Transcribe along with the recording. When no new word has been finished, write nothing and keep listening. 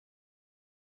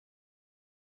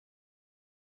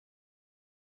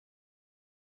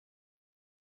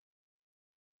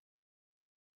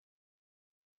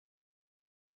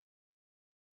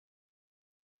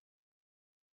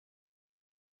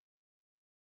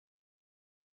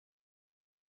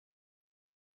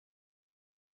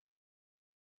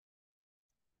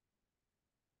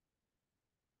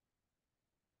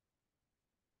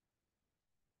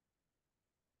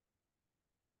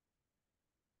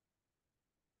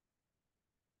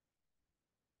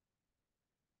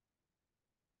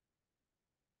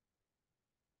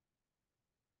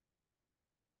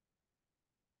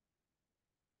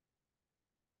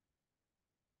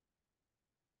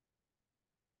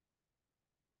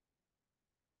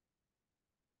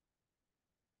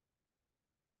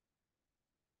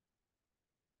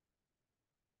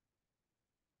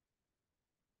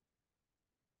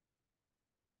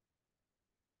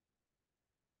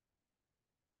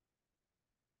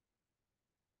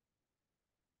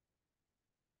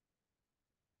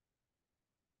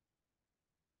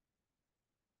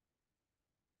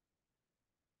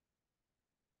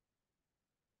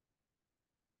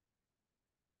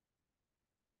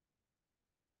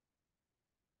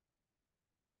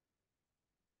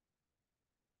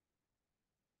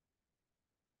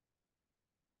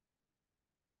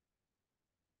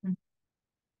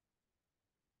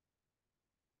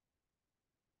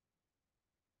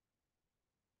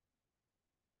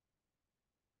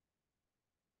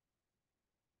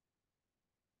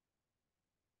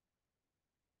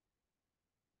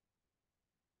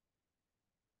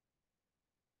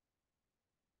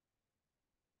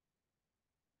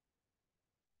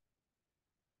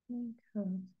Codes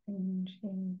and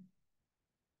change.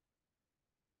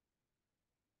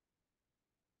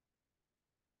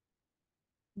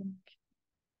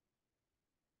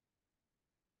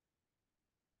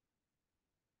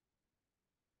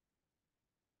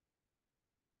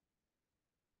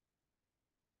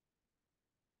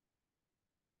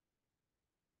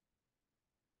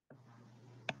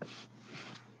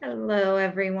 Hello,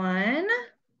 everyone.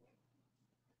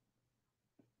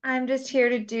 I'm just here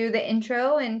to do the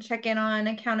intro and check in on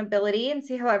accountability and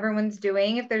see how everyone's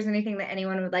doing. If there's anything that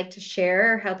anyone would like to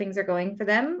share or how things are going for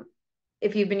them,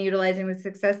 if you've been utilizing the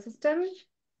success system.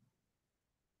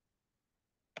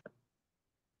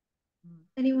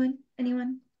 Anyone?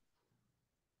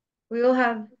 We will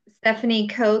have Stephanie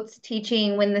Coates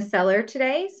teaching Win the Seller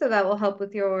today, so that will help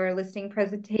with your listing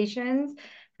presentations,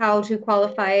 how to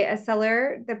qualify a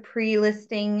seller, the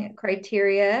pre-listing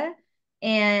criteria,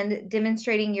 and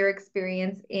demonstrating your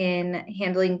experience in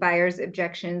handling buyers'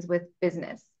 objections with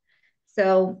business.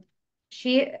 So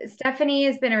Stephanie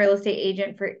has been a real estate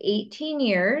agent for 18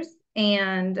 years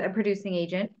and a producing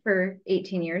agent for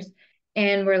 18 years.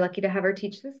 And we're lucky to have her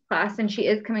teach this class. And she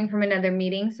is coming from another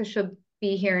meeting, so she'll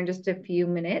be here in just a few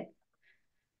minutes.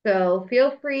 So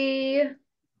feel free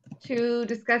to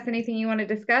discuss anything you want to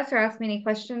discuss or ask me any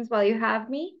questions while you have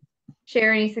me.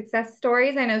 Share any success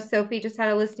stories. I know Sophie just had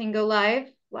a listing go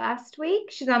live last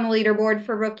week. She's on the leaderboard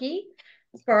for rookie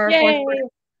for our Yay.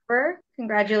 fourth.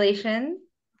 Congratulations.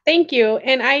 Thank you.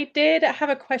 And I did have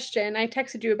a question. I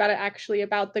texted you about it actually,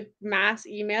 about the mass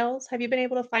emails. Have you been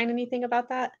able to find anything about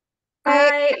that?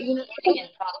 I'm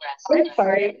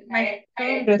sorry, my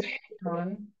phone just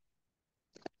on.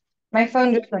 My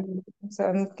phone just went, so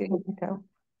I'm getting to go.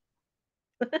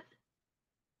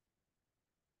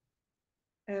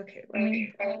 Okay, let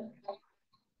me.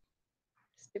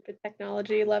 Stupid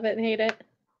technology, love it and hate it.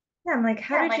 Yeah, I'm like,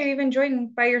 how did you even join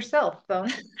by yourself, phone?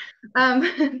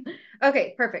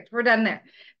 Okay, perfect. We're done there.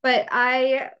 But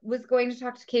I was going to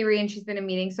talk to Kaylee and she's been in a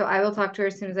meeting, so I will talk to her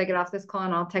as soon as I get off this call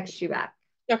and I'll text you back.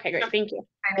 Okay, great. Thank you.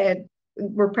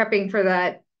 We're prepping for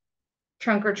that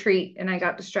trunk or treat and I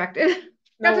got distracted.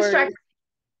 No worries. No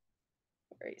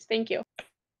worries. Thank you.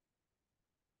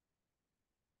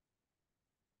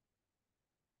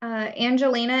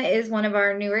 Angelina is one of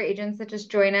our newer agents that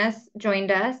just joined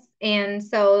us. And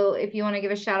so if you want to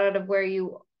give a shout out of where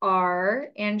you are,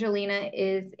 Angelina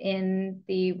is in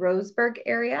the Roseburg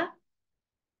area.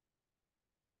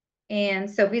 And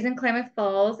Sophie's in Klamath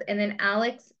Falls. And then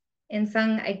Alex and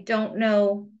Sung, I don't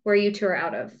know where you two are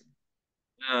out of.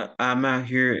 I'm out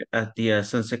here at the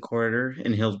Sunset Corridor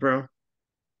in Hillsborough.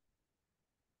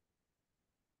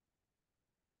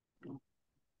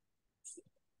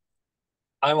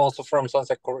 I'm also from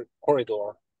Sunset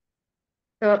Corridor.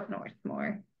 So up north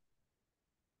more.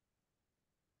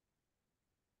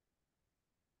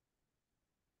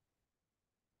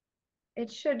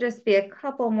 It should just be a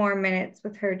couple more minutes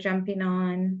with her jumping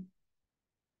on.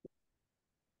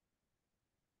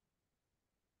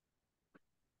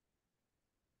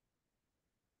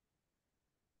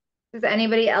 Does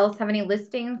anybody else have any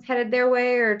listings headed their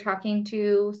way or talking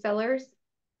to sellers?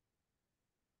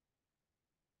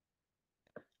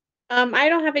 I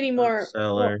don't have any more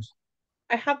sellers.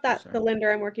 I have the lender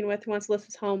I'm working with who wants to list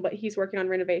his home, but he's working on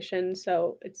renovation,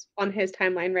 so it's on his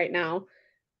timeline right now.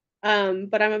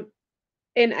 But I'm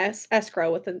in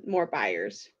escrow with more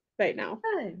buyers right now.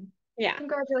 Good. Yeah.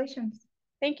 Congratulations.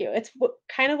 Thank you. It's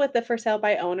kind of with the for sale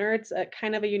by owner. It's a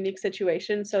kind of a unique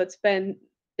situation, so it's been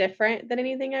different than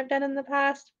anything I've done in the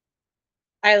past.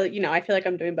 I feel like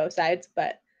I'm doing both sides,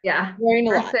 but yeah,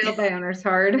 learning a for lot. sale by owner's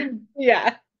hard.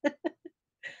 Yeah.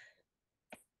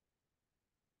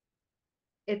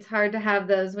 It's hard to have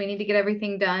those. We need to get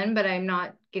everything done, but I'm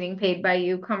not getting paid by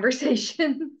you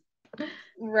conversations.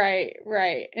 Right,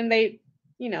 right. And they,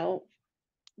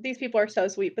 these people are so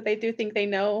sweet, but they do think they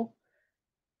know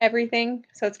everything.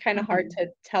 So it's kind of hard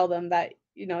to tell them that,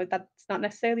 that's not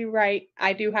necessarily right.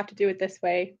 I do have to do it this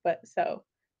way, but so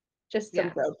just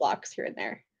some roadblocks here and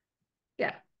there.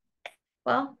 Yeah.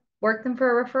 Well, work them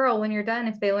for a referral when you're done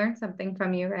if they learn something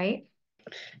from you, right?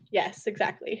 Yes,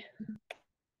 exactly.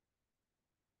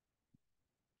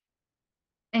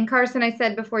 And Carson, I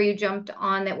said before you jumped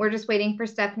on that we're just waiting for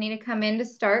Stephanie to come in to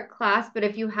start class. But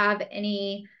if you have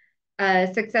any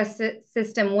success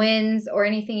system wins or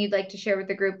anything you'd like to share with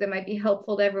the group that might be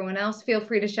helpful to everyone else, feel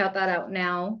free to shout that out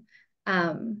now.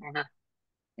 Okay.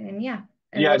 And yeah.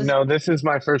 And yeah, no, this is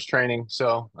my first training.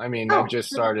 So, I mean, I've just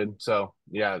started. So,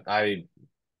 yeah, I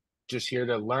just here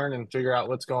to learn and figure out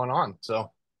what's going on. So,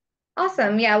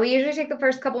 awesome. Yeah, we usually take the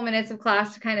first couple minutes of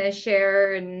class to kind of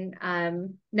share and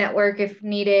network if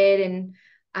needed.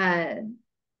 And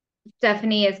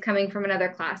Stephanie is coming from another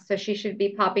class, so she should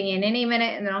be popping in any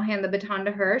minute, and then I'll hand the baton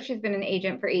to her. She's been an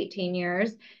agent for 18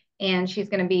 years, and she's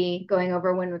going to be going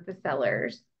over Win with the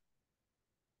Sellers.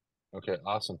 Okay,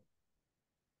 awesome.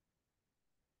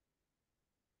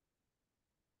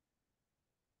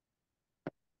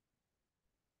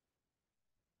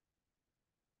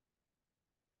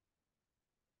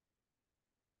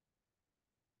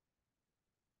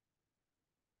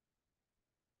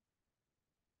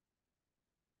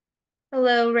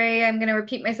 Hello, Ray. I'm going to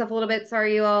repeat myself a little bit.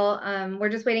 Sorry, you all. We're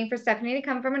just waiting for Stephanie to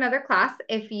come from another class.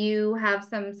 If you have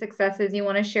some successes you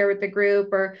want to share with the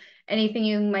group or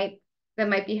anything that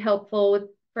might be helpful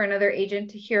for another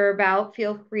agent to hear about,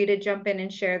 feel free to jump in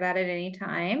and share that at any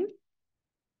time.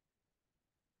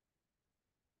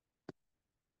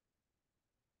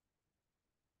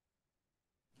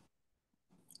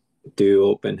 Do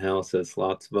open houses,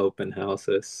 lots of open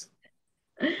houses.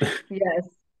 Yes.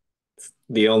 It's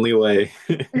the only way.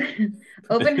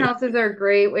 Open houses are a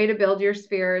great way to build your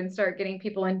sphere and start getting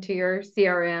people into your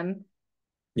CRM.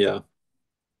 Yeah.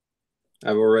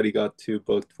 I've already got 2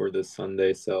 booked for this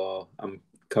Sunday, so I'm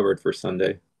covered for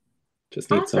Sunday.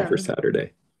 Just need some for Awesome.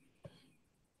 Saturday.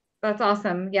 That's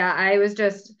awesome. Yeah,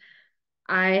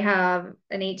 I have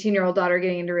an 18-year-old daughter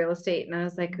getting into real estate, and I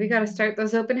was like, we got to start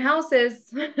those open houses.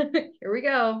 Here we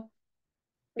go.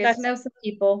 Get to know some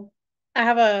people. I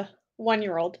have a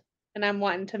 1-year-old, and I'm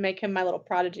wanting to make him my little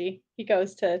prodigy. He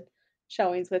goes to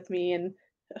showings with me, and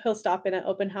he'll stop in at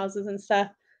open houses and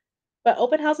stuff. But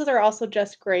open houses are also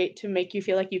just great to make you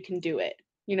feel like you can do it.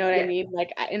 You know what I mean?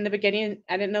 Like in the beginning,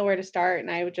 I didn't know where to start,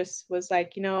 and I just was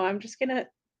like, I'm just gonna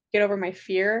get over my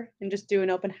fear and just do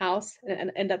an open house,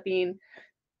 and end up being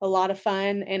a lot of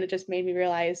fun. And it just made me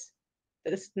realize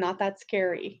that it's not that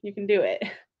scary. You can do it.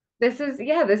 This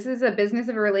is a business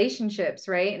of relationships,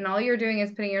 right? And all you're doing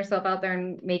is putting yourself out there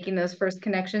and making those first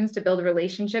connections to build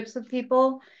relationships with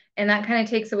people. And that kind of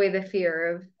takes away the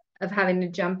fear of having to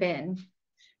jump in.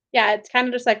 Yeah, it's kind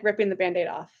of just like ripping the Band-Aid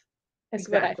off. That's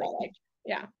what I felt like.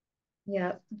 Yeah.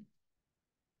 Yep.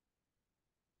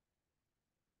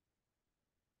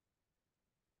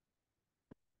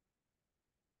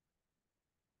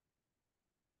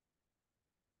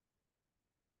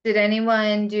 Did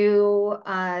anyone do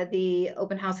the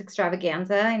open house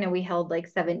extravaganza? I know we held like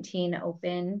 17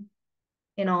 open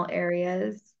in all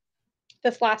areas.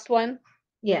 This last one?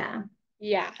 Yeah.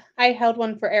 Yeah. I held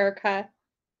one for Erica.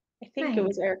 I think it Nice.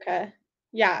 was Erica.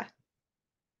 Yeah.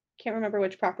 Can't remember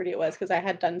which property it was because I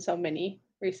had done so many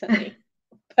recently.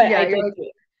 But Yeah, I did like, do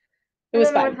it. It was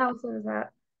fun. What house was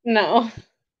that? No.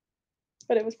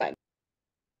 But it was fun.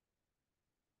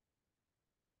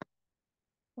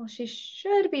 Well, she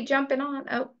should be jumping on.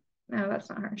 Oh, no, that's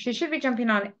not her. She should be jumping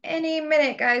on any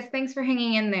minute, guys. Thanks for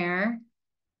hanging in there.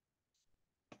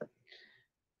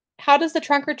 How does the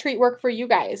trunk or treat work for you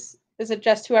guys? Is it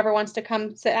just whoever wants to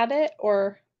come sit at it,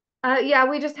 or? Yeah,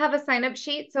 we just have a sign up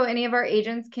sheet so any of our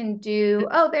agents can do.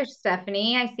 Oh, there's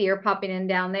Stephanie. I see her popping in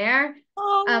down there.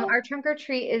 Our trunk or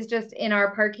treat is just in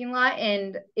our parking lot.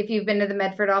 And if you've been to the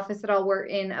Medford office at all, we're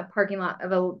in a parking lot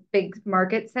of a big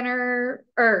market center,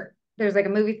 or there's like a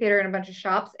movie theater and a bunch of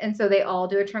shops. And so they all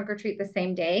do a trunk or treat the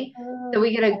same day. So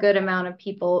we get a good amount of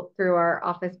people through our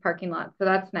office parking lot. So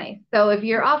that's nice. So if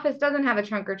your office doesn't have a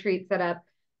trunk or treat set up,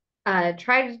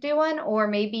 try to do one, or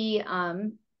maybe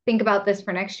think about this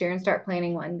for next year and start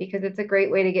planning one, because it's a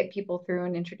great way to get people through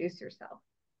and introduce yourself.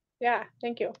 Yeah,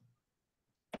 thank you.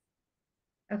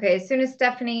 Okay, as soon as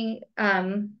Stephanie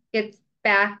gets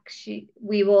back,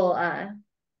 we will hand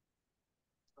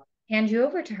you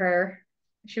over to her.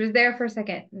 She was there for a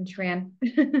second and she ran.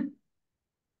 Yeah,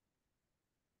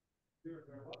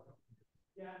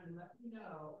 and let me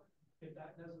know if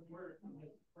that doesn't work.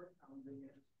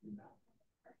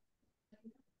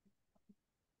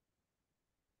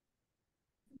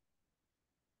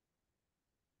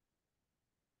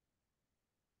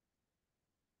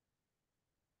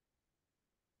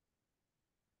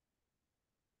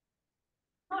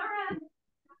 Mara,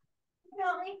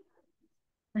 help me.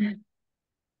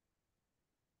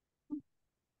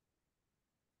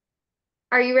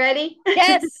 Are you ready?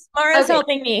 Yes, Mara's Okay.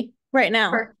 helping me right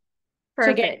now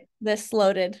Perfect. to get this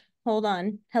loaded. Hold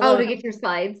on. Hello. Oh, to get your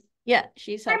slides. Yeah,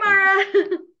 she's helping. Hi, Mara.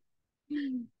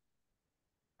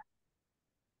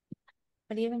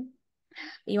 What do you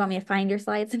want me to find your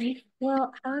slides?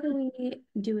 Well, how do we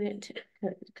do it?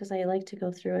 Because I like to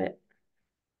go through it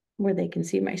where they can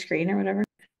see my screen or whatever.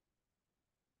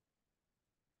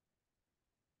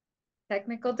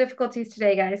 Technical difficulties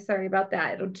today, guys. Sorry about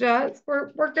that.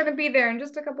 We're gonna be there in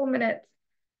just a couple minutes.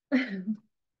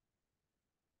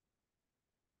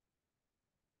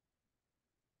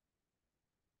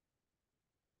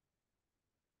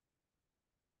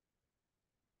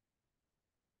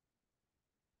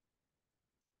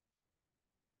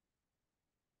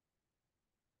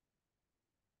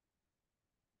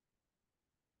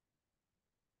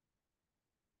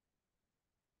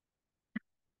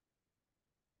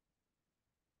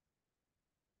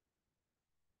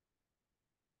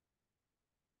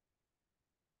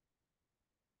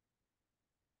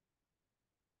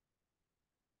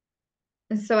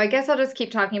 So I guess I'll just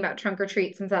keep talking about trunk or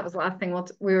treat since that was the last thing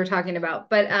we were talking about.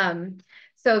 But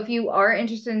so if you are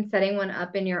interested in setting one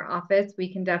up in your office,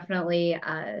 we can definitely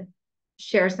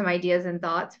share some ideas and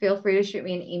thoughts. Feel free to shoot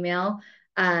me an email.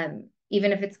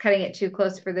 Even if it's cutting it too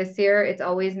close for this year, it's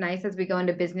always nice as we go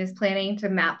into business planning to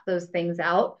map those things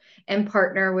out and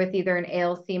partner with either an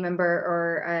ALC member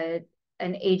or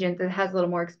an agent that has a little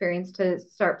more experience to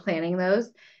start planning those.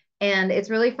 And it's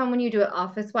really fun when you do it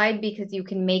office wide because you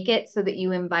can make it so that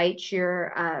you invite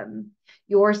your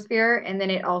sphere, and then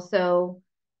it also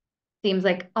seems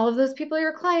like all of those people are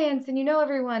your clients and you know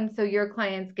everyone, so your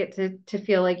clients get to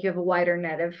feel like you have a wider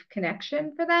net of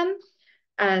connection for them.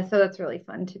 So that's really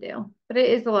fun to do, but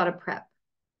it is a lot of prep.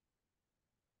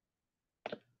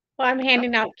 Well, I'm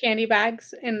handing out candy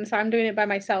bags, and so I'm doing it by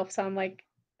myself. So I'm like,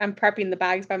 I'm prepping the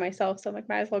bags by myself. So I'm like,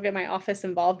 might as well get my office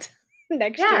involved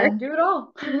next Yeah, year. do it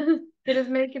all. Get as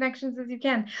many connections as you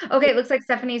can. Okay, it looks like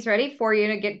Stephanie's ready for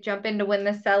you to jump in to win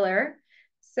the seller.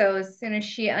 So as soon as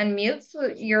she unmutes,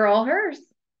 you're all hers.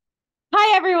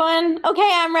 Hi, everyone.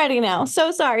 Okay, I'm ready now.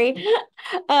 So sorry.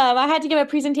 I had to give a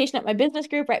presentation at my business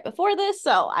group right before this,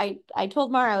 so I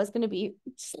told Mara I was going to be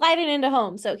sliding into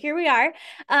home. So here we are.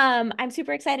 I'm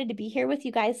super excited to be here with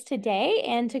you guys today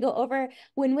and to go over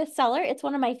Win with Seller. It's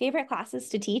one of my favorite classes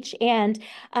to teach, and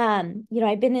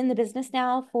I've been in the business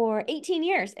now for 18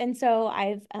 years, and so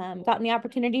I've gotten the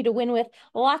opportunity to win with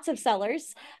lots of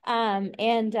sellers,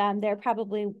 and they're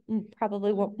probably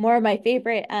more of my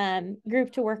favorite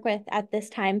group to work with at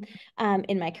this time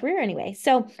in my career anyway.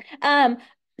 So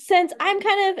since I'm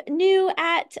kind of new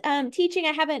at teaching,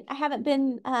 I haven't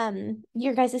been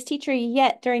your guys' teacher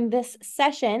yet during this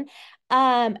session.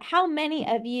 How many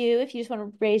of you, if you just want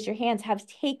to raise your hands, have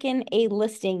taken a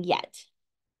listing yet?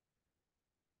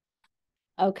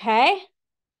 Okay.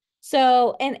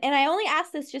 So, and I only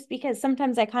ask this just because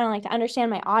sometimes I kind of like to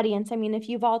understand my audience. I mean, if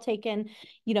you've all taken,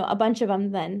 a bunch of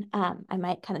them, then I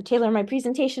might kind of tailor my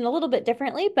presentation a little bit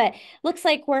differently, but looks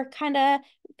like we're kind of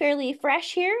fairly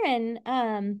fresh here and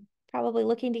probably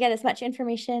looking to get as much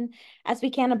information as we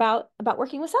can about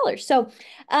working with sellers. So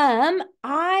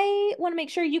I want to make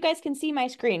sure you guys can see my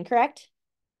screen, correct?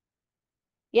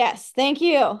 Yes, thank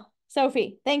you,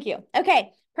 Sophie. Thank you.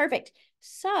 Okay, perfect.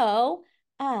 So,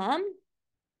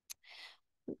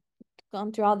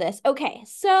 gone through all this. Okay,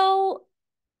 so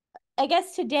I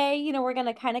guess today, we're going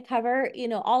to kind of cover,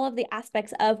 all of the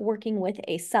aspects of working with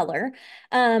a seller.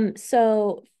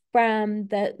 So from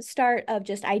the start of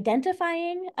just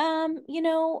identifying,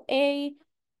 a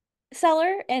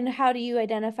seller and how do you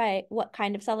identify what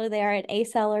kind of seller they are, an A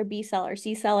seller, B seller,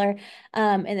 C seller,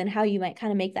 and then how you might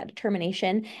kind of make that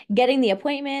determination, getting the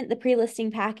appointment, the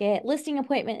pre-listing packet, listing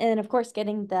appointment, and then of course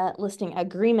getting the listing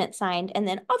agreement signed, and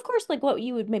then of course like what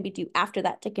you would maybe do after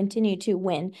that to continue to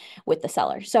win with the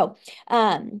seller. So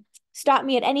stop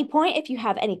me at any point if you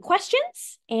have any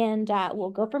questions, and we'll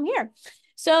go from here.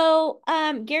 So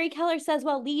Gary Keller says,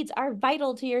 well, leads are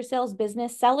vital to your sales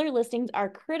business. Seller listings are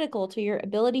critical to your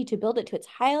ability to build it to its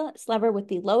highest level with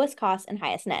the lowest cost and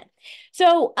highest net.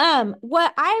 So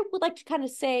what I would like to kind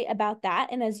of say about that,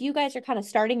 and as you guys are kind of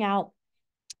starting out,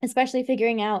 especially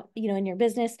figuring out, in your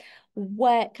business,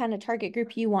 what kind of target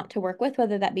group you want to work with,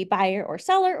 whether that be buyer or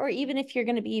seller, or even if you're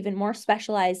going to be even more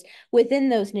specialized within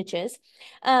those niches.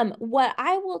 What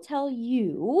I will tell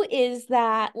you is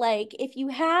that, like, if you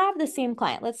have the same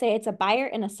client, let's say it's a buyer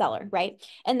and a seller, right?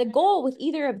 And the goal with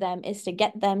either of them is to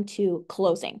get them to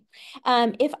closing.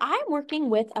 If I'm working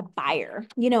with a buyer,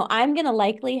 I'm going to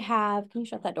likely have, can you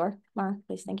shut that door, Mara,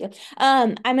 please? Thank you.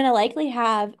 I'm going to likely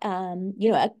have,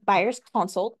 a buyer's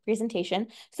consult presentation.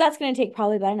 So that's going to take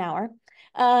probably about an hour.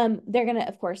 They're going to,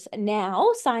 of course,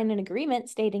 now sign an agreement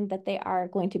stating that they are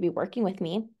going to be working with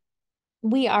me.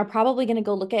 We are probably going to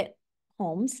go look at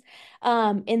homes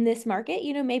in this market.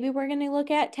 Maybe we're going to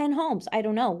look at 10 homes. I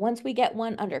don't know. Once we get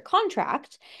one under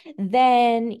contract,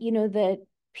 then, the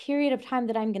period of time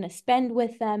that I'm going to spend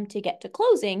with them to get to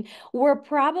closing, we're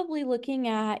probably looking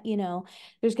at,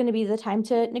 there's going to be the time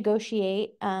to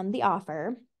negotiate the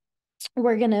offer.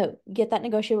 We're going to get that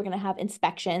negotiated. We're going to have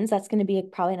inspections. That's going to be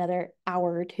probably another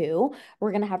hour or two.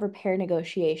 We're going to have repair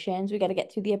negotiations. We got to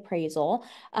get through the appraisal,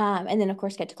 and then of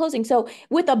course get to closing. So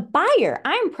with a buyer,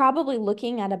 I'm probably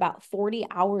looking at about 40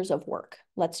 hours of work.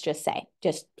 Let's just say,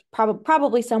 just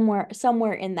probably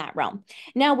somewhere in that realm.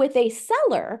 Now with a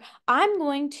seller, I'm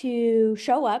going to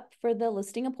show up for the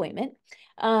listing appointment.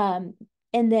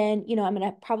 And then, I'm going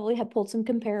to probably have pulled some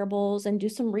comparables and do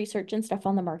some research and stuff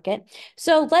on the market.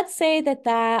 So let's say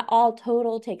that all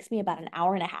total takes me about an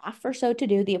hour and a half or so to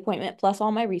do the appointment plus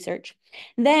all my research.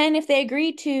 Then if they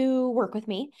agree to work with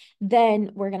me,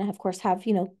 then we're going to, of course, have,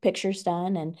 pictures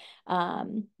done and,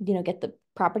 get the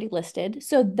property listed.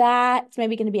 So that's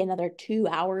maybe going to be another 2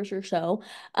 hours or so.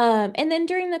 And then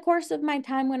during the course of my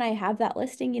time when I have that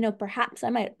listing, perhaps I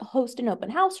might host an open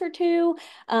house or two.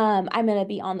 I'm going to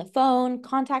be on the phone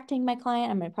contacting my client.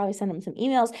 I'm going to probably send them some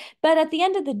emails. But at the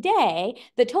end of the day,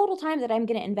 the total time that I'm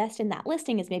going to invest in that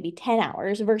listing is maybe 10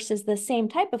 hours versus the same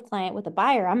type of client with a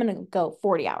buyer, I'm going to go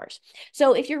 40 hours.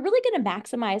 So if you're really going to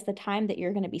maximize the time that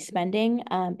you're going to be spending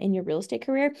in your real estate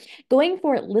career, going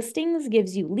for listings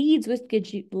gives you leads, which gives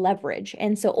you leverage.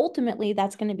 And so ultimately,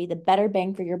 that's going to be the better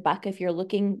bang for your buck if you're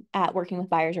looking at working with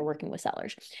buyers or working with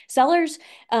sellers. Sellers,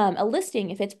 a listing,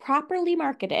 if it's properly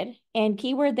marketed, and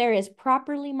keyword there is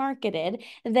properly marketed,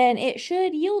 then it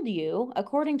should yield you,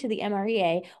 according to the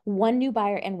MREA, one new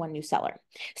buyer and one new seller.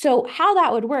 So how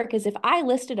that would work is if I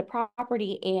listed a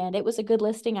property and it was a good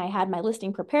listing, I had my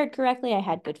listing prepared correctly, I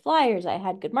had good flyers, I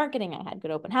had good marketing, I had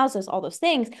good open houses, all those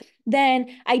things, then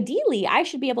ideally I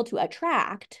should be able to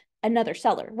attract another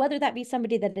seller, whether that be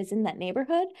somebody that is in that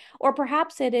neighborhood, or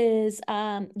perhaps it is,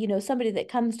 somebody that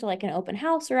comes to like an open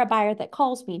house or a buyer that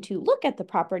calls me to look at the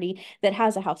property that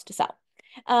has a house to sell.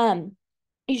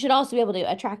 You should also be able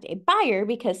to attract a buyer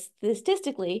because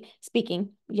statistically speaking,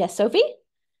 yes, Sophie?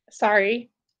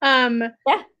 Sorry. Yeah.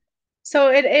 So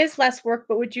it is less work,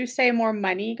 but would you say more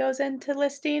money goes into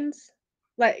listings?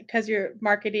 Like, because you're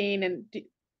marketing and do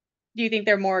you think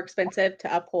they're more expensive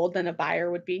to uphold than a buyer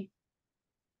would be?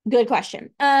 Good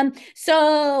question.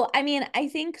 So I mean, I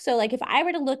think so. Like, if I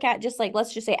were to look at just like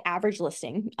let's just say average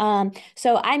listing,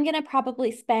 so I'm gonna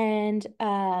probably spend,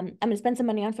 I'm gonna spend some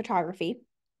money on photography.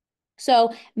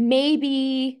 So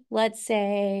maybe let's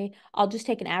say I'll just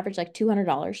take an average like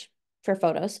 $200 for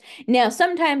photos. Now,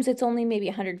 sometimes it's only maybe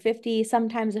 150.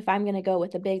 Sometimes if I'm gonna go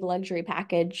with a big luxury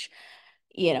package,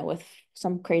 with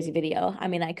some crazy video, I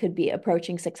mean, I could be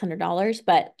approaching $600,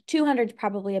 but 200 is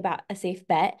probably about a safe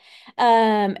bet.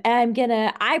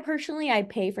 I personally, I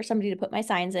pay for somebody to put my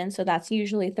signs in. So that's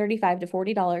usually $35 to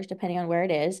 $40, depending on where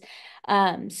it is.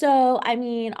 So I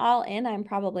mean, all in, I'm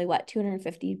probably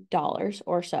 $250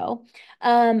 or so.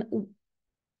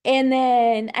 And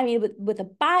then, I mean, with a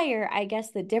buyer, I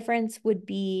guess the difference would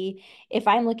be if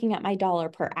I'm looking at my dollar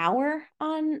per hour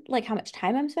on like how much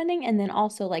time I'm spending, and then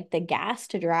also like the gas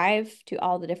to drive to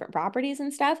all the different properties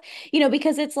and stuff,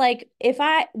 because it's like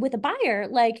with a buyer,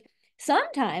 like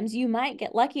sometimes you might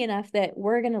get lucky enough that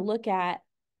we're going to look at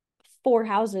 4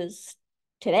 houses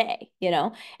today,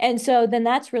 And so then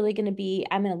that's really going to be,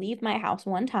 I'm going to leave my house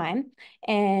one time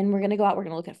and we're going to go out, we're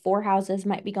going to look at 4 houses,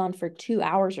 might be gone for 2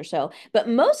 hours or so. But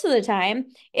most of the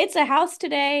time it's a house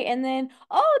today. And then,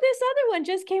 oh, this other one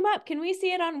just came up. Can we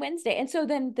see it on Wednesday? And so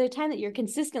then the time that you're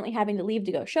consistently having to leave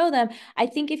to go show them, I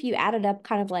think if you added up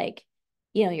kind of like,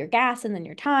 your gas and then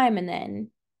your time and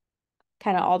then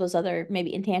kind of all those other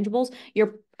maybe intangibles,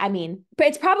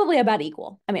 it's probably about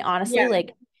equal. I mean, honestly, Yeah.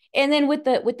 like, and then with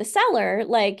the seller,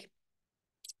 like,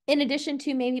 in addition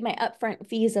to maybe my upfront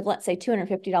fees of, let's say,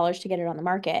 $250 to get it on the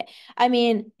market, I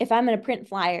mean, if I'm going to print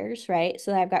flyers, right?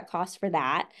 So I've got costs for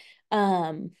that.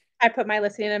 I put my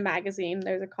listing in a magazine.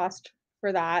 There's a cost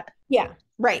for that. Yeah,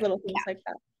 right. Little things like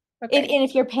that. And Okay.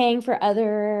 if you're paying for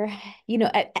other,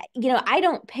 I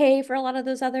don't pay for a lot of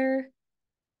those other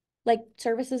like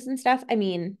services and stuff. I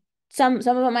mean, some of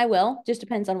them I will, just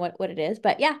depends on what it is.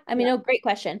 But yeah, I mean, Yeah. no, great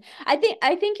question. I think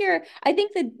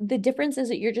the difference is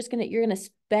that you're gonna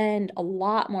spend a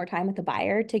lot more time with the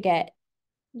buyer to get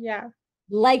Yeah.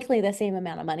 likely the same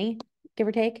amount of money, give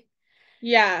or take.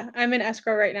 Yeah. I'm in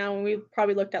escrow right now and we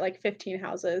probably looked at like 15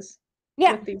 houses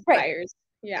Yeah, with these right. buyers.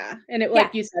 Yeah. And it, Yeah.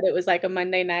 like you said, it was like a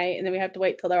Monday night and then we have to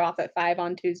wait till they're off at 5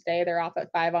 on Tuesday. They're off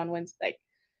at 5 on Wednesday.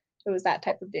 It was that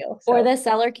type of deal. Or So the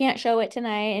seller can't show it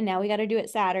tonight and now we got to do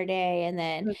it Saturday. And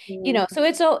then, Mhm. so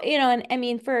it's so, and I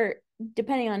mean,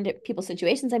 depending on people's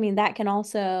situations, I mean, that can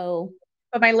also,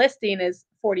 But my listing is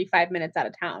 45 minutes out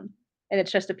of town and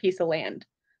it's just a piece of land.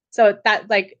 So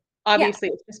that like obviously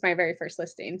it's just my very first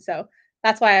listing. So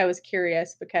that's why I was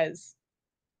curious because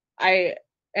I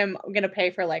am gonna pay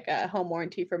for like a home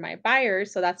warranty for my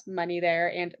buyers. So that's money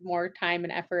there and more time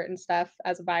and effort and stuff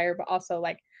as a buyer, but also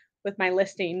like with my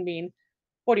listing being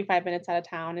 45 minutes out of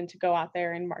town and to go out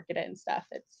there and market it and stuff.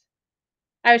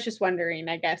 I was just wondering,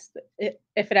 I guess, if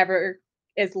it ever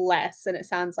is less, and it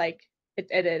sounds like it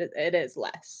is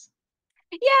less.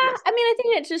 yeah, I mean, I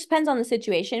think it just depends on the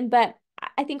situation, but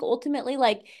I think ultimately,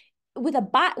 like, with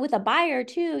a buyer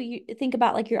too, you think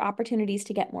about like your opportunities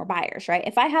to get more buyers, right?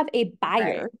 If I have a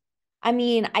buyer, Right. I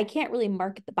mean, I can't really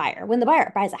market the buyer. When the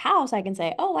buyer buys a house, I can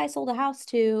say, oh, I sold a house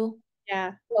to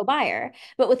Yeah. a buyer.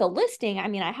 But with a listing, I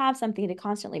mean, I have something to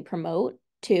constantly promote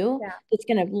too. Yeah. It's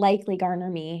going to likely garner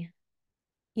me,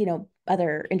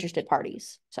 other interested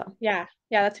parties. So. Yeah.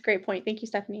 Yeah. That's a great point. Thank you,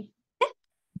 Stephanie.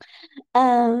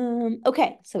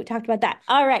 Okay, so we talked about that.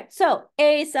 All right, so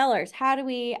A sellers, how do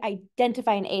we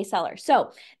identify an A seller?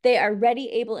 So they are ready,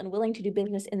 able, and willing to do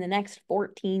business in the next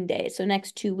 14 days, so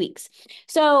next 2 weeks.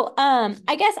 So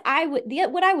I guess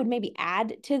what I would maybe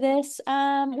add to this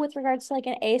with regards to like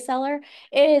an A seller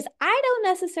is I don't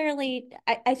necessarily,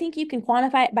 I think you can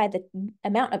quantify it by the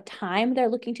amount of time they're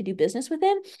looking to do business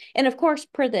within. And of course,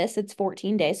 per this, it's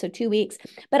 14 days, so 2 weeks.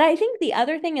 But I think the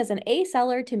other thing is an A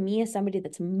seller to me is somebody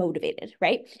that's motivated,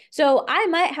 right? So I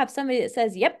might have somebody that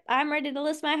says, yep, I'm ready to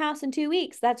list my house in 2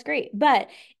 weeks. That's great. But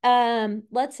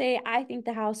let's say I think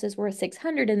the house is worth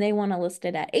 600 and they want to list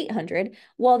it at 800.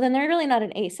 Well, then they're really not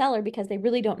an A seller because they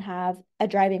really don't have a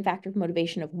driving factor of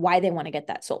motivation of why they want to get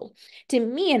that sold. To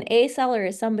me, an A seller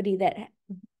is somebody that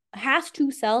has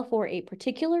to sell for a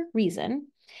particular reason.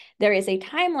 There is a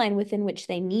timeline within which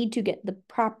they need to get the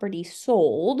property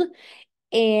sold,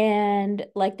 and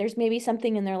like there's maybe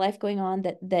something in their life going on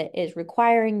that is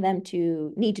requiring them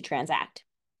to need to transact.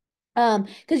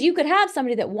 Because you could have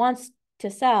somebody that wants to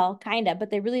sell kind of, but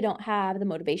they really don't have the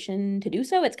motivation to do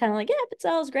so. It's kind of like, yeah, if it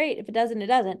sells, great. If it doesn't, it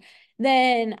doesn't.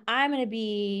 Then I'm going to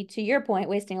be, to your point,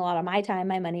 wasting a lot of my time,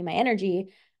 my money, my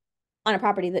energy on a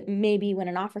property that maybe when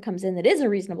an offer comes in that is a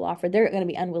reasonable offer, they're going to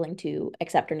be unwilling to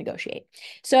accept or negotiate.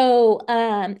 So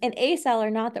an A seller,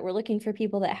 not that we're looking for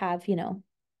people that have,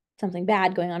 something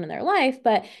bad going on in their life,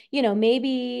 but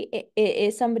maybe it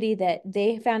is somebody that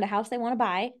they found a house they want to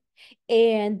buy,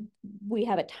 and we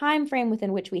have a time frame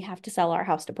within which we have to sell our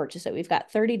house to purchase it. We've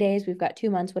got 30 days, we've got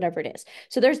 2 months, whatever it is.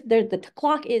 So the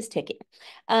clock is ticking.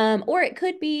 Or it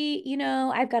could be,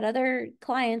 I've got other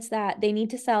clients that they need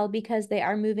to sell because they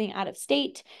are moving out of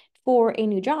state for a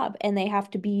new job and they have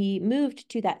to be moved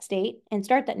to that state and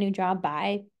start that new job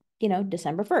by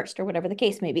December 1st or whatever the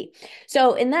case may be.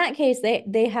 So in that case,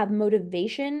 they have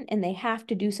motivation and they have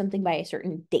to do something by a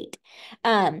certain date.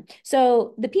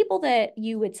 So the people that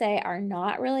you would say are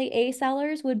not really A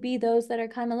sellers would be those that are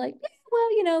kind of like,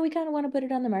 well, we kind of want to put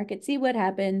it on the market, see what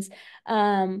happens.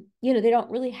 They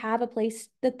don't really have a place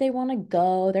that they want to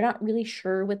go. They're not really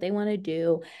sure what they want to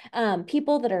do.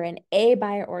 People that are an A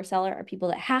buyer or seller are people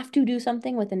that have to do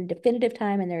something within a definitive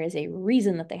time, and there is a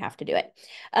reason that they have to do it.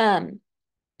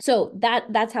 So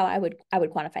that's how I would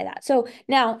quantify that. So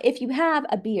now if you have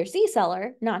a B or C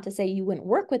seller, not to say you wouldn't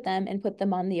work with them and put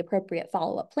them on the appropriate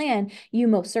follow-up plan, you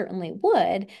most certainly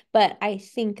would. But I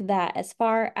think that as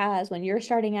far as when you're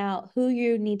starting out, who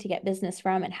you need to get business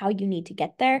from and how you need to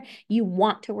get there, you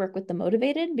want to work with the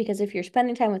motivated, because if you're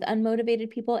spending time with unmotivated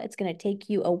people, it's going to take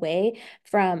you away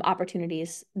from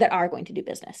opportunities that are going to do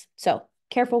business. So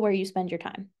careful where you spend your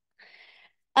time.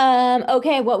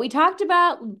 Okay, what we talked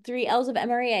about, 3 L's of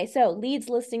MREA. So leads,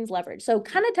 listings, leverage. So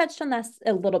kind of touched on this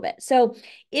a little bit. So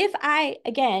if I,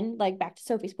 again, like back to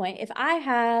Sophie's point, if I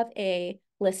have a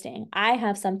listing, I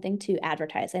have something to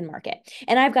advertise and market,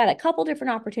 and I've got a couple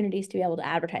different opportunities to be able to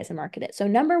advertise and market it. So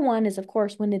number one is, of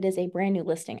course, when it is a brand new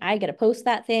listing, I get to post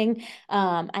that thing.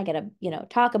 I get to,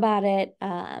 talk about it,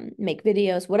 make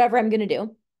videos, whatever I'm going to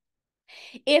do.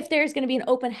 If there's going to be an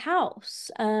open house,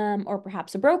 or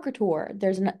perhaps a broker tour,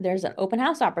 there's an open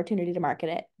house opportunity to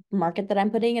market that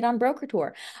I'm putting it on broker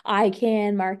tour. I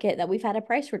can market that we've had a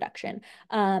price reduction.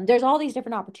 There's all these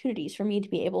different opportunities for me to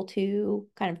be able to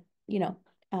kind of,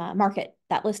 market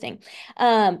that listing.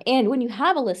 And when you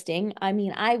have a listing, I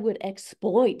mean, I would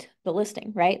exploit the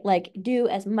listing, right? Like do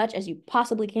as much as you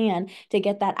possibly can to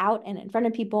get that out and in front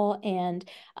of people and,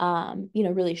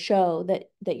 really show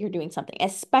that you're doing something,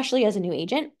 especially as a new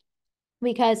agent.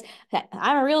 Because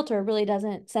I'm a realtor really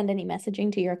doesn't send any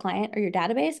messaging to your client or your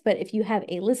database. But if you have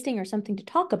a listing or something to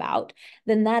talk about,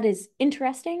 then that is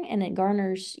interesting and it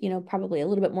garners, probably a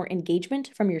little bit more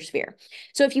engagement from your sphere.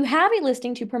 So if you have a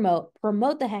listing to promote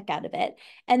the heck out of it.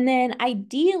 And then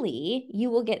ideally,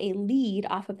 you will get a lead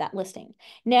off of that listing.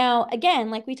 Now, again,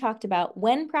 like we talked about,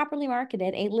 when properly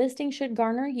marketed, a listing should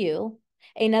garner you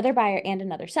another buyer and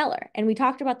another seller. And we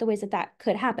talked about the ways that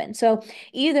could happen. So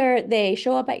either they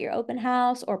show up at your open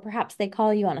house, or perhaps they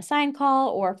call you on a sign call,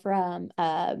 or from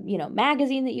a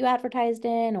magazine that you advertised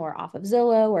in, or off of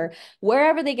Zillow, or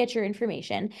wherever they get your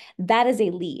information. That is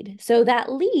a lead. So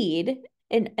that lead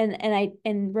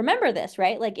And remember this,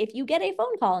 right? Like if you get a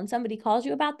phone call and somebody calls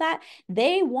you about that,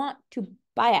 they want to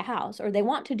buy a house or they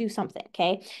want to do something,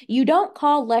 okay? You don't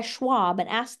call Les Schwab and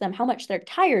ask them how much their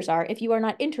tires are if you are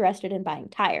not interested in buying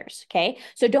tires, okay?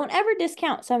 So don't ever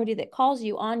discount somebody that calls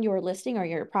you on your listing or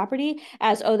your property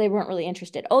as, oh, they weren't really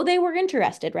interested. Oh, they were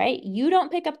interested, right? You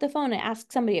don't pick up the phone and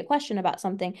ask somebody a question about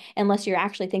something unless you're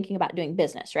actually thinking about doing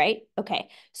business, right? Okay,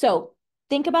 so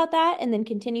think about that and then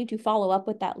continue to follow up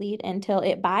with that lead until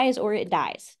it buys or it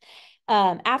dies.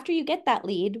 After you get that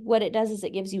lead, what it does is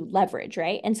it gives you leverage,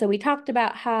 right? And so we talked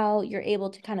about how you're able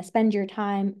to kind of spend your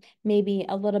time maybe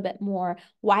a little bit more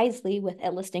wisely with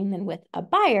a listing than with a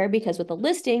buyer, because with a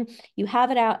listing, you have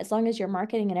it out as long as your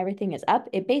marketing and everything is up,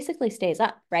 it basically stays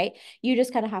up, right? You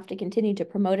just kind of have to continue to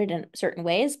promote it in certain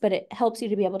ways, but it helps you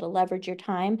to be able to leverage your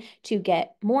time to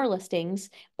get more listings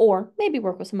or maybe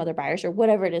work with some other buyers or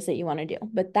whatever it is that you want to do.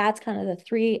 But that's kind of the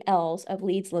 3 L's of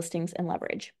leads, listings, and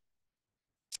leverage.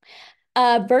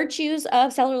 Virtues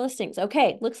of seller listings.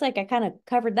 Okay, looks like I kind of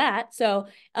covered that. So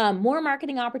more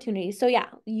marketing opportunities. So yeah,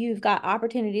 you've got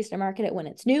opportunities to market it when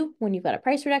it's new, when you've got a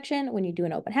price reduction, when you do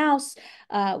an open house,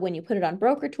 when you put it on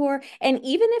Broker Tour. And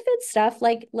even if it's stuff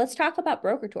like, let's talk about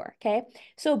Broker Tour, okay?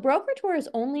 So Broker Tour is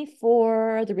only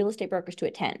for the real estate brokers to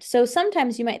attend. So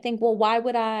sometimes you might think, well, why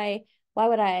would I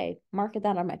market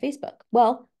that on my Facebook?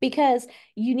 Well, because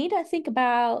you need to think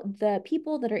about the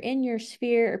people that are in your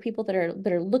sphere or people that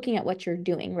are looking at what you're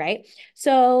doing, right?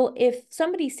 So if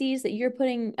somebody sees that you're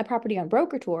putting a property on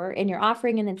Broker Tour and you're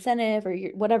offering an incentive or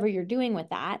whatever you're doing with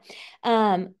that,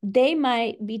 they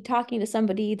might be talking to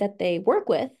somebody that they work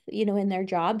with, in their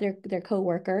job, their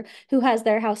coworker who has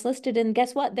their house listed, and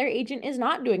guess what? Their agent is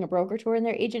not doing a Broker Tour, and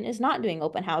their agent is not doing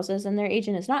open houses, and their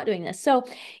agent is not doing this. So,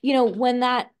 when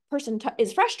that person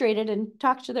is frustrated and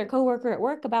talks to their coworker at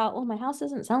work about, oh, my house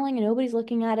isn't selling and nobody's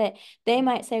looking at it, they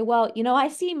might say, well, I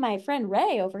see my friend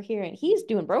Ray over here and he's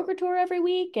doing Broker Tour every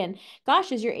week, and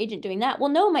gosh, is your agent doing that? Well,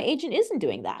 no, my agent isn't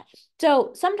doing that.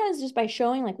 So sometimes just by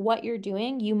showing like what you're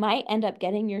doing, you might end up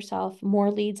getting yourself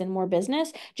more leads and more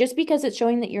business just because it's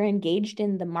showing that you're engaged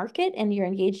in the market and you're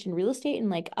engaged in real estate and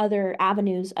like other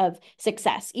avenues of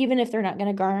success, even if they're not going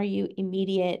to garner you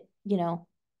immediate,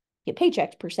 get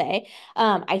paychecks per se.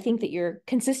 I think that you're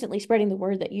consistently spreading the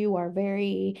word that you are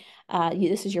very,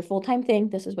 this is your full-time thing.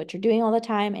 This is what you're doing all the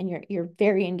time. And you're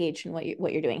very engaged in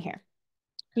what you're doing here.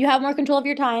 You have more control of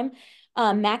your time,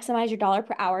 maximize your dollar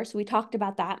per hour. So we talked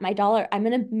about that. I'm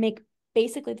going to make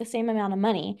basically the same amount of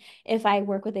money if I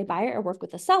work with a buyer or work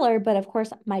with a seller. But of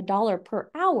course, my dollar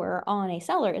per hour on a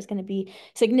seller is going to be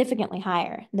significantly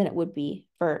higher than it would be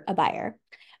for a buyer.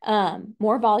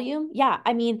 More volume. Yeah.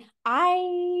 I mean,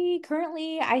 I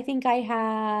think I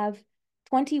have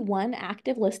 21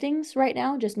 active listings right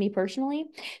now, just me personally.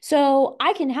 So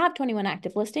I can have 21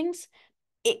 active listings.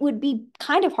 It would be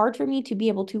kind of hard for me to be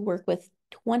able to work with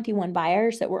 21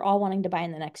 buyers that were all wanting to buy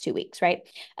in the next 2 weeks, right?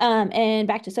 And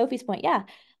back to Sophie's point, yeah,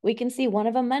 we can see one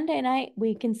of them Monday night.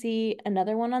 We can see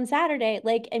another one on Saturday.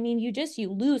 Like, I mean, you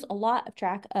lose a lot of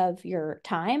track of your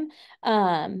time,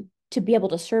 to be able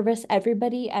to service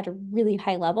everybody at a really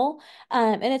high level.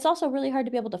 And it's also really hard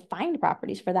to be able to find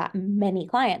properties for that many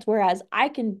clients. Whereas I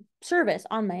can service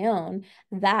on my own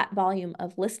that volume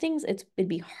of listings, it'd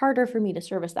be harder for me to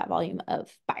service that volume of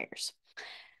buyers.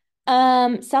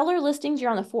 Seller listings,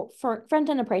 you're on the front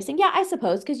end of pricing. Yeah, I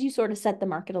suppose, because you sort of set the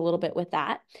market a little bit with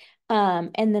that.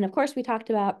 And then of course we talked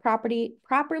about property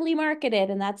properly marketed,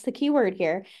 and that's the key word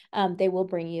here. They will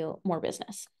bring you more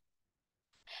business.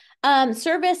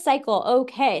 Service cycle.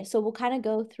 Okay, so we'll kind of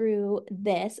go through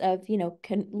this of,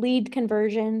 lead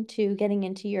conversion to getting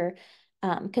into your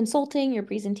consulting, your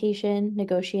presentation,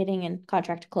 negotiating, and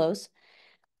contract to close.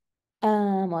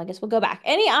 Well, I guess we'll go back.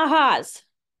 Any ahas?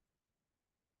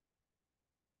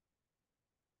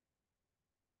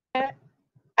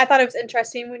 I thought it was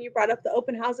interesting when you brought up the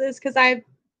open houses, because I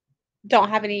don't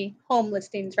have any home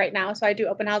listings right now, so I do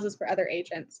open houses for other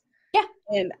agents. Yeah.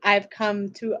 And I've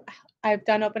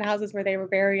done open houses where they were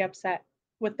very upset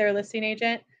with their listing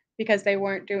agent because they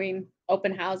weren't doing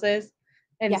open houses.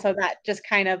 And so that just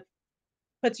kind of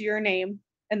puts your name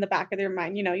in the back of their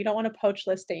mind. You don't want to poach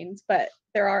listings, but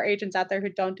there are agents out there who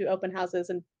don't do open houses,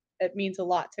 and it means a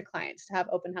lot to clients to have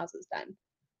open houses done.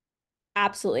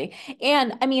 Absolutely.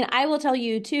 And I mean, I will tell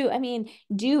you too, I mean,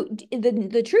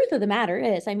 the truth of the matter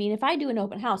is, I mean, if I do an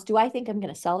open house, do I think I'm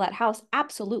going to sell that house?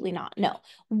 Absolutely not. No.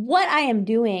 What I am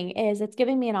doing is it's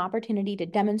giving me an opportunity to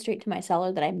demonstrate to my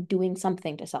seller that I'm doing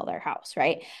something to sell their house,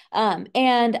 right?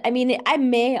 And I mean, I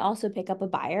may also pick up a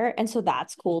buyer, and so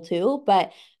that's cool too.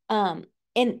 But and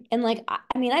like,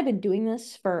 I mean, I've been doing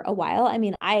this for a while. I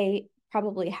mean, I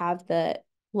probably have the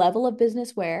level of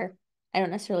business where I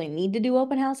don't necessarily need to do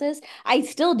open houses. I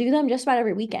still do them just about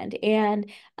every weekend. And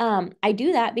I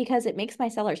do that because it makes my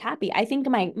sellers happy. I think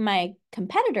my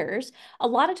competitors, a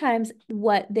lot of times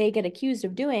what they get accused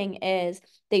of doing is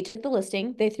they took the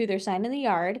listing, they threw their sign in the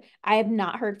yard. I have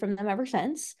not heard from them ever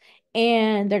since.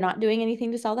 And they're not doing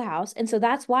anything to sell the house. And so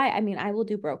that's why, I mean, I will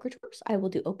do broker tours. I will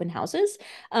do open houses.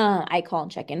 I call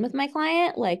and check in with my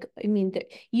client. Like, I mean,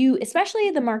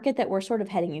 especially the market that we're sort of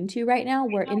heading into right now,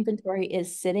 where inventory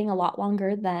is sitting a lot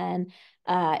longer than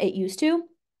it used to.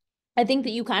 I think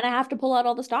that you kind of have to pull out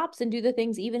all the stops and do the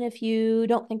things, even if you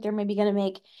don't think they're maybe going to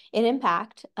make an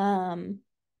impact.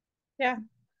 Yeah.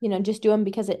 You know, just do them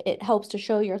because it helps to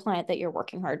show your client that you're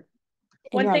working hard.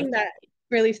 One thing that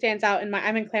really stands out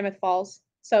I'm in Klamath Falls,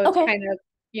 so it's kind of,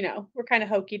 you know, we're kind of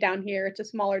hokey down here. It's a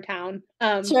smaller town.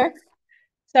 Sure.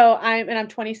 So I'm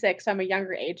 26, so I'm a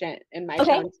younger agent in my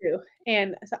town too.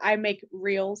 And so I make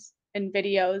reels and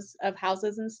videos of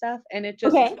houses and stuff, and it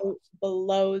just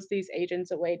blows these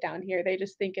agents away down here. They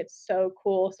just think it's so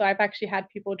cool. So I've actually had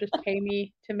people just pay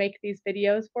me to make these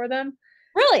videos for them.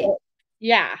 Really? So,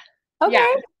 yeah. Okay. Yeah.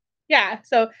 Yeah.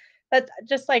 So that's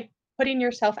just like putting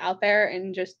yourself out there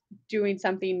and just doing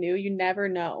something new. You never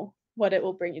know what it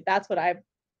will bring you. That's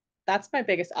my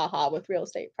biggest aha with real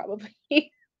estate, probably.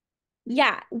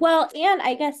 Yeah. Well, and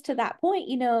I guess to that point,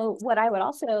 you know, what I would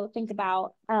also think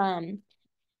about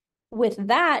with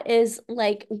that is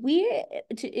like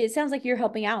it sounds like you're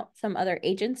helping out some other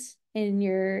agents in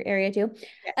your area too.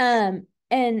 Yes.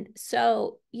 And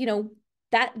so, you know,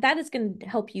 that is going to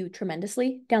help you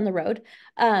tremendously down the road.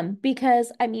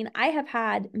 Because I mean, I have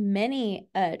had many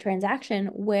transaction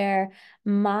where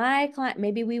my client,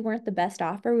 maybe we weren't the best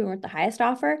offer, we weren't the highest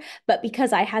offer, but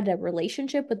because I had a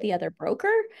relationship with the other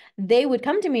broker, they would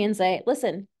come to me and say,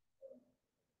 listen,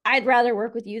 I'd rather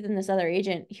work with you than this other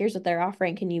agent. Here's what they're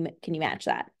offering. Can you match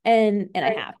that? And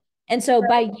I have. And so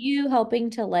by you helping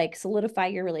to like solidify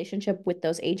your relationship with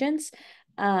those agents,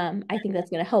 I think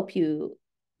that's going to help you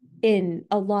in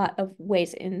a lot of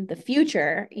ways in the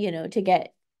future, you know, to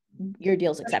get your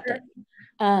deals accepted.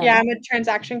 Sure. Yeah, I'm a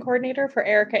transaction coordinator for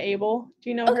Erica Abel. Do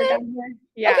you know her down here?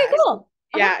 Yeah. Okay, cool.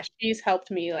 Yeah, she's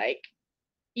helped me like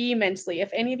immensely.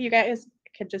 If any of you guys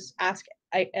could just ask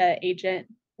an agent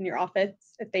in your office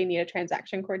if they need a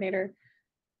transaction coordinator,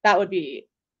 that would be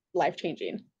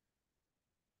life-changing.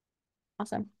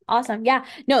 Awesome. Yeah.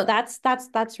 No, that's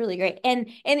really great. And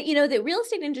you know, the real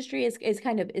estate industry is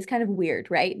kind of weird,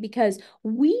 right? Because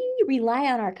we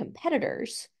rely on our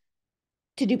competitors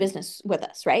to do business with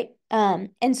us, right?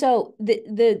 And so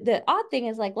the odd thing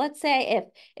is like, let's say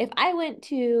if I went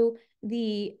to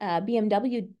the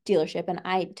BMW dealership and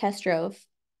I test drove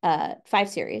 5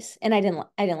 Series and I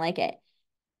didn't like it,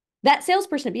 that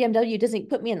salesperson at BMW doesn't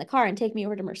put me in the car and take me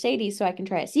over to Mercedes so I can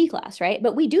try a C-Class, right?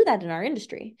 But we do that in our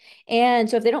industry. And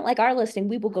so if they don't like our listing,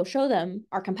 we will go show them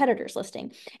our competitor's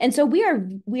listing. And so we are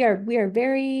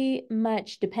very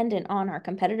much dependent on our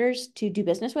competitors to do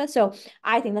business with. So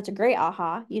I think that's a great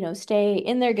aha, you know, stay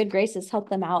in their good graces, help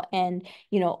them out, and,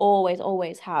 you know,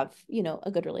 always have, you know,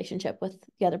 a good relationship with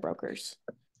the other brokers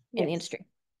in the industry.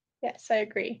 Yes, I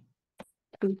agree.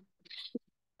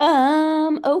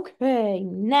 Okay,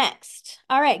 next.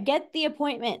 All right, get the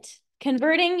appointment.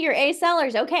 Converting your A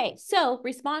sellers. Okay, so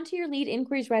respond to your lead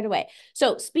inquiries right away.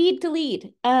 So speed to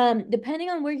lead.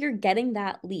 Depending on where you're getting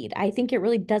that lead, I think it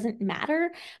really doesn't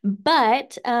matter.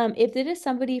 But if it is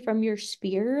somebody from your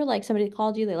sphere, like somebody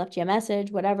called you, they left you a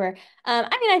message, whatever. I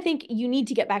mean, I think you need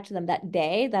to get back to them that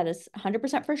day. That is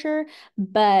 100% for sure.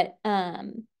 But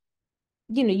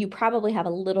you know, you probably have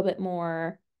a little bit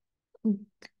more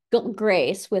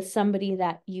grace with somebody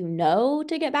that you know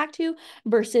to get back to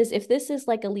versus if this is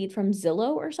like a lead from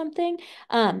Zillow or something,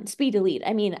 speed to lead.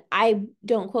 I mean, I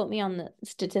don't quote me on the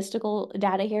statistical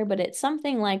data here, but it's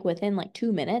something like within like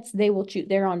 2 minutes,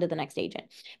 they're on to the next agent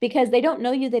because they don't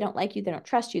know you, they don't like you, they don't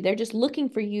trust you. They're just looking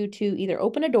for you to either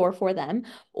open a door for them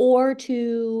or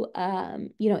to,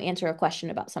 you know, answer a question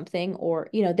about something, or,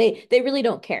 you know, they really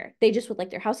don't care. They just would like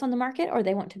their house on the market, or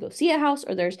they want to go see a house,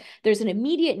 or there's an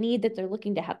immediate need that they're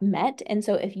looking to have met. And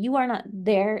so if you are not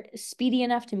there speedy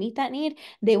enough to meet that need,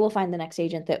 they will find the next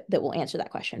agent that will answer that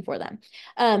question for them.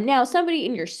 Now, somebody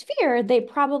in your sphere, they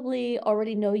probably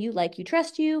already know you, like you,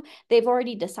 trust you. They've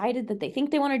already decided that they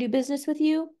think they want to do business with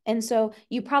you. And so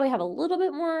you probably have a little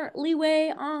bit more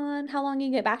leeway on how long you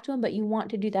get back to them, but you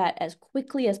want to do that as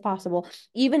quickly as possible,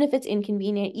 even if it's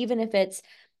inconvenient, even if it's,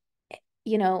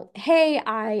 you know, hey,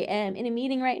 I am in a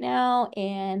meeting right now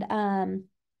and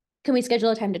can we schedule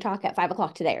a time to talk at 5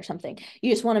 o'clock today or something?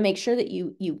 You just want to make sure that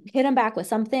you hit them back with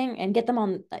something and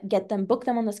book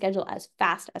them on the schedule as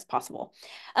fast as possible.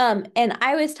 And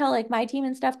I always tell like my team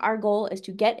and stuff, our goal is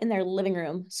to get in their living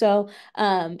room. So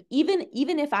even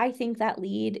if I think that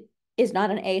lead is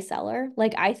not an A seller,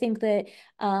 like I think that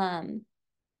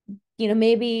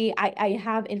maybe I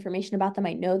have information about them.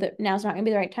 I know that now's not going to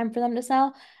be the right time for them to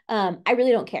sell. I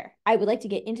really don't care. I would like to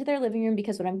get into their living room,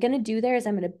 because what I'm going to do there is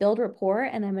I'm going to build rapport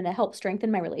and I'm going to help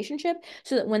strengthen my relationship,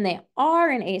 so that when they are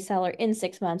an A seller in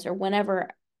 6 months or whenever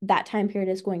that time period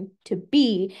is going to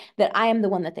be, that I am the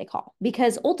one that they call,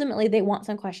 because ultimately they want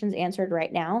some questions answered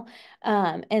right now.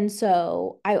 And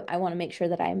so I want to make sure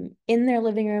that I'm in their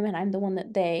living room and I'm the one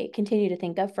that they continue to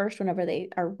think of first whenever they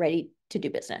are ready to do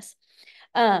business.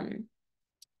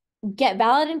 Get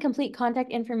valid and complete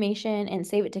contact information and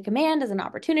save it to command as an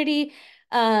opportunity.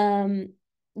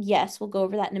 Yes, we'll go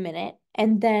over that in a minute.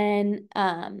 And then,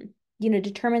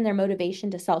 determine their motivation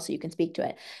to sell so you can speak to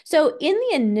it. So in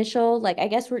the initial, like, I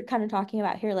guess we're kind of talking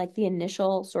about here, like the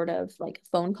initial sort of like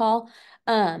phone call,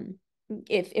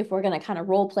 if we're going to kind of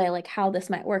role play like how this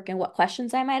might work and what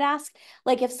questions I might ask.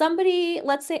 Like if somebody,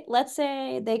 let's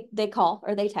say they call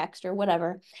or they text or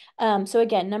whatever. So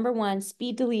again, number one,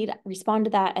 speed to lead, respond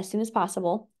to that as soon as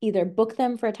possible. Either book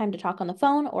them for a time to talk on the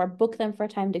phone or book them for a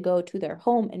time to go to their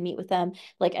home and meet with them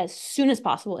like as soon as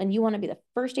possible. And you want to be the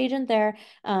first agent there,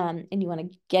 and you want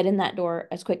to get in that door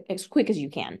as quick as you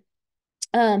can.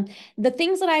 The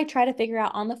things that I try to figure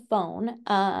out on the phone,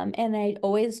 and I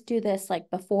always do this like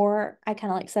before I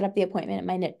kind of like set up the appointment at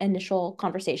my initial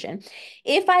conversation.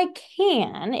 If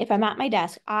I'm at my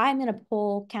desk, I'm going to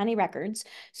pull county records.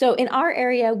 So in our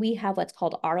area, we have what's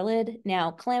called RLID.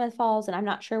 Now, Klamath Falls, and I'm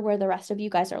not sure where the rest of you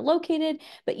guys are located,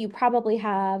 but you probably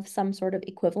have some sort of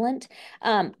equivalent.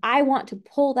 I want to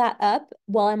pull that up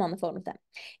while I'm on the phone with them.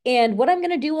 And what I'm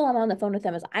going to do while I'm on the phone with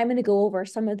them is I'm going to go over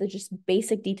some of the just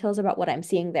basic details about what I'm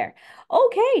seeing there.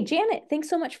 Okay, Janet, thanks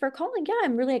so much for calling. Yeah,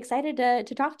 I'm really excited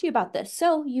to talk to you about this.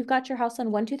 So you've got your house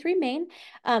on 123 Main.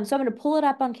 So I'm going to pull it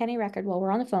up on County Record while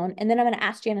we're on the phone, and then I'm going to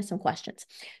ask Janet some questions.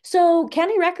 So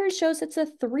County Record shows it's a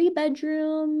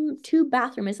 3-bedroom,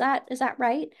 2-bathroom. Is that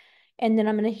right? And then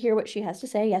I'm going to hear what she has to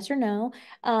say, yes or no.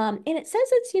 And it says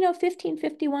it's,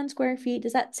 1551 square feet.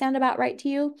 Does that sound about right to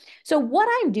you? So what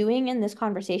I'm doing in this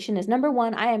conversation is, number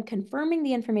one, I am confirming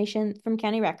the information from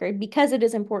County Record, because it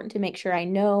is important to make sure I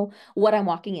know what I'm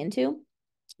walking into.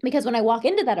 Because when I walk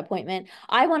into that appointment,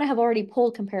 I want to have already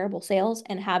pulled comparable sales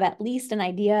and have at least an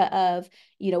idea of,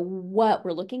 what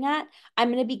we're looking at. I'm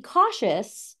going to be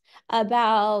cautious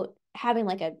about having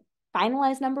like a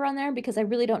finalized number on there, because I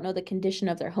really don't know the condition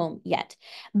of their home yet.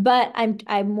 But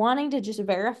I'm wanting to just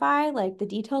verify like the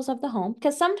details of the home,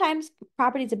 because sometimes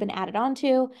properties have been added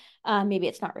onto. Maybe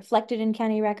it's not reflected in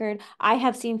County Record. I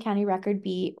have seen County Record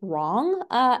be wrong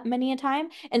many a time.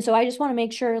 And so I just want to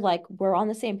make sure like we're on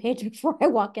the same page before I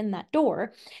walk in that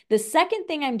door. The second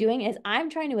thing I'm doing is I'm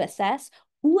trying to assess,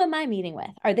 who am I meeting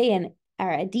with? Are they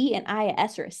a D, an I, a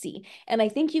S, or a C? And I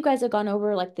think you guys have gone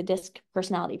over like the DISC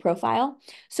personality profile.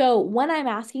 So when I'm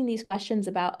asking these questions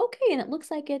about, okay, and it looks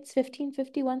like it's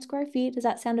 1551 square feet. Does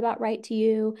that sound about right to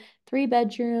you? 3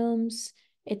 bedrooms.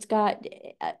 It's got,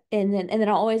 and then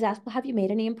I'll always ask, well, have you made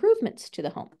any improvements to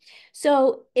the home?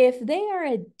 So if they are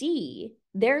a D,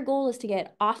 their goal is to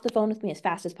get off the phone with me as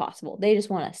fast as possible. They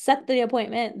just want to set the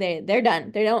appointment. They're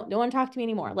done. They don't want to talk to me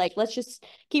anymore. Like, let's just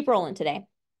keep rolling today.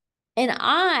 And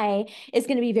I is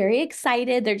going to be very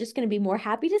excited. They're just going to be more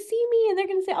happy to see me. And they're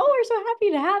going to say, oh, we're so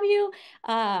happy to have you.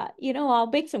 I'll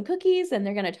bake some cookies, and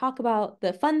they're going to talk about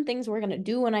the fun things we're going to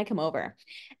do when I come over.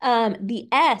 The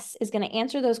S is going to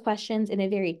answer those questions in a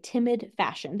very timid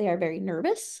fashion. They are very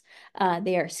nervous.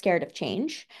 They are scared of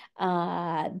change.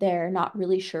 They're not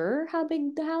really sure how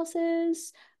big the house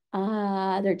is.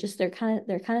 They're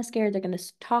kind of scared. They're going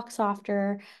to talk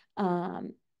softer.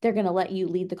 They're going to let you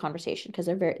lead the conversation, because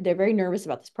they're very nervous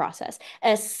about this process.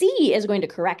 A C is going to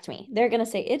correct me. They're going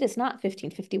to say, it is not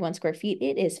 1551 square feet.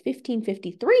 It is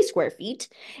 1553 square feet.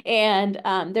 And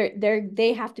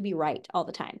they have to be right all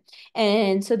the time.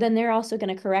 And so then they're also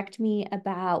going to correct me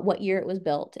about what year it was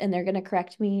built. And they're going to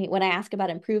correct me when I ask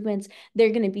about improvements. They're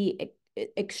going to be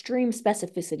extreme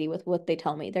specificity with what they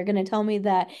tell me. They're going to tell me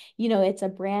that, it's a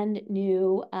brand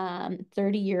new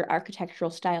 30-year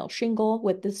architectural style shingle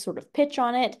with this sort of pitch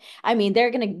on it. I mean, they're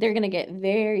going to get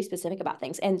very specific about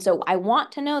things. And so I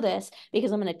want to know this,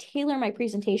 because I'm going to tailor my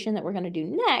presentation that we're going to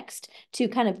do next to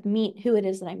kind of meet who it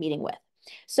is that I'm meeting with.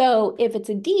 So if it's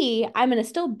a D, I'm going to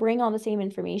still bring all the same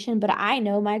information, but I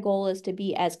know my goal is to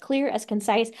be as clear, as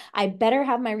concise. I better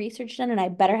have my research done and I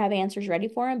better have answers ready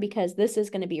for them, because this is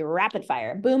going to be rapid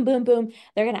fire. Boom, boom, boom.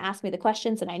 They're going to ask me the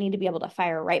questions and I need to be able to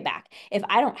fire right back. If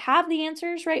I don't have the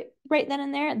answers right then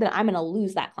and there, then I'm going to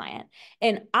lose that client.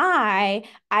 And I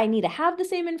need to have the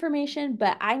same information,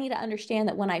 but I need to understand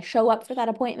that when I show up for that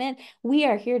appointment, we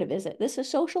are here to visit. This is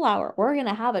social hour. We're going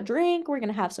to have a drink. We're going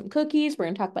to have some cookies. We're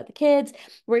going to talk about the kids.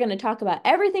 We're going to talk about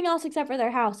everything else except for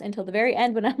their house until the very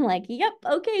end, when I'm like, yep,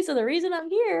 okay, so the reason I'm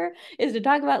here is to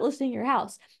talk about listing your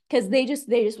house. Because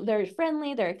they're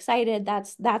friendly, they're excited.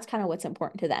 That's kind of what's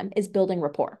important to them, is building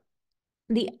rapport.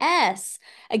 The S,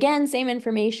 again, same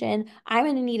information. I'm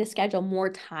going to need to schedule more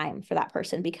time for that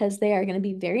person, because they are going to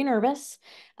be very nervous.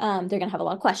 They're going to have a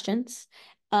lot of questions.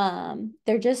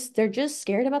 They're just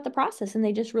scared about the process, and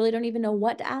they just really don't even know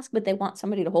what to ask, but they want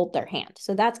somebody to hold their hand.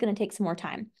 So that's going to take some more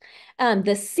time.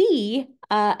 The C,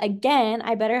 again,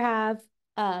 I better have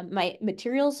my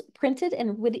materials printed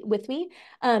and with me.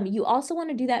 You also want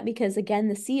to do that because, again,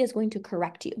 the C is going to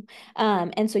correct you.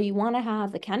 And so you want to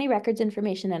have the county records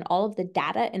information and all of the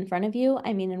data in front of you.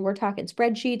 I mean, and we're talking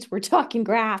spreadsheets, we're talking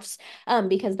graphs,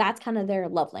 because that's kind of their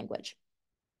love language.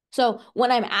 So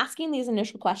when I'm asking these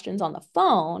initial questions on the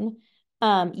phone,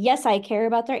 yes, I care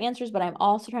about their answers, but I'm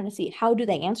also trying to see, how do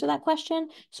they answer that question,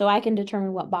 so I can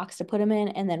determine what box to put them in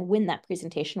and then win that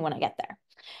presentation when I get there.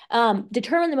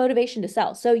 Determine the motivation to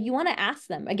sell. So you want to ask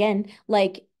them, again,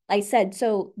 like I said,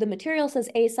 so the material says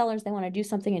A sellers, they want to do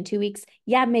something in 2 weeks.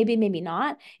 Yeah, maybe, maybe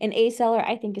not. An A seller,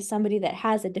 I think, is somebody that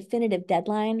has a definitive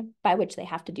deadline by which they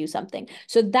have to do something.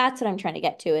 So that's what I'm trying to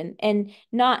get to. And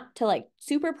not to like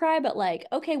super pry, but like,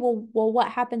 okay, well, what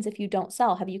happens if you don't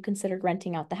sell? Have you considered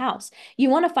renting out the house? You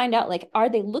want to find out, like, are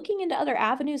they looking into other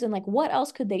avenues, and like, what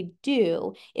else could they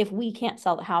do if we can't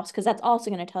sell the house? Because that's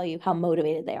also going to tell you how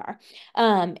motivated they are.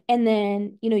 And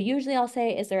then, usually I'll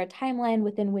say, is there a timeline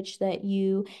within which that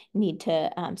you need to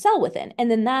sell within?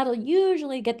 And then that'll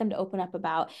usually get them to open up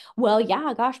about, well,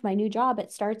 yeah, gosh, my new job,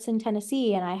 it starts in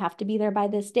Tennessee and I have to be there by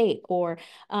this date, or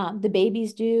the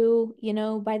baby's due,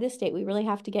 by this date, we really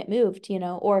have to get moved,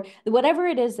 or whatever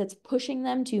it is that's pushing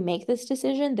them to make this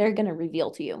decision, they're going to reveal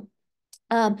to you.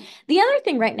 The other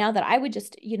thing right now that I would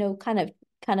just,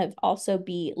 kind of also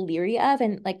be leery of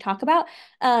and like talk about,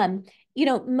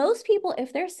 most people,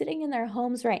 if they're sitting in their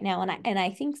homes right now, and I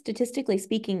think statistically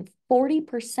speaking,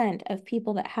 40% of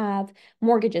people that have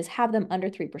mortgages have them under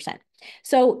 3%.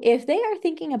 So if they are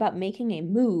thinking about making a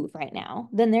move right now,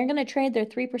 then they're going to trade their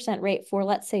 3% rate for,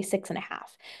 let's say, 6.5.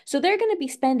 So they're going to be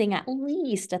spending at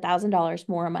least $1,000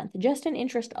 more a month just in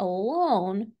interest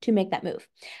alone to make that move.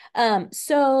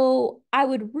 So I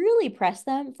would really press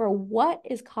them for what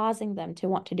is causing them to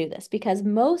want to do this, because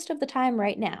most of the time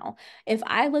right now, if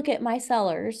I look at my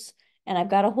sellers, and I've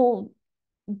got a whole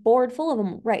board full of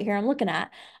them right here I'm looking at,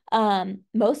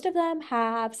 most of them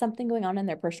have something going on in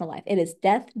their personal life. It is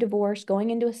death, divorce, going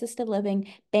into assisted living,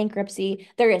 bankruptcy.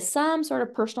 There is some sort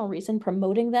of personal reason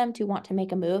promoting them to want to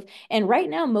make a move. And right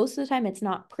now, most of the time, it's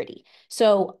not pretty.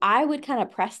 So I would kind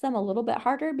of press them a little bit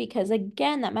harder, because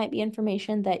again, that might be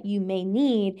information that you may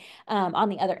need on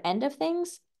the other end of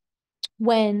things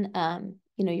when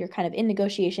you're kind of in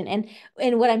negotiation.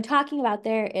 And what I'm talking about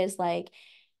there is like,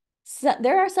 so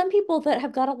there are some people that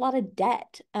have got a lot of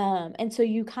debt. And so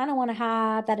you kind of want to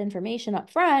have that information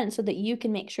up front so that you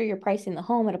can make sure you're pricing the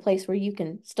home at a place where you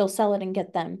can still sell it and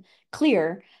get them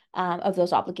clear of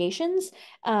those obligations.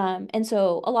 And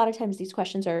so a lot of times these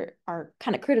questions are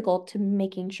kind of critical to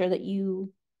making sure that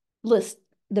you list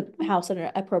the house at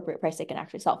an appropriate price they can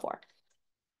actually sell for.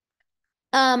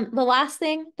 The last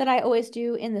thing that I always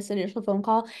do in this initial phone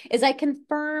call is I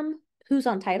confirm who's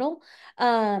on title.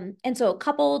 And so a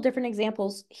couple different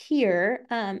examples here.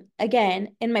 Again,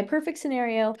 in my perfect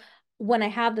scenario, when I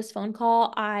have this phone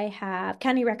call, I have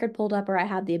county record pulled up, or I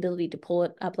have the ability to pull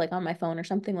it up like on my phone or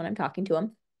something when I'm talking to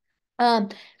them.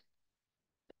 And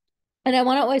I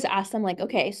want to always ask them, like,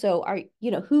 okay, so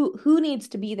who needs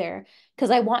to be there? Because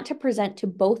I want to present to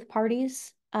both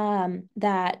parties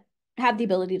that have the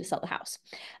ability to sell the house.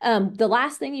 The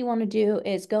last thing you want to do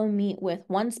is go meet with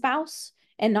one spouse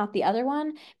and not the other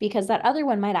one, because that other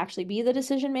one might actually be the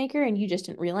decision maker and you just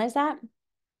didn't realize that.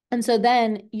 And so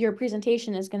then your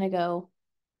presentation is going to go,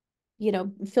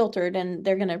 filtered, and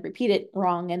they're going to repeat it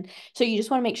wrong. And so you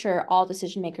just want to make sure all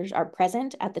decision makers are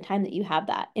present at the time that you have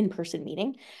that in-person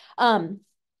meeting.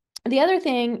 The other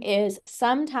thing is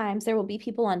sometimes there will be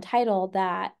people on title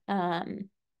that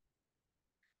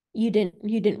you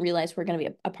didn't realize we're going to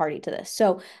be a party to this.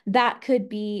 So that could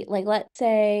be like, let's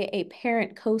say a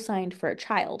parent co-signed for a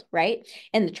child, right?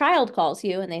 And the child calls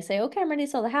you and they say, okay, I'm ready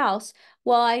to sell the house.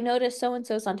 Well, I noticed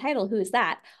so-and-so's on title. Who is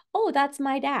that? Oh, that's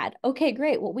my dad. Okay,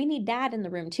 great. Well, we need dad in the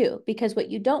room too, because what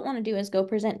you don't want to do is go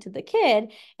present to the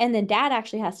kid and then dad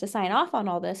actually has to sign off on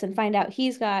all this and find out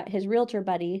he's got his realtor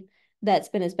buddy that's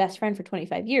been his best friend for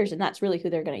 25 years, and that's really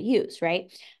who they're going to use,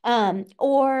 right?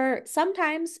 Or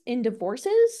sometimes in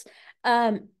divorces,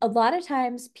 a lot of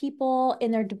times people in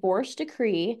their divorce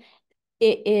decree,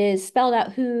 it is spelled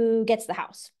out who gets the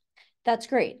house. That's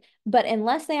great. But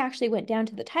unless they actually went down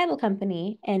to the title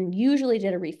company and usually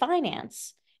did a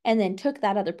refinance and then took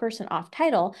that other person off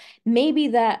title, maybe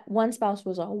that one spouse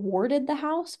was awarded the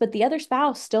house, but the other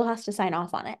spouse still has to sign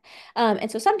off on it. And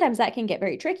so sometimes that can get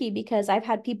very tricky because I've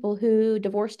had people who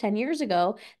divorced 10 years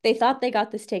ago, they thought they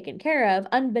got this taken care of.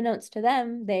 Unbeknownst to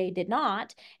them, they did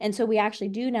not. And so we actually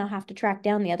do now have to track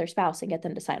down the other spouse and get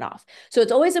them to sign off. So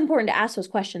it's always important to ask those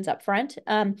questions up front.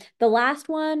 The last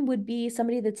one would be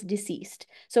somebody that's deceased.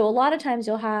 So a lot of times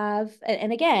you'll have,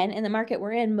 and again, in the market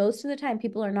we're in, most of the time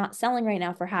people are not selling right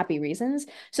now for happy reasons.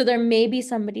 So there may be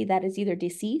somebody that is either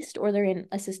deceased or they're in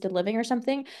assisted living or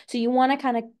something. So you want to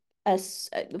kind of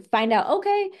find out,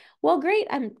 okay, well, great.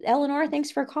 I'm Eleanor. Thanks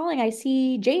for calling. I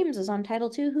see James is on title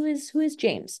too. Who is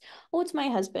James? Oh, it's my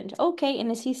husband. Okay.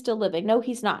 And is he still living? No,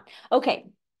 he's not. Okay.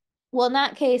 Well, in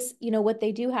that case, what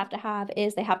they do have to have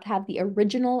is they have to have the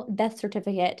original death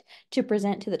certificate to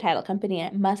present to the title company,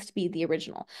 and it must be the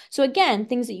original. So again,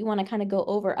 things that you want to kind of go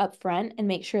over up front and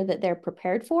make sure that they're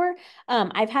prepared for.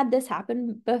 I've had this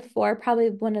happen before. Probably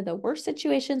one of the worst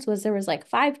situations was there was like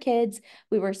 5 kids.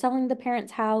 We were selling the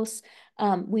parents' house.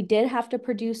 We did have to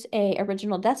produce a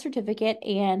original death certificate,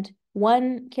 and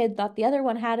one kid thought the other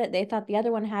one had it. They thought the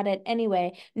other one had it.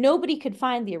 Anyway, nobody could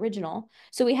find the original.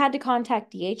 So we had to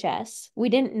contact DHS. We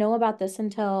didn't know about this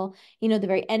until, the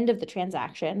very end of the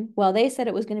transaction. Well, they said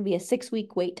it was going to be a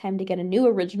 6-week wait time to get a new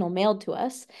original mailed to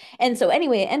us. And so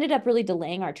anyway, it ended up really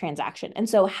delaying our transaction. And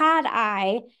so had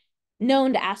I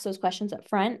known to ask those questions up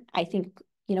front, I think,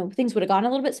 things would have gone a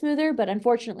little bit smoother. But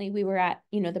unfortunately, we were at,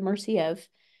 the mercy of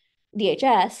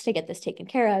DHS to get this taken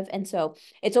care of. And so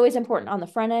it's always important on the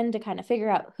front end to kind of figure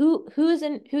out who's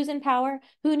in power,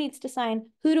 who needs to sign,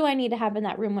 who do I need to have in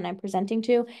that room when I'm presenting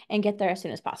to, and get there as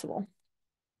soon as possible.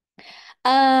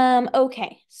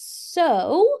 Okay.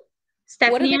 So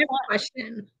Stephanie, I have a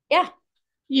question. Yeah.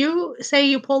 You say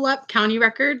you pull up county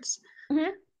records.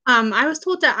 Mm-hmm. I was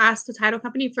told to ask the title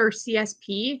company for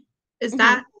CSP. Is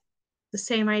that the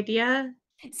same idea?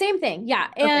 Same thing. Yeah.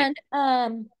 Okay.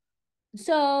 And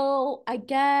so I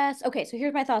guess, okay, so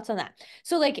here's my thoughts on that.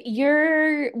 So like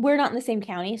we're not in the same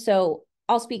county, so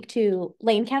I'll speak to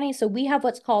Lane County. So we have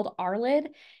what's called RLID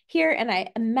here, and I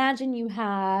imagine you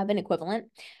have an equivalent.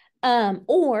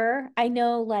 Or I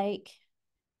know like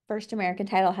First American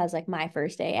Title has like My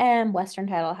First AM, Western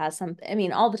Title has some,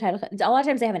 all the title, a lot of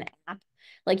times they have an app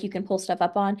like you can pull stuff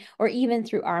up on, or even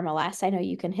through RMLS. I know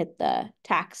you can hit the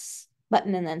tax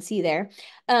button and then see there.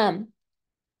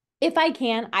 If I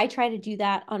can, I try to do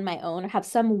that on my own or have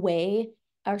some way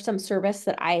or some service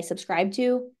that I subscribe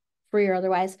to, free or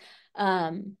otherwise,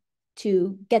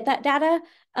 to get that data.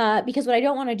 Because what I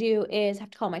don't want to do is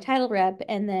have to call my title rep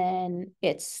and then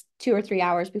it's 2 or 3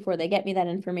 hours before they get me that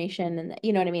information. And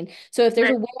you know what I mean? So if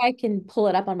there's a way I can pull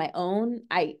it up on my own,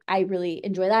 I really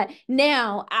enjoy that.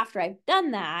 Now, after I've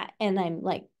done that and I'm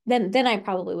like, then I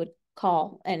probably would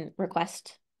call and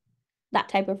request that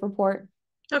type of report.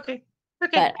 Okay.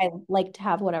 But I like to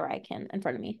have whatever I can in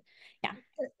front of me. Yeah.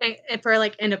 And for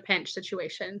like in a pinch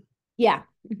situation. Yeah.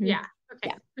 Mm-hmm. Yeah.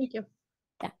 Okay. Yeah. Thank you.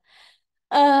 Yeah.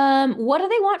 What do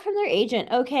they want from their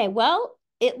agent? Okay. Well,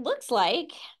 it looks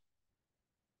like,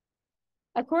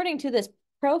 according to this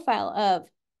profile of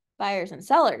buyers and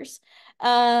sellers, they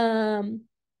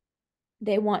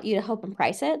want you to help them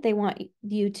price it. They want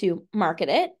you to market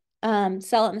it,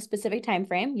 sell it in a specific time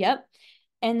frame. Yep.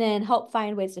 And then help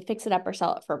find ways to fix it up or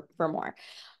sell it for more.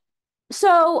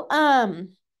 So,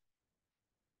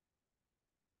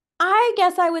 I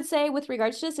guess I would say with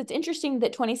regards to this, it's interesting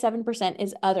that 27%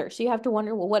 is other. So you have to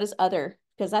wonder, well, what is other?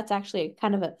 Because that's actually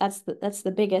kind of that's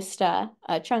the biggest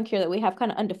chunk here that we have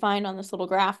kind of undefined on this little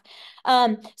graph.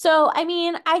 So,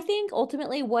 I think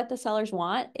ultimately what the sellers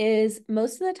want is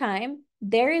most of the time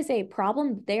there is a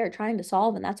problem that they are trying to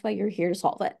solve, and that's why you're here to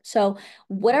solve it. So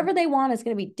whatever they want is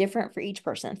going to be different for each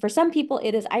person. For some people,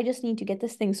 it is, I just need to get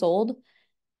this thing sold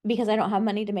because I don't have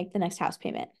money to make the next house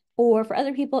payment. Or for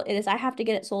other people, it is, I have to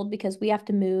get it sold because we have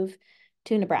to move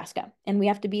to Nebraska and we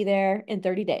have to be there in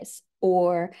 30 days.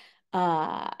 Or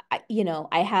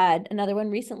I had another one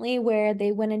recently where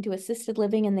they went into assisted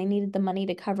living and they needed the money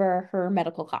to cover her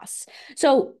medical costs.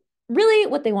 So really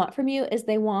what they want from you is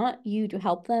they want you to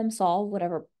help them solve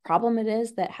whatever problem it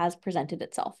is that has presented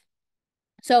itself.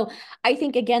 So I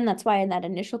think, again, that's why in that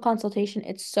initial consultation,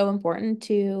 it's so important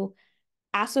to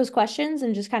ask those questions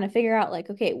and just kind of figure out like,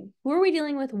 okay, who are we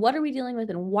dealing with? What are we dealing with?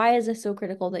 And why is this so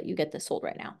critical that you get this sold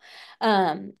right now?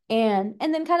 And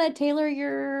then kind of tailor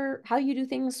your, how you do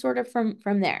things sort of from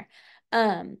there.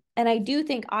 And I do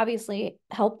think obviously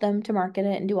help them to market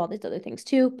it and do all these other things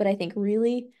too. But I think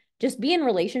really just be in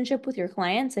relationship with your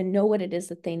clients and know what it is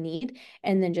that they need,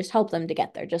 and then just help them to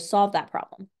get there. Just solve that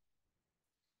problem.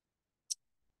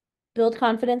 Build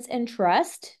confidence and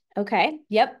trust. Okay.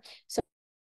 Yep. So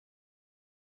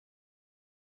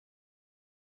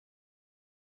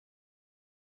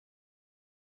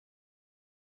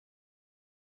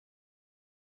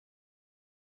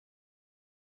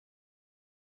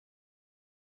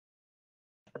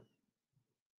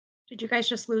Did you guys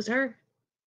just lose her?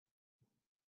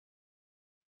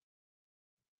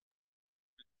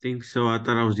 Think so. I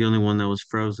thought I was the only one that was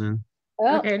frozen.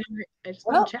 oh, Okay, I just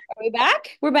well, want to check. are we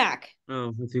back? We're back.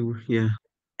 Oh, I think yeah.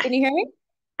 Can you hear me?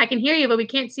 I can hear you, but we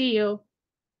can't see you.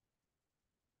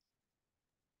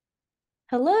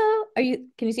 Hello? Can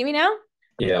you see me now?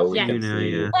 Yeah, we Yeah. can now, see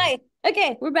yeah. you. Hi.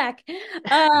 Okay, we're back.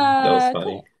 That was funny.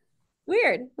 Cool.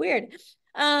 Weird.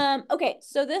 Okay,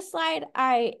 so this slide,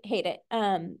 I hate it,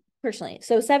 personally.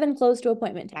 So 7 close to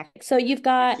appointment tactics. So you've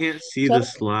got We can't see the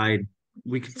slide.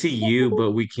 We can see you,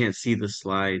 but we can't see the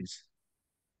slides.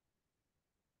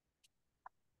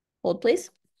 hold, please.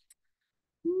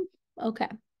 Okay.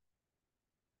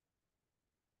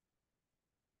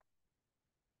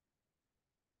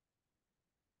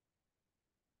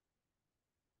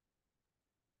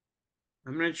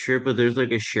 I'm not sure, but there's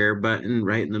like a share button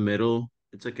right in the middle.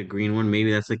 It's like a green one.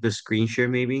 Maybe that's like the screen share,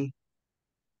 maybe.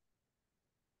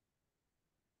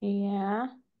 Yeah.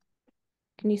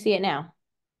 Can you see it now?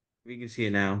 We can see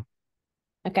it now.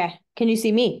 Okay. Can you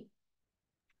see me?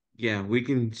 Yeah, we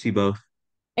can see both.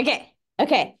 Okay.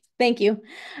 Thank you.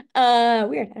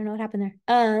 Weird. I don't know what happened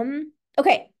there.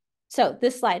 Okay. So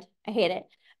this slide, I hate it.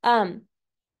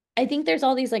 I think there's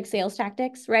all these like sales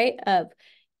tactics, right? Of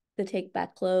the take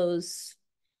back close,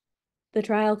 the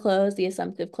trial close, the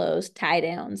assumptive close, tie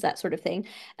downs, that sort of thing.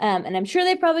 And I'm sure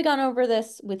they've probably gone over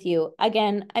this with you.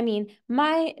 Again, I mean,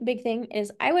 my big thing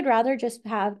is I would rather just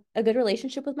have a good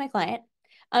relationship with my client,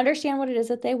 understand what it is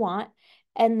that they want,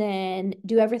 and then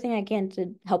do everything I can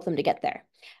to help them to get there.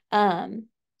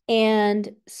 And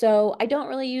so I don't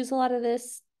really use a lot of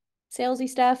this salesy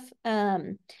stuff.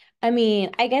 I mean,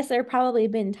 I guess there have probably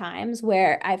been times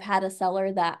where I've had a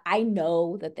seller that I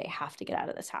know that they have to get out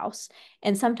of this house.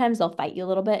 And sometimes they'll fight you a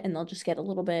little bit and they'll just get a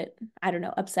little bit, I don't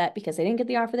know, upset because they didn't get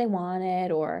the offer they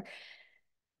wanted, or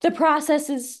the process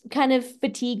is kind of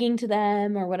fatiguing to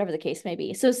them, or whatever the case may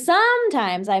be. So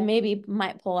sometimes I maybe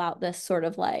might pull out this sort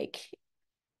of like,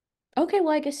 okay,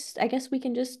 well, I guess we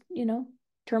can just,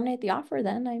 terminate the offer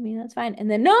then. I mean, that's fine. And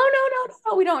then no,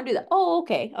 we don't do that. Oh,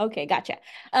 okay, gotcha.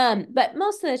 But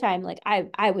most of the time, like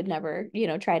I would never,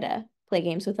 try to play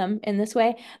games with them in this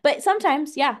way. But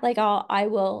sometimes, yeah, like I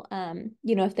will,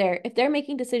 if they're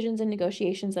making decisions and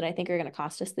negotiations that I think are going to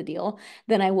cost us the deal,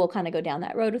 then I will kind of go down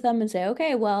that road with them and say,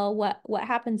 okay, well, what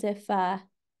happens if the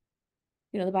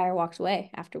buyer walks away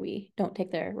after we don't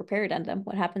take their repair addendum?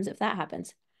 What happens if that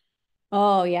happens?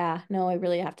 Oh yeah, no, I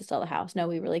really have to sell the house. No,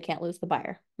 we really can't lose the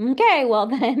buyer. Okay, well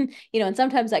then, and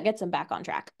sometimes that gets them back on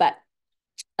track, but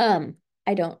I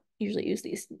don't usually use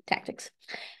these tactics.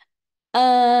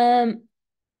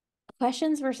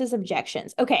 Questions versus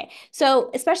objections. Okay,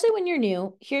 so especially when you're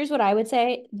new, here's what I would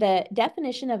say. The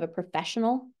definition of a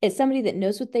professional is somebody that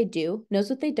knows what they do, knows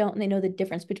what they don't, and they know the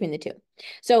difference between the two.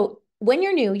 So when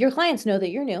you're new, your clients know that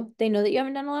you're new. They know that you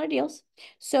haven't done a lot of deals.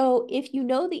 So if you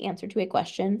know the answer to a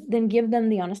question, then give them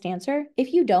the honest answer.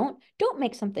 If you don't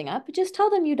make something up. Just tell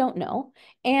them you don't know,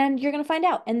 and you're going to find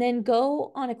out. And then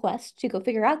go on a quest to go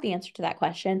figure out the answer to that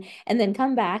question, and then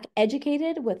come back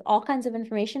educated with all kinds of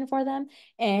information for them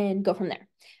and go from there.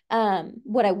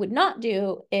 What I would not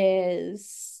do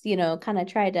is, kind of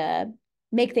try to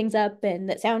make things up and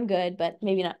that sound good, but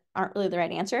maybe aren't really the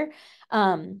right answer.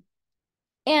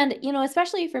 And,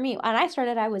 especially for me, when I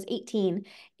started, I was 18,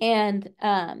 and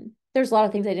there's a lot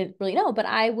of things I didn't really know, but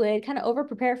I would kind of over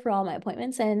prepare for all my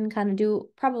appointments and kind of do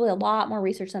probably a lot more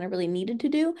research than I really needed to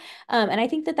do. And I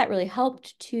think that really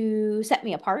helped to set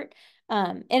me apart.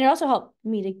 And it also helped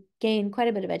me to gain quite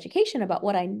a bit of education about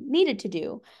what I needed to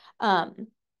do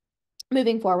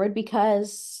moving forward,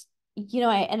 because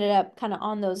I ended up kind of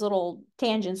on those little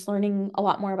tangents, learning a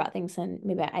lot more about things than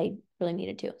maybe I really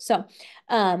needed to. So,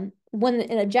 when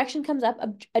an objection comes up,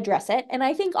 address it. And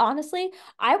I think honestly,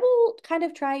 I will kind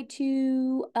of try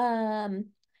to,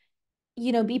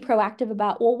 be proactive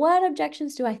about, well, what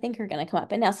objections do I think are going to come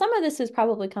up? And now some of this has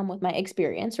probably come with my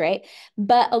experience, right?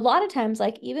 But a lot of times,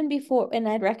 like even before, and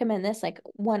I'd recommend this, like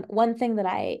one thing that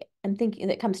I am thinking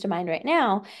that comes to mind right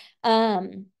now,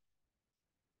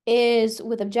 is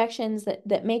with objections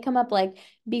that may come up, like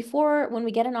before, when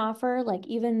we get an offer, like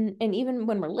even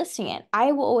when we're listing it,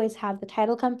 I will always have the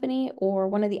title company or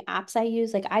one of the apps I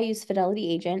use, like I use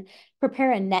Fidelity Agent,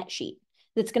 prepare a net sheet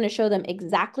that's going to show them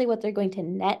exactly what they're going to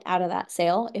net out of that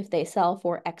sale if they sell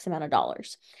for X amount of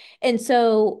dollars. And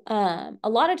so a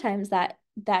lot of times that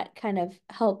kind of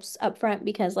helps upfront,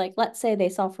 because like let's say they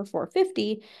sell for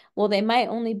 450, well, they might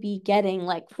only be getting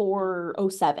like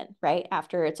 407, right,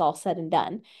 after it's all said and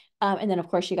done. And then of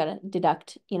course you got to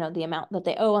deduct, the amount that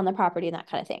they owe on the property and that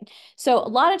kind of thing. So a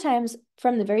lot of times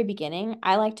from the very beginning,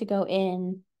 I like to go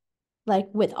in like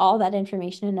with all that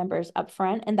information and numbers up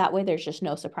front, and that way there's just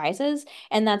no surprises,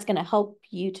 and that's going to help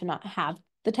you to not have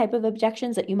the type of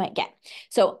objections that you might get.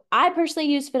 So I personally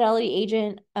use Fidelity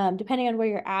Agent. Depending on where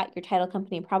you're at, your title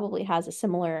company probably has a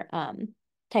similar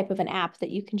type of an app that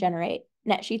you can generate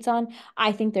net sheets on.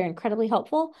 I think they're incredibly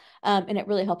helpful, and it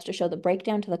really helps to show the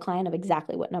breakdown to the client of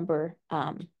exactly what number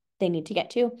they need to get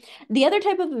to. The other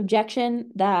type of objection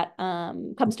that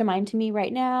comes to mind to me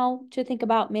right now to think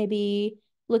about maybe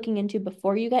looking into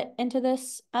before you get into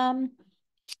this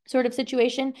sort of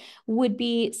situation would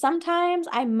be, sometimes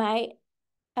I might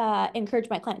encourage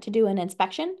my client to do an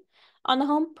inspection on the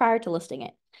home prior to listing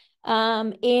it.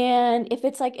 And if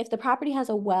it's like, if the property has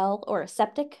a well or a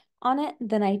septic on it,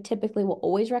 then I typically will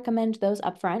always recommend those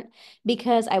upfront,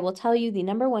 because I will tell you the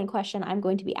number one question I'm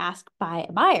going to be asked by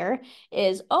a buyer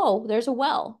is, oh, there's a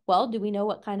well. Well, do we know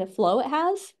what kind of flow it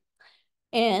has?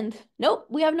 And nope,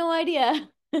 we have no idea.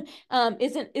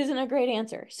 Isn't a great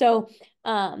answer. So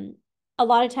a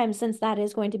lot of times, since that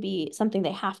is going to be something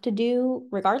they have to do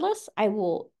regardless, I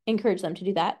will encourage them to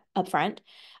do that upfront.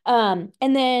 And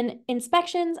then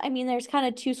inspections, I mean, there's kind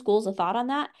of two schools of thought on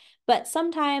that, but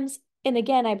sometimes, and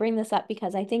again, I bring this up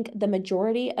because I think the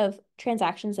majority of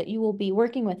transactions that you will be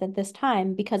working with at this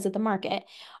time, because of the market,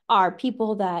 are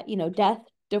people that, death,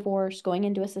 divorce, going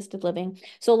into assisted living.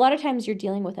 So a lot of times you're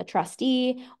dealing with a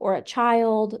trustee or a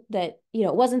child that,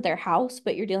 it wasn't their house,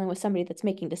 but you're dealing with somebody that's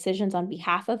making decisions on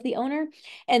behalf of the owner.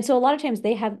 And so a lot of times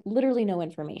they have literally no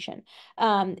information.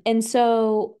 And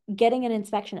so getting an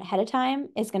inspection ahead of time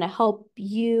is going to help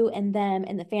you and them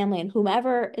and the family and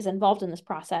whomever is involved in this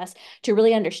process to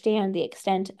really understand the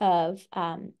extent of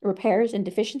repairs and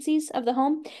deficiencies of the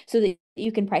home, so that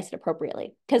you can price it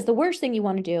appropriately. Because the worst thing you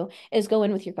want to do is go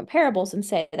in with your comparables and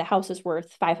say the house is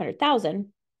worth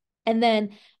 500,000. And then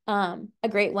a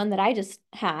great one that I just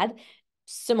had,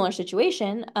 similar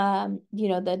situation.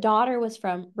 The daughter was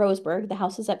from Roseburg. The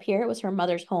house is up here. It was her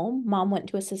mother's home. Mom went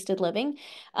to assisted living.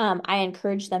 I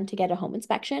encouraged them to get a home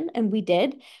inspection, and we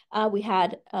did. We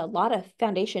had a lot of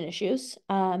foundation issues,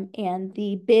 and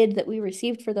the bid that we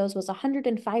received for those was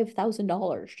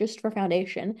 $105,000 just for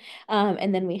foundation.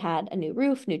 And then we had a new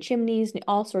roof, new chimneys,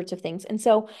 all sorts of things. And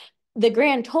so the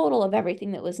grand total of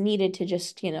everything that was needed to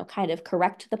just, kind of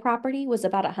correct the property was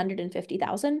about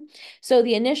 150,000. So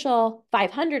the initial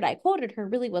 500 I quoted her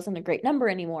really wasn't a great number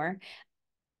anymore.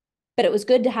 But it was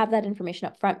good to have that information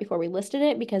up front before we listed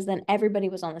it, because then everybody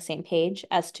was on the same page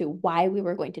as to why we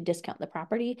were going to discount the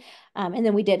property. And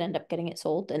then we did end up getting it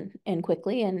sold and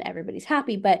quickly, and everybody's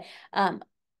happy. But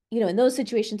in those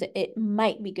situations, it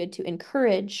might be good to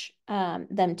encourage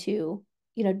them to,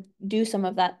 do some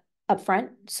of that upfront,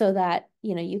 so that,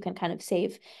 you can kind of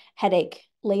save headache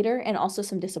later and also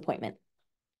some disappointment.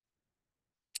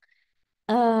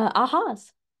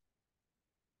 Ahas.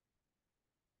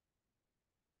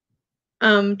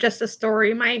 Just a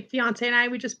story. My fiance and I,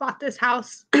 we just bought this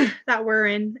house that we're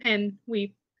in, and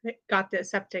we got the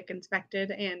septic inspected,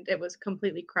 and it was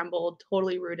completely crumbled,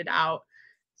 totally rooted out.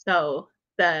 So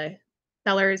the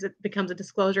sellers, it becomes a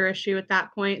disclosure issue at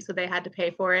that point. So they had to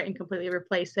pay for it and completely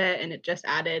replace it. And it just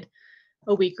added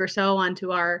a week or so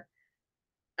onto our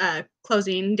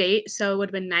closing date. So it would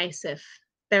have been nice if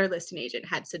their listing agent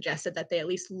had suggested that they at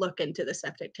least look into the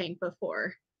septic tank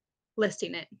before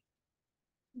listing it.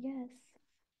 Yes.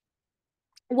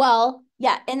 Well,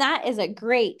 yeah, and that is a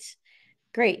great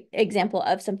example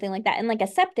of something like that. And like a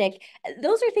septic,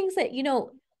 those are things that,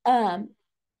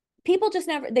 people just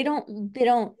never, they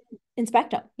don't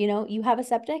inspect them. You have a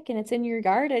septic and it's in your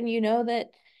yard, and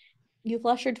that you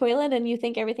flush your toilet and you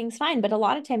think everything's fine, but a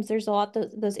lot of times there's a lot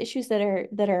of those issues that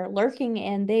are lurking,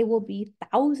 and they will be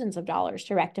thousands of dollars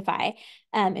to rectify,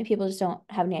 and people just don't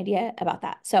have any idea about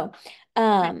that. So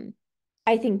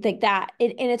I think and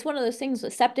it's one of those things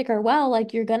with septic or well,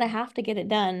 like you're gonna have to get it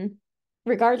done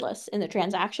regardless in the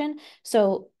transaction.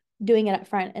 So doing it up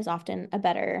front is often a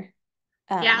better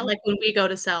Yeah, like when we go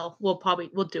to sell, we'll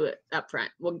do it up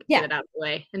front. We'll get it out of the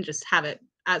way and just have it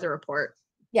as a report.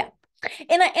 Yeah.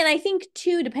 And I think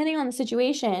too, depending on the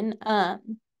situation,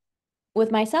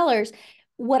 with my sellers,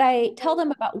 what I tell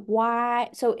them about why,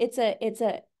 so it's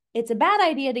a bad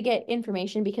idea to get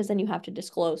information because then you have to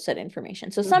disclose said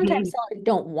information. So sometimes sellers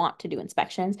don't want to do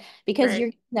inspections because you're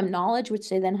giving them knowledge, which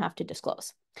they then have to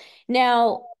disclose.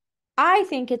 Now, I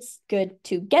think it's good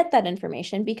to get that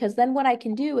information because then what I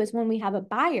can do is when we have a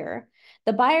buyer,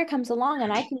 the buyer comes along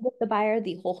and I can give the buyer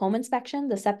the whole home inspection,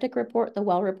 the septic report, the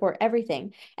well report,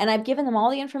 everything. And I've given them all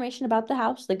the information about the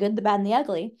house, the good, the bad, and the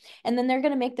ugly. And then they're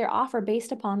going to make their offer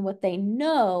based upon what they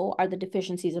know are the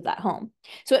deficiencies of that home.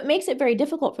 So it makes it very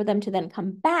difficult for them to then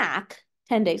come back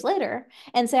 10 days later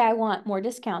and say, I want more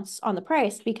discounts on the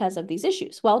price because of these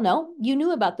issues. Well, no, you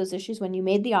knew about those issues when you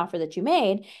made the offer that you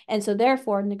made. And so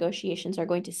therefore negotiations are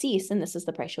going to cease and this is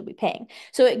the price you'll be paying.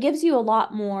 So it gives you a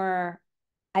lot more,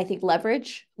 I think,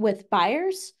 leverage with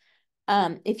buyers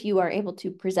if you are able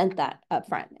to present that up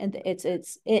front. And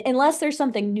it's unless there's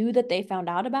something new that they found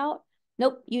out about.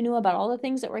 Nope, you knew about all the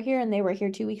things that were here and they were here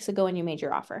 2 weeks ago and you made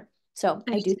your offer. So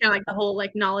I do kind of like the whole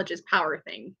like knowledge is power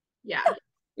thing. Yeah.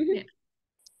 Yeah.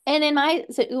 And in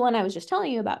one I was just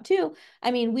telling you about too,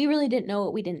 I mean, we really didn't know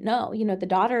what we didn't know. You know, the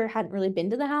daughter hadn't really been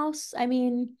to the house. I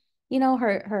mean, you know,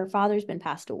 her father's been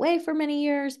passed away for many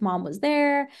years. Mom was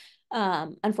there.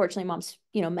 Unfortunately, mom's,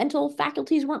 mental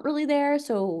faculties weren't really there.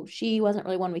 So she wasn't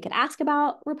really one we could ask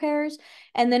about repairs.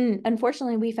 And then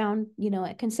unfortunately we found,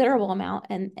 a considerable amount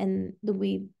and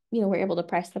we, were able to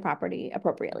price the property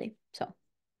appropriately. So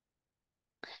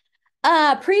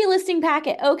pre-listing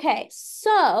packet. Okay.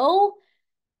 So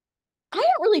I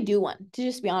don't really do one, to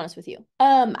just be honest with you.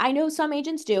 I know some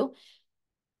agents do.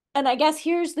 And I guess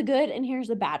here's the good and here's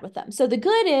the bad with them. So the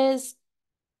good is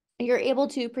you're able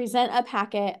to present a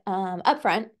packet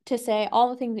upfront to say all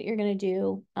the things that you're going to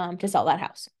do to sell that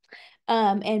house.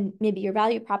 And maybe your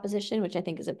value proposition, which I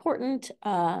think is important.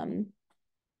 And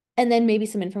then maybe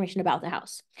some information about the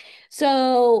house.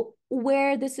 So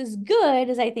where this is good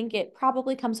is I think it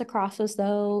probably comes across as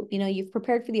though, you've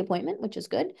prepared for the appointment, which is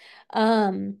good.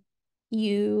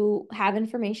 You have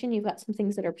information, you've got some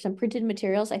things that are some printed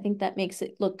materials. I think that makes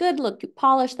it look good, look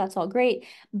polished. That's all great.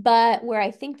 But where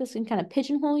I think this can kind of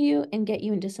pigeonhole you and get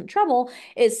you into some trouble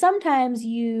is sometimes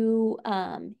you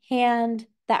hand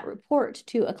that report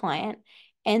to a client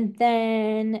and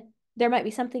then there might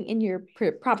be something in your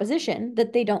proposition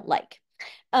that they don't like.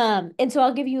 And so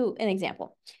I'll give you an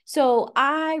example. So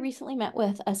I recently met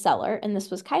with a seller, and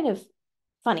this was kind of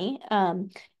funny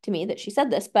to me that she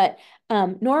said this, but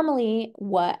normally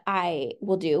what I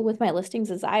will do with my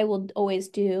listings is I will always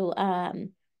do,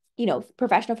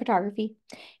 professional photography.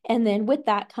 And then with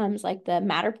that comes like the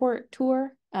Matterport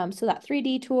tour. So that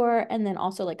 3D tour, and then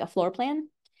also like a floor plan.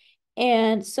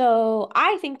 And so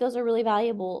I think those are really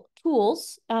valuable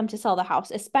tools to sell the house,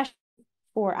 especially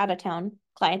for out of town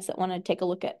clients that want to take a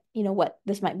look at, what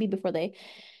this might be before they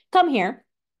come here.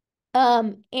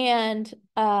 And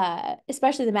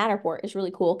especially the Matterport is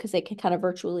really cool because they can kind of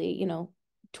virtually,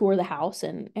 tour the house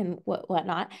and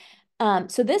whatnot.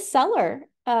 So this seller,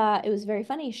 it was very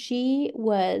funny. She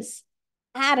was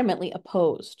adamantly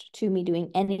opposed to me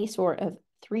doing any sort of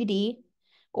 3D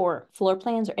or floor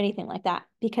plans or anything like that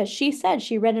because she said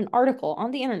she read an article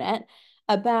on the internet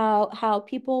about how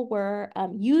people were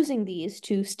using these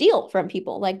to steal from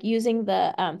people, like using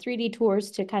the 3D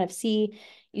tours to kind of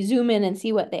zoom in and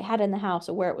see what they had in the house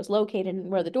or where it was located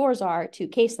and where the doors are to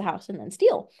case the house and then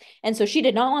steal. And so she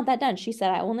did not want that done. She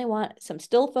said, I only want some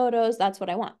still photos. That's what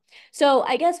I want. So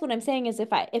I guess what I'm saying is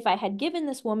if I had given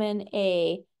this woman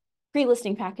a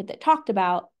pre-listing packet that talked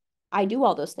about, I do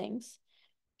all those things,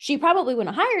 she probably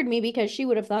wouldn't have hired me because she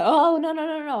would have thought, oh, no,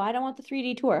 I don't want the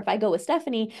 3D tour. If I go with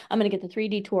Stephanie, I'm going to get the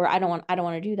 3D tour. I don't want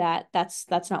to do that. That's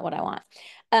not what I want.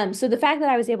 So the fact that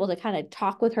I was able to kind of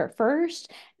talk with her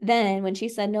first, then when she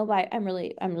said, no, but I'm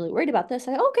really worried about this.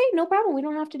 I okay, no problem. We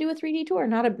don't have to do a 3D tour.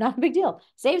 Not a big deal.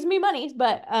 Saves me money.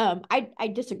 But I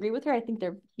disagree with her. I think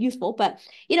they're useful, but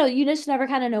you just never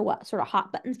kind of know what sort of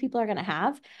hot buttons people are going to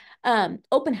have.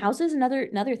 Open houses,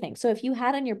 another thing. So if you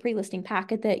had on your pre-listing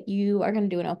packet that you are going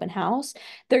to do an open house,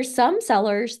 there's some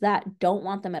sellers that don't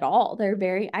want them at all.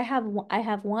 I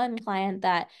have one client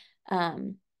that,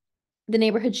 the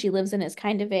neighborhood she lives in is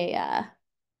kind of a,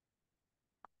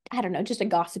 I don't know, just a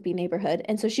gossipy neighborhood.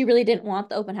 And so she really didn't want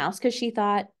the open house because she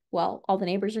thought, well, all the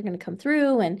neighbors are going to come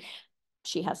through, and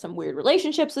she has some weird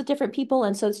relationships with different people.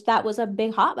 And so that was a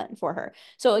big hot button for her.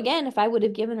 So again, if I would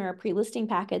have given her a pre-listing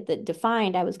packet that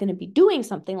defined I was going to be doing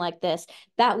something like this,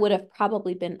 that would have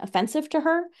probably been offensive to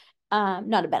her,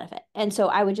 not a benefit. And so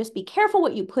I would just be careful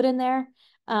what you put in there.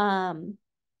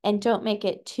 And don't make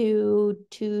it too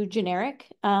generic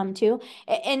too.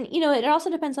 And you know, it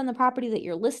also depends on the property that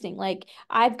you're listing. Like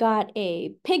I've got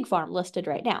a pig farm listed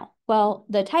right now. Well,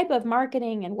 the type of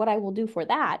marketing and what I will do for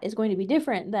that is going to be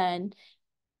different than,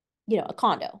 you know, a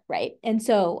condo, right? And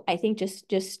so I think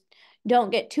just don't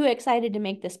get too excited to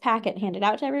make this packet and hand it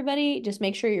out to everybody. Just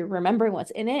make sure you're remembering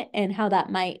what's in it and how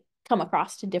that might come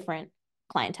across to different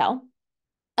clientele.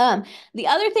 The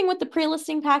other thing with the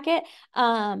pre-listing packet,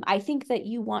 I think that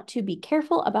you want to be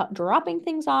careful about dropping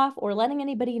things off or letting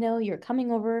anybody know you're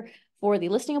coming over for the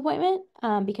listing appointment,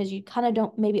 because you kind of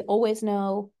don't maybe always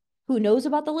know who knows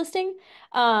about the listing.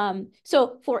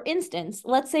 So for instance,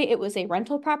 let's say it was a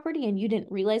rental property and you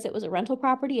didn't realize it was a rental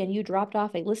property and you dropped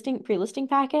off a pre-listing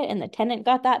packet and the tenant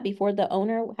got that before the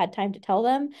owner had time to tell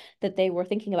them that they were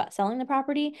thinking about selling the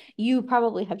property. You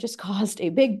probably have just caused a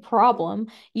big problem,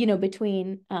 you know,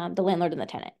 between the landlord and the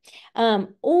tenant.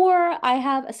 Or I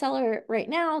have a seller right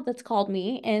now that's called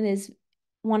me and is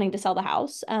wanting to sell the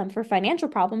house for financial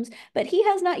problems, but he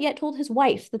has not yet told his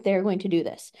wife that they're going to do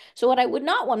this. So what I would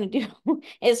not want to do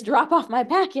is drop off my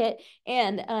packet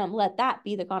and let that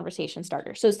be the conversation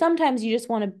starter. So sometimes you just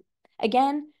want to,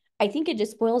 again, I think it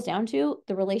just boils down to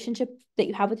the relationship that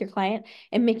you have with your client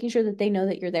and making sure that they know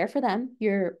that you're there for them.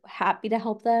 You're happy to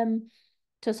help them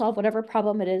to solve whatever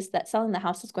problem it is that selling the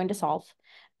house is going to solve.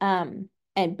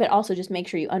 But also just make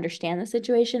sure you understand the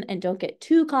situation and don't get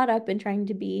too caught up in trying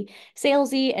to be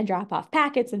salesy and drop off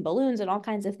packets and balloons and all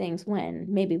kinds of things when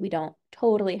maybe we don't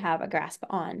totally have a grasp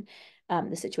on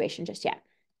the situation just yet.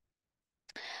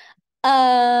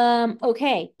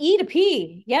 Okay, E to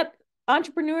P. Yep,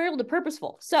 entrepreneurial to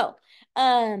purposeful. So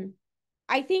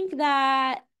I think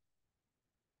that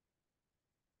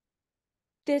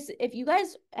if you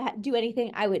guys do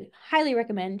anything, I would highly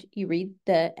recommend you read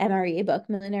the MREA book,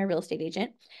 Millionaire Real Estate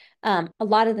Agent. A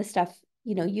lot of the stuff,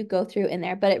 you know, you go through in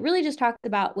there, but it really just talks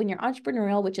about when you're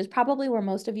entrepreneurial, which is probably where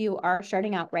most of you are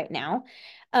starting out right now.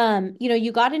 You know,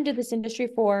 you got into this industry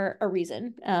for a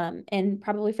reason, and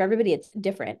probably for everybody it's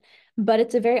different, but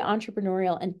it's a very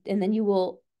entrepreneurial, and then you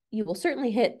will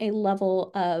certainly hit a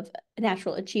level of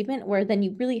natural achievement where then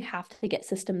you really have to get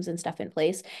systems and stuff in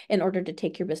place in order to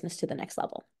take your business to the next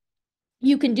level.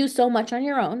 You can do so much on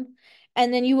your own,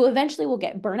 and then you eventually will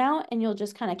get burnout and you'll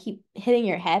just kind of keep hitting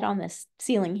your head on this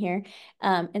ceiling here.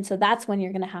 And so that's when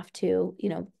you're going to have to, you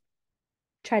know,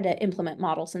 try to implement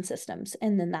models and systems.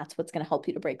 And then that's what's going to help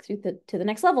you to break through to the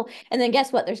next level. And then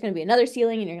guess what? There's going to be another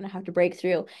ceiling and you're going to have to break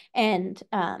through. And,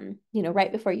 you know,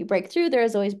 right before you break through, there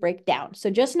is always breakdown. So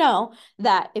just know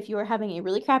that if you are having a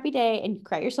really crappy day and you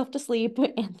cry yourself to sleep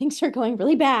and things are going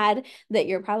really bad, that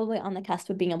you're probably on the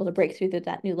cusp of being able to break through to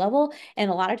that new level.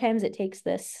 And a lot of times it takes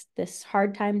this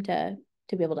hard time to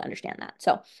be able to understand that.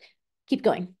 So keep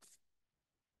going.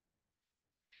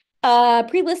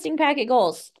 Pre-listing packet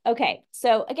goals. Okay,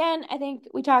 so again, I think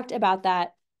we talked about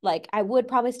that. Like I would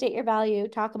probably state your value,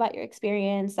 talk about your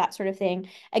experience, that sort of thing.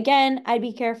 Again, I'd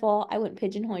be careful. I wouldn't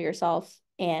pigeonhole yourself.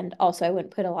 And also I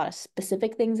wouldn't put a lot of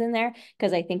specific things in there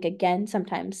because I think, again,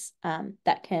 sometimes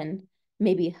that can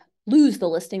maybe lose the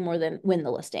listing more than win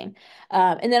the listing.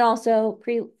 And then also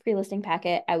pre-listing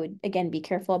packet, I would, again, be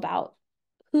careful about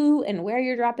who and where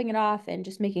you're dropping it off and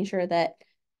just making sure that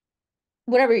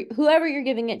whoever you're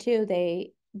giving it to,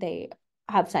 they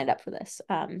have signed up for this,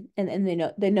 and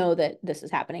they know that this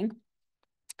is happening.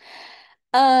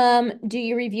 Do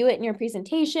you review it in your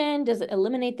presentation? Does it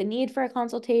eliminate the need for a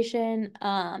consultation?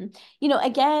 You know,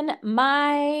 again,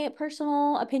 my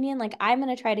personal opinion, like I'm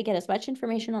going to try to get as much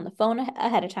information on the phone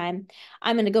ahead of time.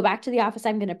 I'm going to go back to the office.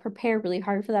 I'm going to prepare really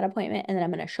hard for that appointment, and then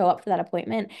I'm going to show up for that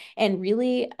appointment. And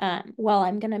really, while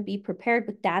I'm going to be prepared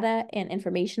with data and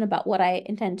information about what I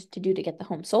intend to do to get the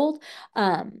home sold,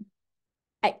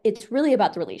 it's really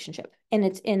about the relationship. And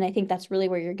I think that's really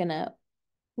where you're going to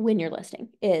win your listing,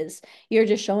 is you're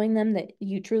just showing them that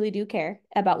you truly do care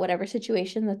about whatever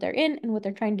situation that they're in and what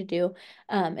they're trying to do,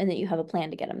 and that you have a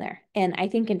plan to get them there. And I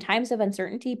think in times of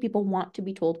uncertainty, people want to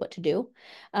be told what to do.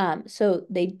 So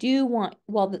they do want,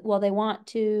 while they want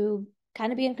to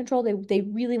kind of be in control, they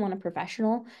really want a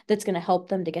professional that's going to help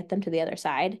them to get them to the other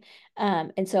side.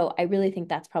 And so I really think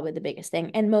that's probably the biggest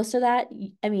thing. And most of that,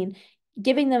 I mean,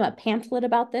 giving them a pamphlet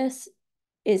about this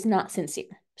is not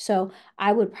sincere. So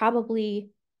I would probably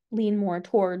lean more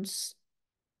towards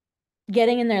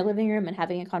getting in their living room and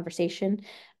having a conversation.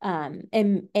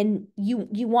 And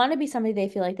you want to be somebody they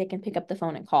feel like they can pick up the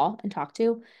phone and call and talk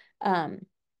to. And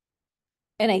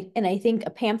I think a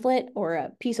pamphlet or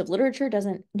a piece of literature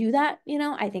doesn't do that, you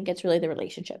know. I think it's really the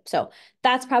relationship. So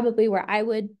that's probably where I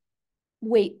would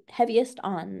weight heaviest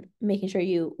on making sure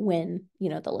you win, you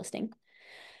know, the listing.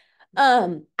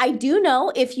 I do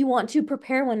know if you want to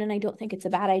prepare one, and I don't think it's a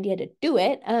bad idea to do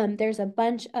it, there's a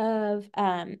bunch of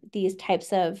these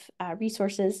types of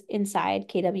resources inside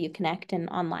KW Connect and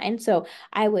online. So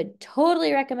I would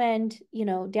totally recommend, you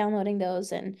know, downloading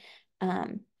those and,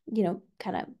 you know,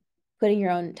 kind of putting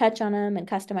your own touch on them and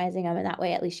customizing them. And that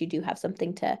way, at least you do have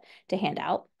something to hand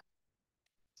out.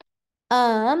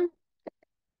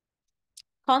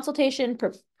 Consultation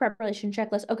preparation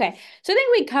checklist. Okay, so I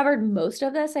think we covered most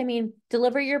of this. I mean,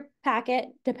 deliver your packet,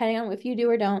 depending on if you do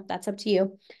or don't, that's up to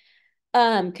you.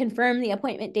 Confirm the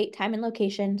appointment date, time, and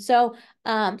location. So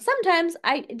sometimes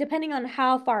depending on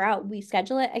how far out we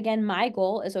schedule it, again, my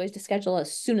goal is always to schedule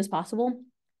as soon as possible.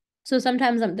 So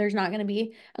sometimes there's not going to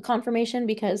be a confirmation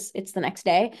because it's the next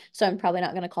day. So I'm probably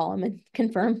not going to call them and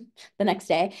confirm the next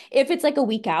day. If it's like a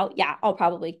week out, yeah, I'll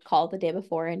probably call the day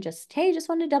before and just, hey, just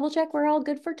wanted to double check we're all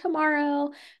good for tomorrow,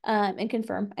 and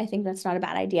confirm. I think that's not a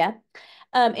bad idea.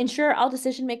 Ensure all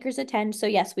decision makers attend. So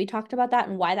yes, we talked about that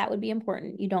and why that would be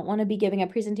important. You don't want to be giving a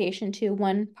presentation to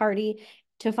one party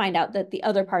to find out that the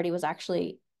other party was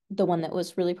actually the one that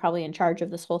was really probably in charge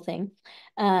of this whole thing.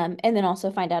 And then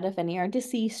also find out if any are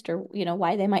deceased or, you know,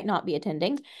 why they might not be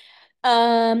attending.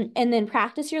 And then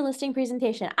practice your listing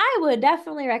presentation. I would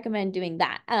definitely recommend doing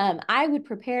that. I would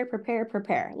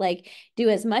prepare, like do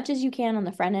as much as you can on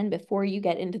the front end before you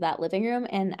get into that living room.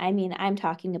 And I mean, I'm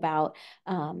talking about,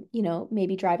 you know,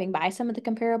 maybe driving by some of the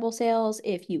comparable sales.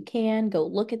 If you can, go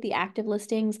look at the active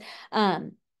listings.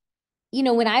 You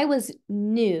know, when I was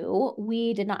new,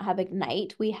 we did not have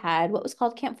Ignite. We had what was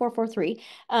called Camp 443,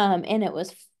 and it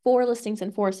was 4 listings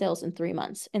and 4 sales in 3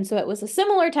 months. And so it was a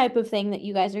similar type of thing that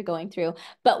you guys are going through.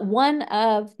 But one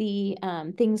of the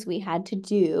things we had to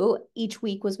do each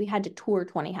week was we had to tour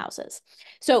 20 houses.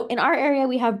 So in our area,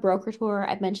 we have Broker Tour.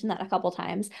 I've mentioned that a couple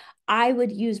times. I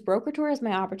would use Broker Tour as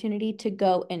my opportunity to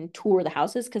go and tour the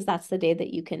houses because that's the day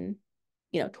that you can,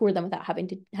 you know, tour them without having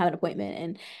to have an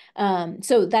appointment. And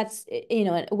so that's, you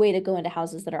know, a way to go into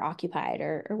houses that are occupied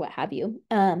or what have you.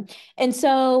 And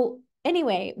so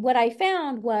anyway, what I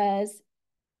found was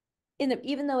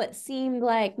even though it seemed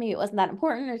like maybe it wasn't that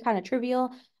important or kind of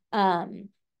trivial,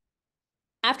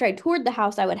 after I toured the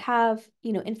house, I would have,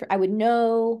 you know, I would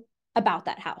know about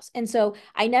that house. And so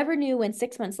I never knew when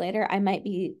 6 months later, I might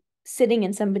be sitting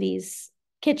in somebody's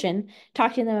kitchen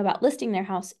talking to them about listing their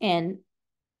house, and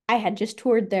I had just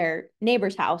toured their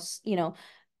neighbor's house, you know,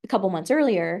 a couple months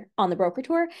earlier on the Broker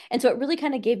Tour. And so it really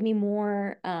kind of gave me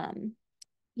more,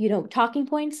 you know, talking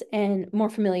points and more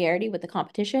familiarity with the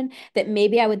competition that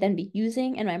maybe I would then be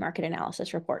using in my market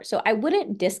analysis report. So I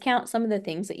wouldn't discount some of the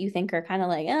things that you think are kind of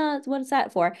like, oh, what is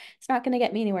that for? It's not going to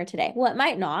get me anywhere today. Well, it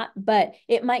might not, but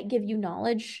it might give you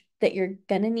knowledge that you're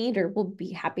going to need or will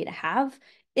be happy to have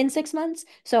in 6 months.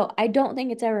 So I don't think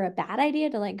it's ever a bad idea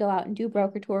to like go out and do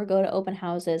Broker Tour, go to open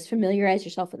houses, familiarize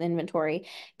yourself with inventory,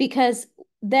 because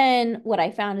then what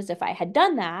I found is if I had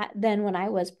done that, then when I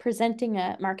was presenting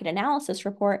a market analysis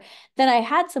report, then I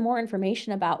had some more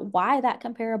information about why that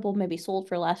comparable maybe sold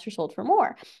for less or sold for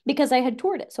more because I had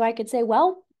toured it. So I could say,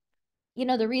 well, you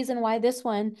know, the reason why this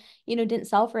one, you know, didn't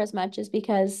sell for as much is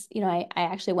because, you know, I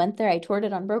actually went there, I toured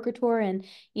it on Broker Tour, and,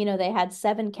 you know, they had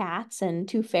 7 cats and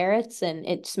 2 ferrets and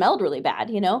it smelled really bad,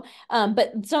 you know,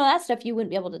 but some of that stuff you wouldn't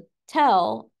be able to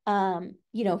tell,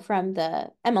 you know, from the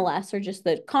MLS or just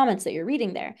the comments that you're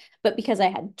reading there. But because I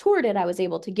had toured it, I was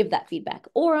able to give that feedback.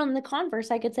 Or on the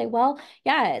converse, I could say, well,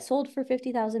 yeah, it sold for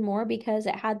 50,000 more because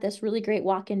it had this really great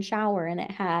walk-in shower and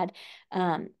it had,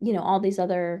 you know, all these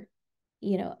other,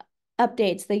 you know,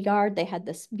 updates. The yard, they had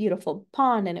this beautiful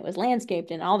pond and it was landscaped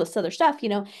and all this other stuff, you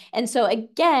know. And so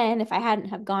again, if I hadn't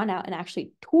have gone out and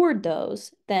actually toured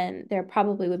those, then there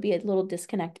probably would be a little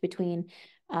disconnect between,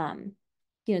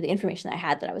 you know, the information that I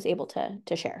had that I was able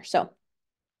to share. So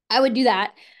I would do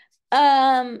that.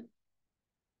 And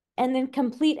then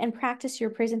complete and practice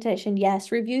your presentation.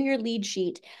 Yes, review your lead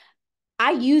sheet.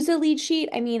 I use a lead sheet.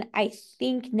 I mean, I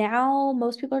think now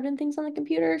most people are doing things on the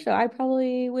computer, so I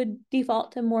probably would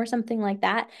default to more something like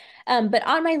that. But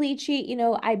on my lead sheet, you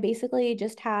know, I basically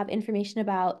just have information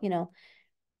about, you know,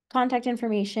 contact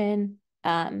information,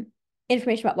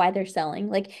 information about why they're selling.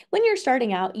 Like when you're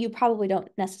starting out, you probably don't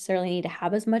necessarily need to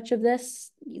have as much of this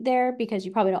there because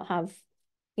you probably don't have,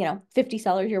 you know, 50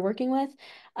 sellers you're working with.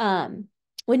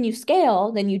 When you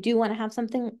scale, then you do want to have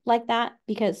something like that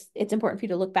because it's important for you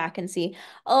to look back and see,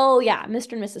 oh yeah,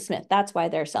 Mr. and Mrs. Smith, that's why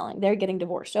they're selling. They're getting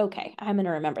divorced. Okay, I'm going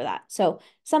to remember that. So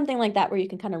something like that where you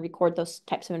can kind of record those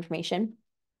types of information.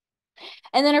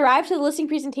 And then arrive to the listing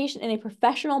presentation in a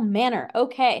professional manner.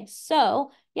 Okay,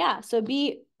 so yeah, so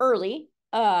be early.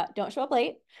 Don't show up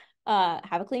late.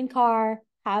 Have a clean car.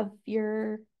 Have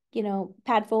your,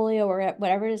 Padfolio or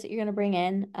whatever it is that you're gonna bring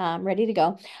in, ready to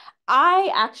go. I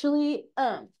actually,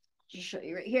 just show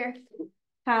you right here,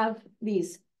 have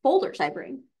these folders I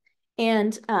bring,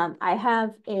 and I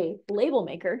have a label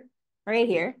maker right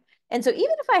here. And so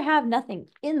even if I have nothing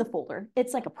in the folder,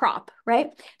 it's like a prop,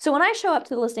 right? So when I show up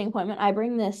to the listing appointment, I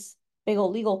bring this big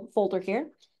old legal folder here.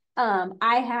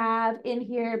 I have in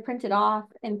here printed off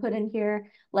and put in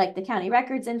here like the county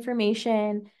records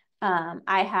information.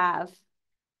 I have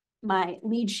my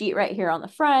lead sheet right here on the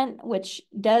front, which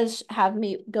does have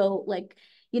me go like,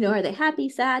 are they happy,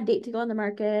 sad, date to go on the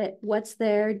market, what's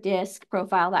their disc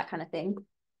profile, that kind of thing.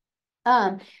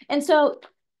 And so,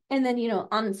 and then,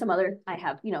 on some other, I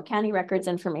have, county records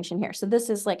information here. So this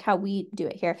is like how we do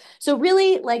it here. So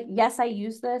really, like, yes, I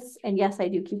use this, and yes, I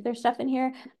do keep their stuff in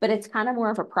here, but it's kind of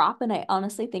more of a prop. And I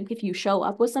honestly think if you show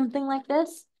up with something like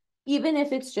this, even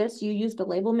if it's just you used a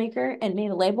label maker and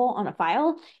made a label on a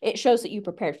file, it shows that you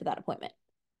prepared for that appointment.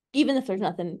 Even if there's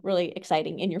nothing really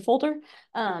exciting in your folder,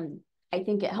 I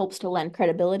think it helps to lend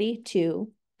credibility to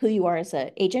who you are as an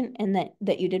agent and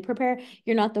that you did prepare.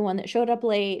 You're not the one that showed up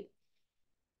late,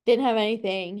 didn't have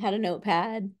anything, had a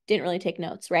notepad, didn't really take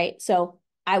notes, right? So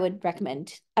I would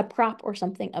recommend a prop or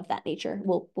something of that nature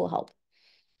will help.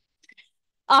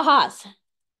 Ahas.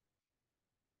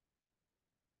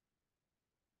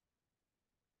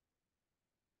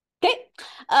 Okay.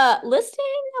 Listing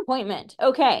appointment.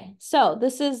 Okay. So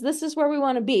this is where we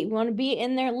want to be. We want to be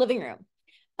in their living room.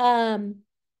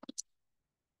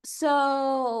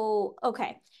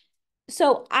 Okay.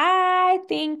 So I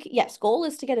think, yes, goal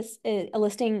is to get a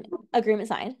listing agreement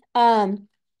signed. I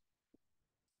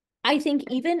think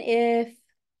even if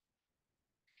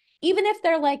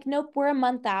they're like, nope, we're a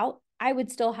month out, I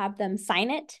would still have them sign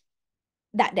it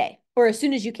that day or as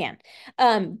soon as you can.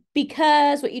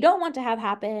 Because what you don't want to have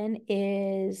happen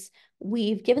is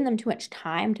we've given them too much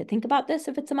time to think about this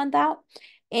if it's a month out.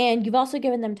 And you've also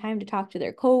given them time to talk to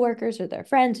their coworkers or their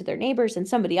friends or their neighbors, and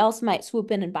somebody else might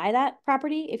swoop in and buy that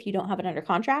property if you don't have it under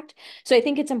contract. So I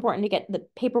think it's important to get the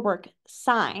paperwork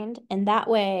signed, and that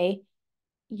way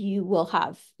you will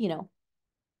have,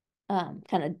 kind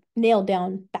of nailed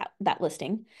down that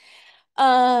listing.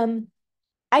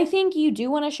 I think you do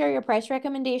want to share your price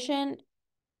recommendation,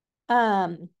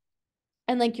 and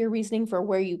like your reasoning for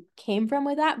where you came from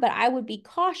with that, but I would be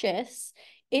cautious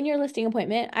in your listing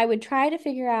appointment. I would try to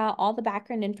figure out all the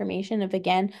background information of,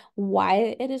 again,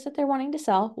 why it is that they're wanting to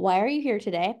sell. Why are you here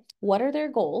today? What are their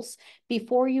goals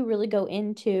before you really go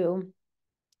into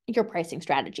your pricing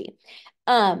strategy?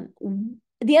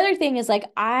 The other thing is like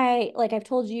I've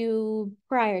told you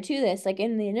prior to this, like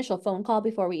in the initial phone call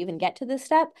before we even get to this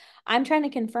step, I'm trying to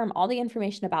confirm all the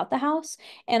information about the house,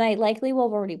 and I likely will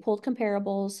have already pulled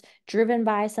comparables, driven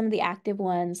by some of the active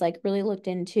ones, like really looked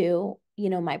into,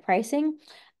 my pricing.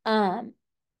 In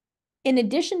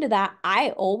addition to that, I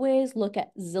always look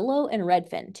at Zillow and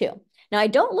Redfin too. Now, I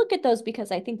don't look at those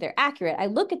because I think they're accurate. I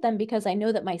look at them because I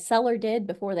know that my seller did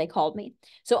before they called me.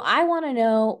 So I want to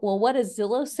know, well, what does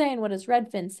Zillow say and what does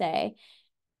Redfin say?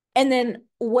 And then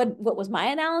what was my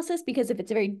analysis? Because if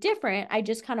it's very different, I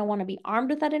just kind of want to be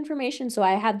armed with that information so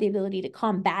I have the ability to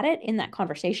combat it in that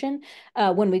conversation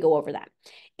when we go over that.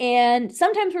 And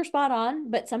sometimes we're spot on,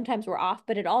 but sometimes we're off.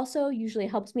 But it also usually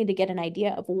helps me to get an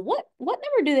idea of what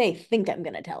number do they think I'm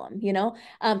going to tell them,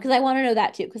 because I want to know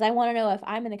that too. Because I want to know if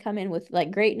I'm going to come in with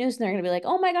like great news and they're going to be like,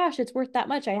 oh my gosh, it's worth that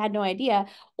much, I had no idea.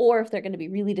 Or if they're going to be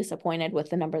really disappointed with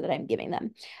the number that I'm giving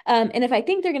them. And if I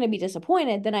think they're going to be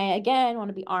disappointed, then I, again, want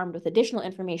to be armed with additional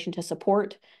information to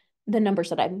support the numbers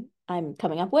that I'm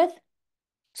coming up with.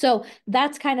 So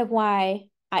that's kind of why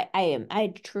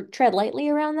I tread lightly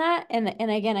around that. And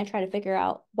again, I try to figure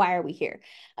out, why are we here?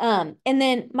 And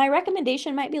then my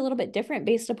recommendation might be a little bit different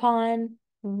based upon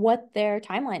what their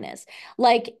timeline is.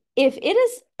 Like if it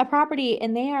is a property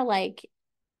and they are like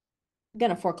going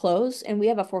to foreclose and we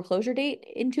have a foreclosure date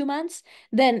in 2 months,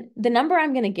 then the number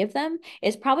I'm going to give them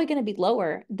is probably going to be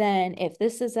lower than if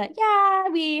this is yeah,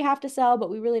 we have to sell, but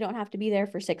we really don't have to be there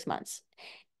for 6 months.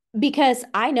 because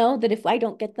I know that if I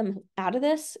don't get them out of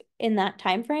this in that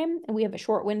time frame and we have a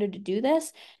short window to do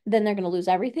this, then they're going to lose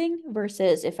everything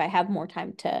versus if I have more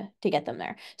time to get them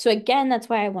there. So again, that's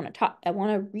why I want to talk. I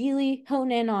want to really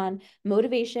hone in on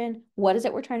motivation. What is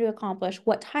it we're trying to accomplish?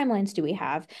 What timelines do we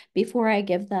have before I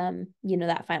give them,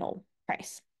 that final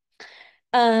price?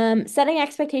 Setting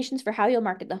expectations for how you'll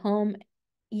market the home.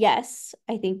 Yes,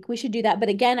 I think we should do that. But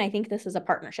again, I think this is a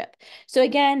partnership. So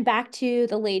again, back to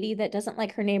the lady that doesn't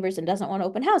like her neighbors and doesn't want to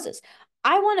open houses.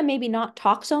 I want to maybe not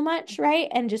talk so much, right?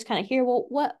 And just kind of hear, well,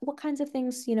 what kinds of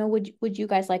things, would you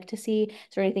guys like to see?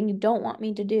 Is there anything you don't want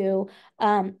me to do?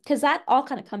 Because that all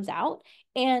kind of comes out.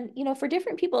 And, for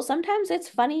different people, sometimes it's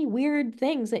funny, weird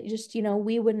things that just,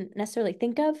 we wouldn't necessarily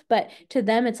think of, but to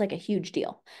them, it's like a huge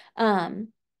deal.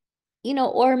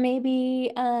 Or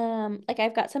maybe like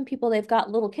I've got some people, they've got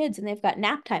little kids and they've got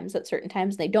nap times at certain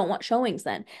times. They don't want showings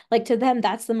then. Like to them,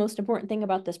 that's the most important thing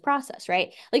about this process,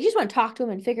 right? Like you just want to talk to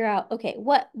them and figure out, okay,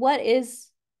 what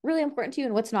is really important to you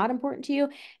and what's not important to you.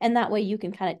 And that way you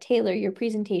can kind of tailor your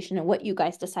presentation and what you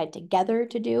guys decide together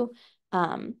to do.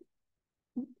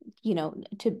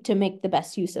 To make the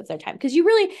best use of their time. Because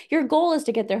your goal is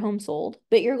to get their home sold,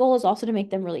 but your goal is also to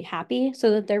make them really happy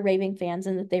so that they're raving fans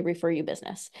and that they refer you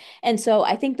business. And so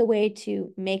I think the way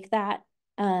to make that,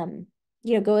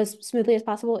 go as smoothly as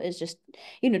possible is just,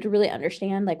 to really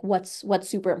understand like what's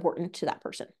super important to that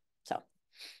person. So,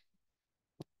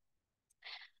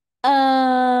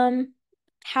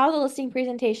 how the listing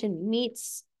presentation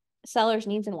meets sellers'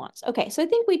 needs and wants. Okay, so I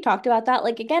think we talked about that.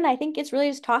 Like again, I think it's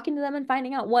really just talking to them and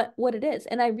finding out what it is.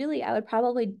 And I would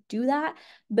probably do that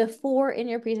before in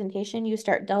your presentation you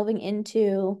start delving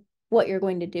into what you're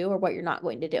going to do or what you're not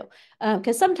going to do.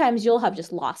 Because sometimes you'll have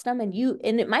just lost them and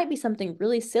it might be something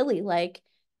really silly like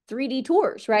 3D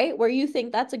tours, right? Where you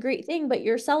think that's a great thing, but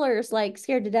your seller is like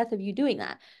scared to death of you doing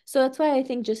that. So that's why I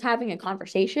think just having a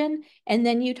conversation and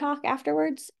then you talk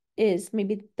afterwards is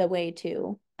maybe the way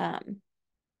to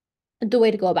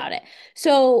go about it.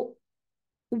 So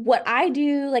what I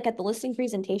do like at the listing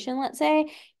presentation, let's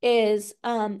say, is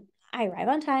I arrive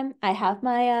on time. I have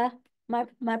my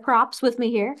my props with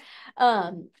me here.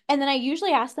 And then I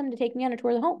usually ask them to take me on a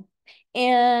tour of the home.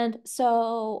 And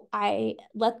so I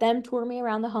let them tour me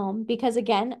around the home because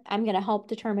again, I'm going to help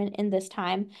determine in this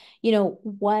time,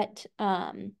 what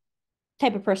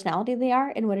type of personality they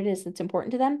are and what it is that's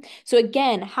important to them. So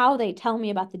again, how they tell me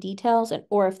about the details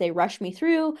or if they rush me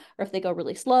through or if they go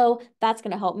really slow, that's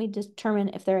going to help me determine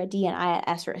if they're a D, an I, a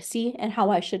S, or a C and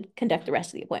how I should conduct the rest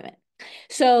of the appointment.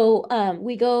 So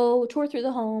we go tour through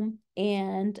the home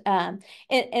and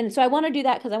so I want to do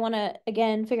that because I want to,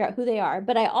 again, figure out who they are.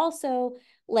 But I also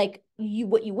what you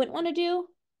wouldn't want to do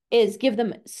is give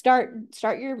them start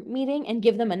your meeting and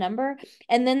give them a number.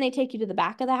 And then they take you to the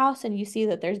back of the house and you see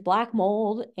that there's black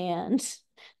mold and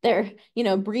they're,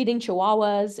 breeding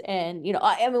chihuahuas and,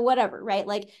 I mean, whatever, right?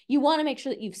 Like you want to make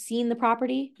sure that you've seen the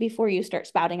property before you start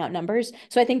spouting out numbers.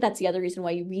 So I think that's the other reason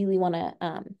why you really want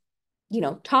to,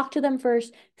 talk to them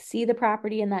first, see the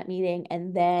property in that meeting,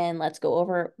 and then let's go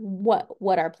over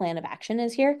what our plan of action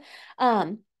is here.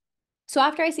 So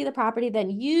after I see the property, then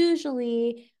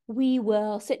usually we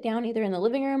will sit down either in the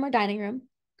living room or dining room.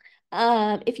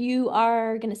 If you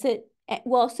are going to sit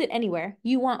anywhere.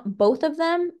 You want both of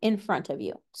them in front of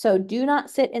you. So do not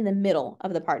sit in the middle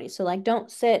of the party. So like don't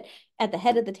sit at the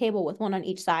head of the table with one on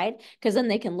each side because then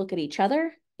they can look at each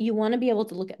other. You want to be able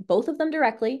to look at both of them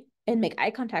directly and make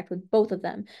eye contact with both of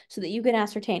them so that you can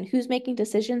ascertain who's making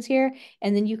decisions here.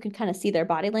 And then you can kind of see their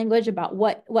body language about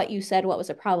what you said, what was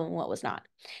a problem, and what was not.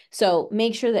 So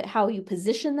make sure that how you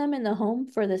position them in the home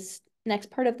for this next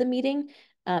part of the meeting,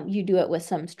 you do it with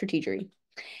some strategy.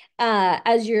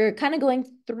 As you're kind of going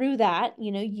through that,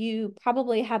 you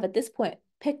probably have at this point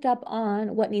picked up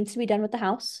on what needs to be done with the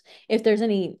house. If there's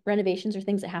any renovations or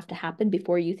things that have to happen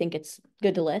before you think it's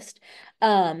good to list.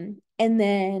 And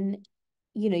then,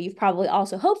 you've probably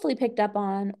also hopefully picked up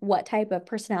on what type of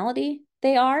personality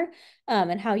they are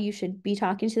and how you should be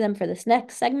talking to them for this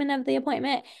next segment of the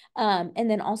appointment. And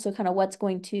then also kind of what's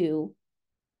going to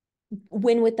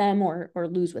win with them or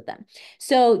lose with them.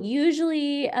 So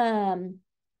usually,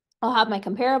 I'll have my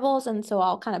comparables, and so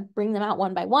I'll kind of bring them out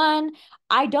one by one.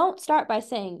 I don't start by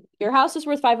saying your house is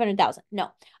worth 500,000. No,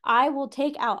 I will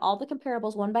take out all the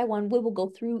comparables one by one. We will go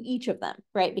through each of them,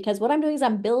 right? Because what I'm doing is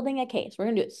I'm building a case. We're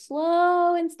going to do it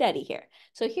slow and steady here.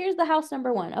 So here's the house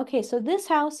number one. Okay, so this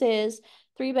house is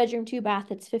 3-bedroom, 2-bath.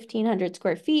 It's 1,500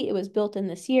 square feet. It was built in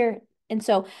this year. And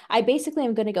so I basically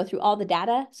am going to go through all the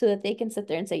data so that they can sit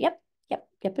there and say, yep,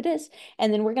 it is.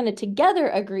 And then we're going to together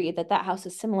agree that that house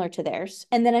is similar to theirs.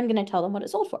 And then I'm going to tell them what it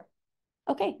sold for.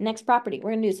 Okay, next property.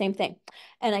 We're gonna do the same thing.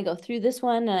 And I go through this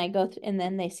one and I go and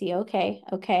then they see,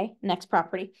 okay, next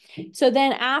property. So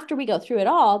then after we go through it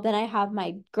all, then I have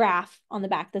my graph on the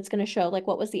back that's gonna show like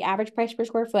what was the average price per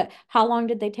square foot, how long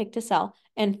did they take to sell,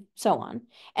 and so on.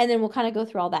 And then we'll kind of go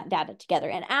through all that data together.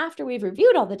 And after we've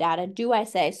reviewed all the data, do I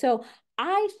say, so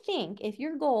I think if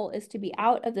your goal is to be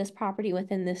out of this property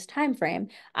within this time frame,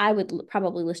 I would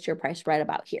probably list your price right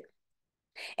about here.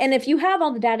 And if you have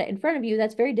all the data in front of you,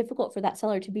 that's very difficult for that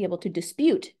seller to be able to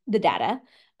dispute the data,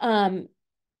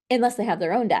 unless they have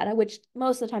their own data, which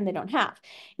most of the time they don't have.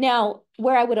 Now,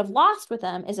 where I would have lost with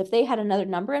them is if they had another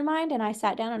number in mind and I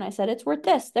sat down and I said, it's worth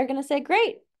this, they're going to say,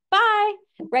 great, bye,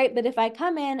 right? But if I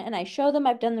come in and I show them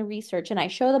I've done the research and I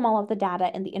show them all of the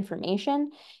data and the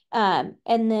information, and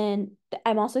then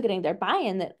I'm also getting their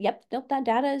buy-in that, yep, nope, that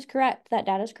data is correct. That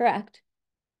data is correct.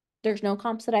 There's no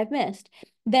comps that I've missed,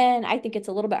 then I think it's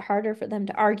a little bit harder for them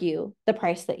to argue the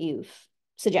price that you've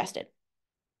suggested.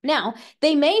 Now,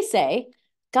 they may say,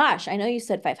 gosh, I know you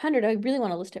said 500. I really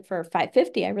want to list it for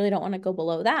 550. I really don't want to go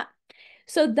below that.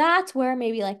 So that's where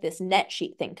maybe like this net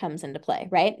sheet thing comes into play,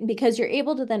 right? Because you're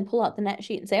able to then pull out the net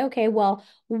sheet and say, okay, well,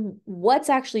 what's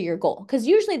actually your goal? Because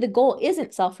usually the goal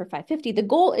isn't sell for 550. The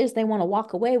goal is they want to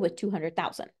walk away with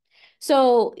 200,000.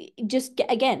 So just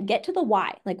get to the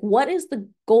why. Like, what is the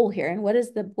goal here, and what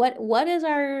is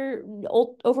our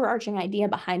overarching idea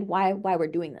behind why we're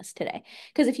doing this today?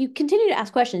 Because if you continue to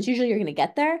ask questions, usually you're going to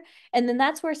get there, and then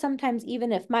that's where sometimes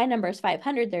even if my number is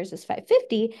 500, there's this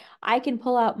 550, I can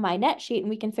pull out my net sheet and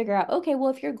we can figure out, okay,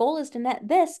 well, if your goal is to net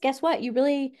this, guess what? You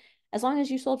really, as long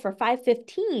as you sold for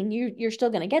 515, you're still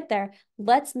going to get there.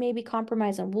 Let's maybe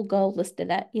compromise and we'll go list it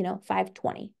at,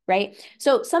 520, right?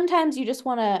 So sometimes you just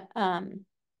want to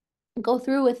go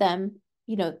through with them,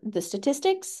 the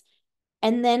statistics,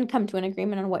 and then come to an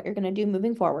agreement on what you're going to do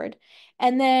moving forward.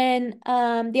 And then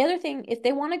the other thing, if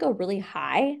they want to go really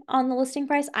high on the listing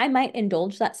price, I might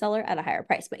indulge that seller at a higher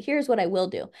price. But here's what I will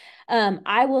do.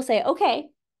 I will say, okay,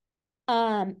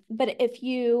 but if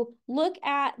you look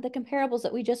at the comparables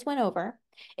that we just went over,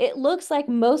 it looks like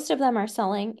most of them are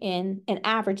selling in an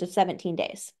average of 17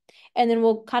 days. And then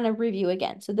we'll kind of review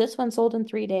again. So this one sold in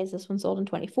 3 days, this one sold in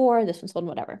 24, this one sold in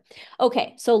whatever.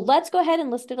 Okay, so let's go ahead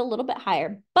and list it a little bit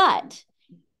higher. But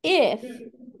if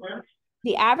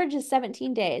the average is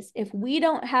 17 days, if we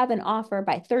don't have an offer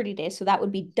by 30 days, so that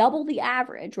would be double the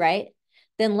average, right?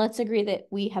 Then let's agree that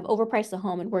we have overpriced the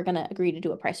home and we're going to agree to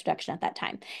do a price reduction at that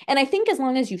time. And I think as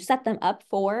long as you set them up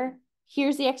for,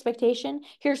 here's the expectation,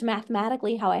 here's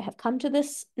mathematically how I have come to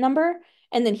this number,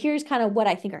 and then here's kind of what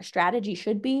I think our strategy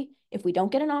should be if we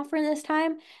don't get an offer in this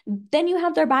time, then you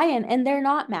have their buy-in and they're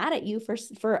not mad at you for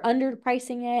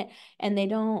underpricing it, and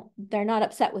they're not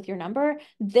upset with your number.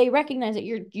 They recognize that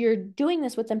you're doing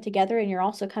this with them together, and you're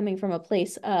also coming from a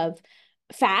place of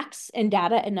facts and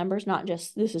data and numbers, not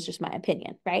just this is just my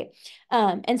opinion, right?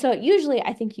 And so usually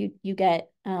I think you get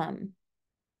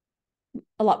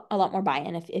a lot more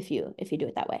buy-in if you do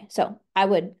it that way. So I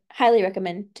would highly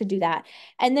recommend to do that.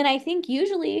 And then I think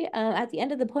usually at the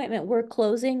end of the appointment,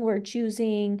 we're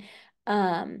choosing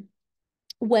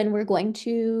when we're going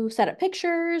to set up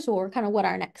pictures or kind of what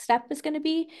our next step is going to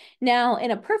be. Now,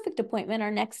 in a perfect appointment,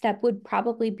 our next step would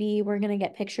probably be we're going to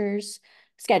get pictures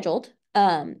scheduled.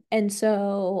 And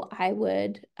so I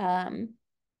would,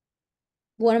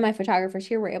 one of my photographers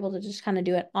here were able to just kind of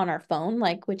do it on our phone,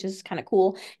 like, which is kind of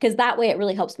cool because that way it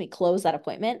really helps me close that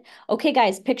appointment. Okay,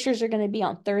 guys, pictures are going to be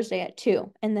on Thursday at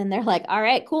 2. And then they're like, all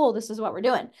right, cool. This is what we're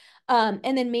doing.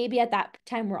 And then maybe at that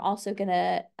time, we're also going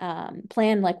to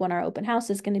plan like when our open house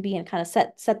is going to be and kind of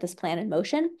set this plan in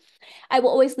motion. I will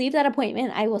always leave that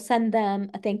appointment. I will send them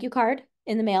a thank you card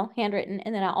in the mail, handwritten,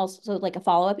 and then I'll also like a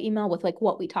follow-up email with like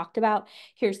what we talked about.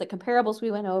 Here's the comparables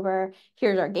we went over.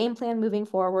 Here's our game plan moving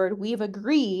forward. We've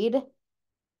agreed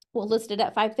we'll list it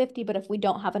at 550, but if we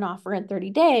don't have an offer in 30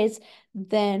 days,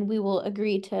 then we will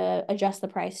agree to adjust the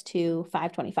price to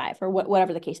 525 or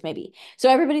whatever the case may be. So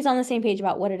everybody's on the same page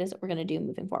about what it is that we're going to do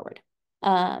moving forward.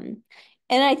 And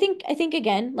I think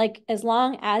again, like as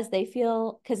long as they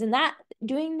feel, because in that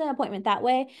doing the appointment that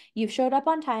way, you've showed up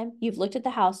on time, you've looked at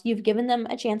the house, you've given them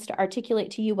a chance to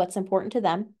articulate to you what's important to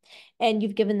them, and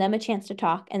you've given them a chance to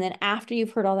talk. And then after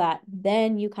you've heard all that,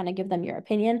 then you kind of give them your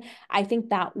opinion. I think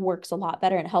that works a lot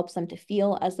better and helps them to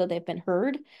feel as though they've been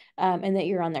heard, and that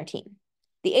you're on their team.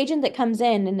 The agent that comes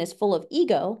in and is full of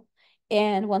ego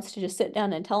and wants to just sit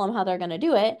down and tell them how they're going to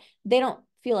do it, they don't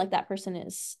feel like that person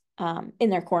is in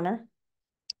their corner.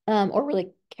 Or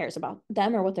really cares about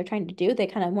them or what they're trying to do. They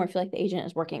kind of more feel like the agent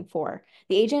is working for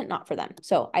the agent, not for them.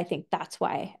 So I think that's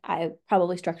why I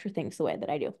probably structure things the way that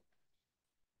I do.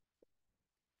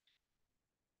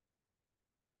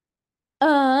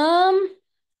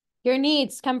 Your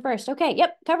needs come first. Okay,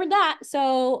 yep, covered that.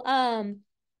 So,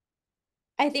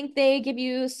 I think they give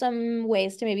you some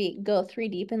ways to maybe go 3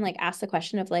 deep and like ask the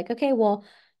question of like, okay, well,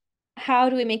 how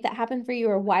do we make that happen for you,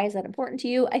 or why is that important to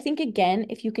you? I think again,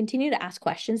 if you continue to ask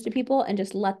questions to people and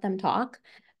just let them talk,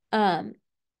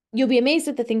 you'll be amazed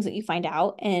at the things that you find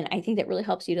out. And I think that really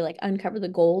helps you to like uncover the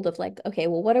gold of like, okay,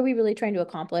 well, what are we really trying to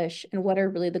accomplish and what are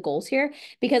really the goals here?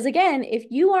 Because again, if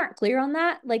you aren't clear on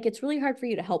that, like it's really hard for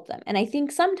you to help them. And I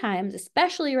think sometimes,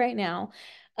 especially right now,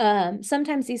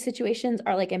 sometimes these situations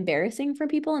are like embarrassing for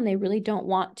people and they really don't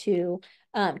want to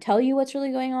tell you what's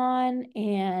really going on.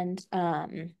 And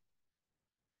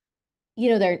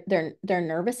they're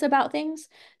nervous about things.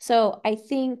 So I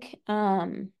think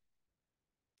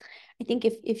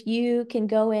if you can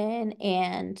go in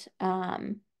and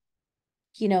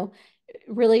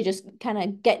really just kind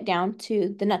of get down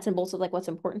to the nuts and bolts of like what's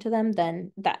important to them,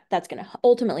 then that's going to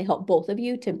ultimately help both of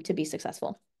you to be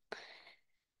successful.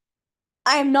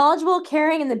 I am knowledgeable,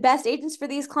 caring, and the best agents for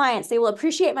these clients. They will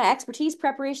appreciate my expertise,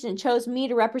 preparation, and chose me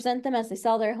to represent them as they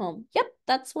sell their home. Yep,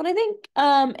 that's what I think.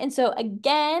 And so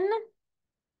again,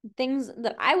 things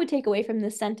that I would take away from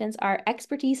this sentence are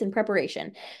expertise and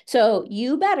preparation. So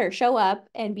you better show up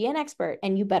and be an expert,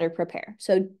 and you better prepare.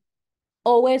 So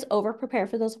always over prepare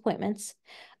for those appointments.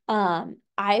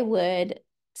 I would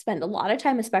spend a lot of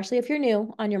time, especially if you're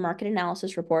new, on your market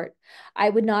analysis report. I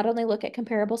would not only look at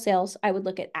comparable sales, I would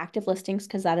look at active listings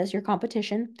because that is your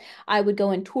competition. I would go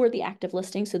and tour the active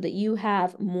listings so that you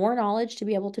have more knowledge to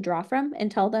be able to draw from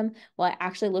and tell them, well, I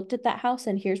actually looked at that house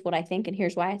and here's what I think and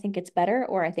here's why I think it's better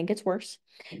or I think it's worse.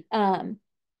 And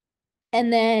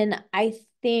then I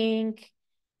think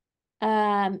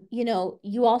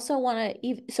you also want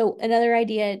to, so another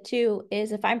idea too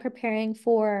is if I'm preparing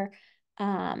for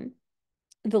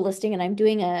the listing and I'm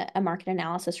doing a market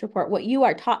analysis report, what you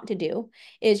are taught to do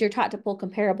is you're taught to pull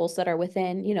comparables that are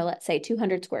within, let's say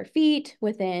 200 square feet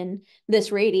within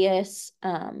this radius,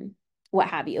 what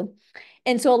have you.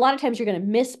 And so a lot of times you're going to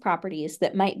miss properties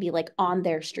that might be like on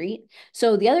their street.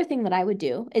 So the other thing that I would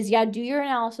do is, do your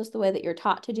analysis the way that you're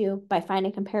taught to do by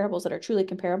finding comparables that are truly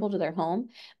comparable to their home.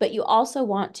 But you also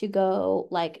want to go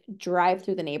like drive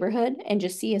through the neighborhood and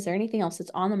just see, is there anything else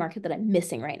that's on the market that I'm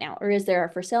missing right now? Or is there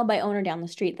a for sale by owner down the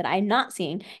street that I'm not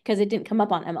seeing because it didn't come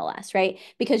up on MLS, right?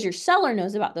 Because your seller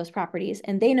knows about those properties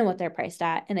and they know what they're priced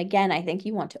at. And again, I think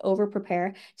you want to over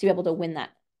prepare to be able to win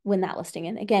that listing,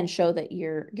 and again show that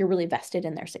you're really vested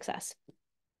in their success.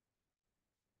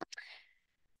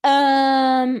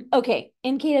 Okay,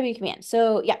 in KW Command.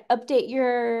 So yeah, update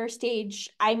your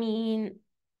stage. I mean,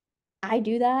 I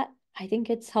do that. I think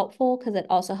it's helpful because it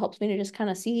also helps me to just kind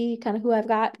of see kind of who I've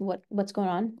got, what's going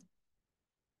on.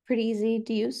 Pretty easy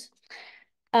to use.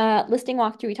 Listing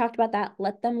walkthrough, we talked about that.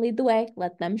 Let them lead the way.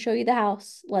 Let them show you the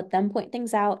house. Let them point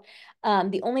things out.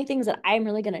 The only things that I'm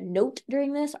really going to note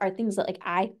during this are things that like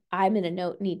I'm going to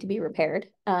note need to be repaired.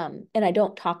 And I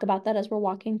don't talk about that as we're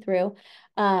walking through.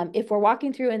 If we're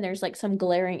walking through and there's like some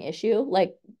glaring issue,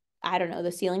 like, I don't know,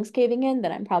 the ceiling's caving in,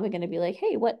 then I'm probably going to be like,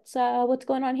 hey, what's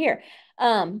going on here?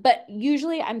 But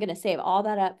usually I'm going to save all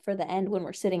that up for the end when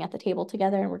we're sitting at the table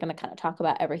together and we're going to kind of talk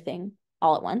about everything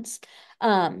all at once.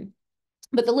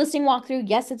 But the listing walkthrough,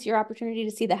 yes, it's your opportunity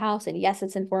to see the house, and yes,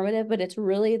 it's informative, but it's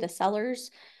really the seller's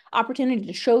opportunity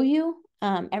to show you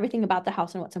everything about the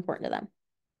house and what's important to them.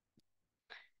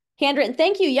 Handwritten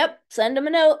thank you. Yep, send them a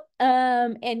note.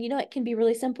 And it can be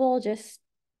really simple. Just,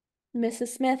 Mrs.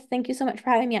 Smith, thank you so much for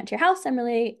having me out to your house. I'm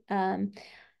really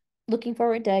looking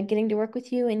forward to getting to work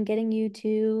with you and getting you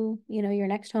to, your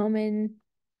next home in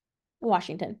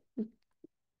Washington.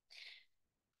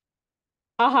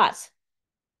 Ahas.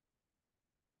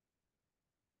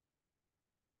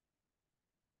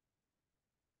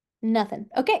 Nothing.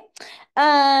 Okay.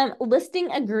 Listing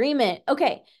agreement.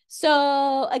 Okay.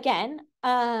 So again,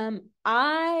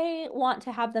 I want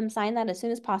to have them sign that as soon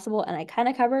as possible, and I kind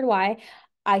of covered why.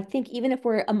 I think even if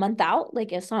we're a month out,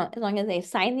 like as long as they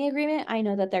sign the agreement, I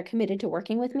know that they're committed to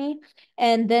working with me,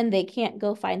 and then they can't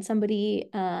go find somebody,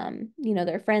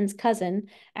 their friend's cousin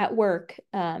at work,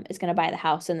 is going to buy the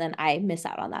house, and then I miss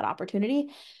out on that opportunity.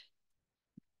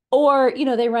 Or,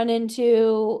 they run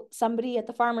into somebody at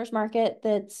the farmer's market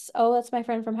that's my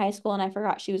friend from high school and I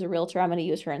forgot she was a realtor. I'm going to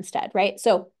use her instead, right?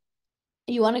 So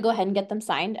you want to go ahead and get them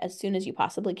signed as soon as you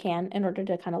possibly can in order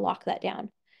to kind of lock that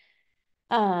down.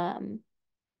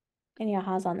 Any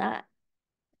ahas on that?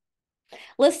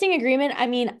 Listing agreement. I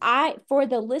mean, for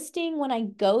the listing, when I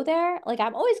go there, like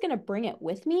I'm always going to bring it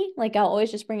with me. Like I'll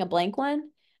always just bring a blank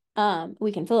one.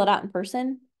 We can fill it out in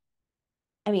person.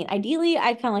 I mean, ideally,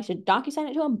 I'd kind of like to DocuSign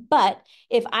it to them, but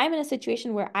if I'm in a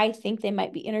situation where I think they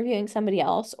might be interviewing somebody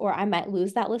else, or I might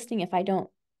lose that listing if I don't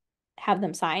have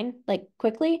them sign like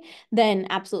quickly, then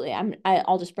absolutely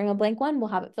I'll just bring a blank one. We'll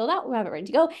have it filled out. We'll have it ready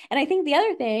to go. And I think the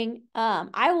other thing,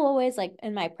 I will always, like,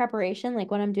 in my preparation, like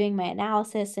when I'm doing my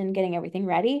analysis and getting everything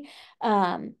ready,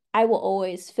 I will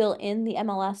always fill in the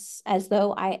MLS as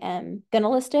though I am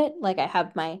gonna list it. Like I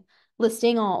have my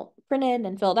listing all printed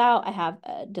and filled out. I have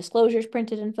disclosures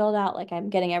printed and filled out. Like I'm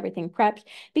getting everything prepped,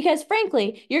 because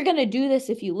frankly, you're going to do this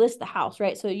if you list the house,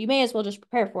 right? So you may as well just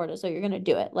prepare for it as though you're going to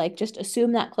do it. Like just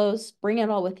assume that close, bring it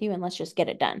all with you, and let's just get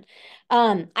it done.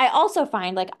 I also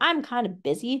find, like, I'm kind of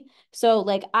busy. So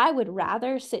like I would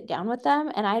rather sit down with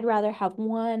them, and I'd rather have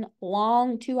one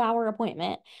long 2-hour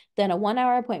appointment than a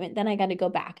 1-hour appointment. Then I got to go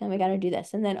back and we got to do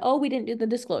this. And then, oh, we didn't do the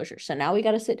disclosure. So now we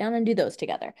got to sit down and do those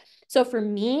together. So for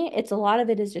me, it's a lot of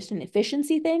it is just an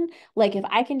efficiency thing. Like if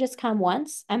I can just come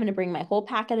once, I'm going to bring my whole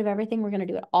packet of everything. We're going to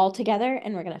do it all together,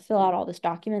 and we're going to fill out all this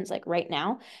documents like right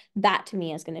now. That to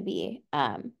me is going to be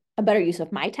a better use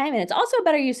of my time. And it's also a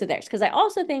better use of theirs. Because I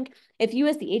also think if you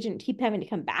as the agent keep having to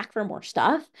come back for more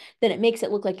stuff, then it makes it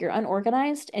look like you're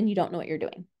unorganized and you don't know what you're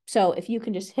doing. So if you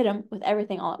can just hit them with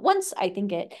everything all at once, I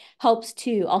think it helps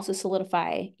to also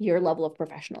solidify your level of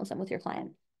professionalism with your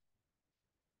client.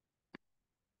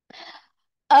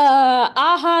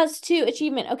 Ahas to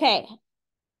achievement. Okay.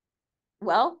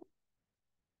 Well,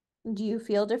 do you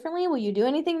feel differently? Will you do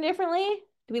anything differently?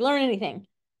 Do we learn anything?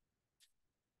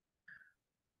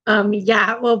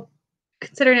 Yeah, well,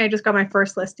 considering I just got my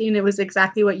first listing, it was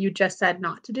exactly what you just said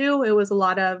not to do. It was a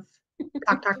lot of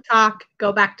talk, talk, talk,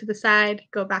 go back to the side,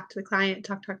 go back to the client,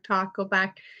 talk, talk, talk, go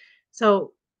back.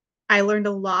 So I learned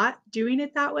a lot doing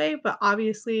it that way, but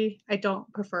obviously I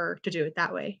don't prefer to do it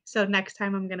that way. So next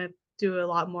time I'm going to do a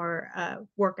lot more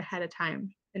work ahead of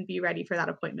time and be ready for that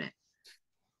appointment.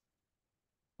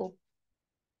 Cool.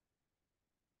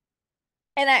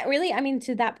 And I mean,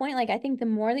 to that point, like, I think the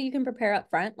more that you can prepare up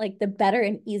front, like, the better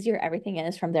and easier everything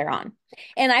is from there on.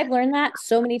 And I've learned that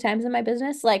so many times in my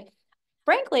business. Like,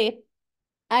 frankly,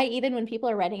 even when people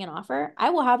are writing an offer,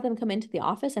 I will have them come into the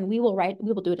office and we will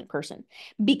do it in person.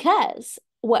 Because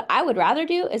what I would rather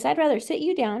do is I'd rather sit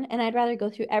you down and I'd rather go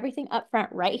through everything up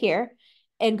front right here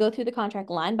and go through the contract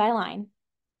line by line.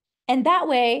 And that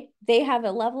way they have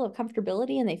a level of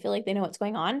comfortability and they feel like they know what's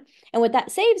going on. And what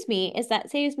that saves me is that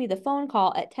saves me the phone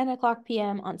call at 10 o'clock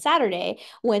p.m. on Saturday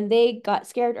when they got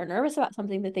scared or nervous about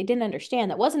something that they didn't understand.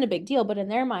 That wasn't a big deal, but in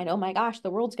their mind, oh my gosh,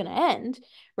 the world's going to end,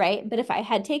 right? But if I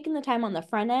had taken the time on the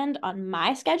front end on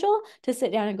my schedule to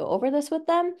sit down and go over this with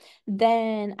them,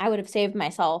 then I would have saved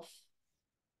myself,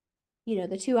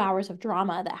 the 2 hours of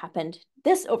drama that happened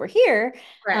this over here.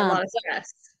 Right, a lot of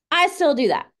stress. I still do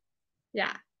that.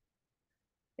 Yeah.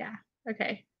 Yeah.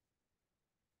 Okay.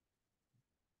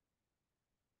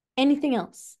 Anything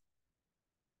else?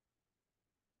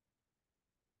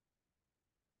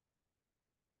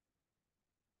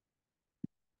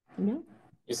 No.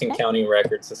 Using counting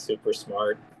records is super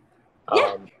smart.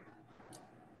 Yeah.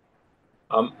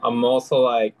 I'm also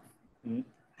like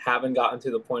haven't gotten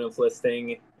to the point of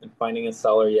listing and finding a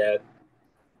seller yet.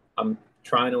 I'm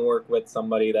trying to work with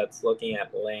somebody that's looking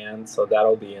at land, so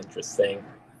that'll be interesting.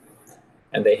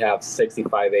 And they have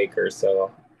 65 acres,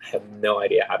 so I have no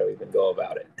idea how to even go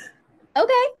about it.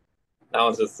 Okay. That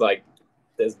one's just like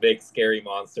this big scary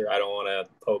monster I don't want to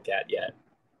poke at yet.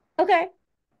 Okay.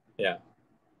 Yeah.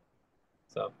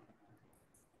 So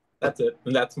that's it.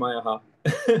 And that's my aha.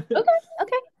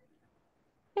 Okay.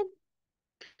 Good.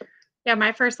 Yeah,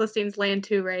 my first listing's land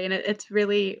too, Ray, and it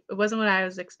wasn't what I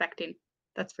was expecting.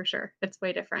 That's for sure. It's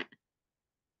way different.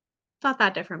 It's not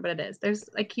that different, but it is. There's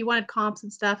like he wanted comps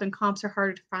and stuff, and comps are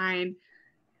harder to find.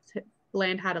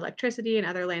 Land had electricity and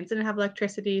other lands didn't have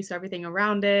electricity, so everything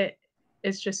around it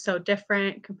is just so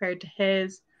different compared to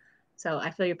his. So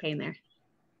I feel your pain there.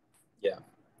 Yeah.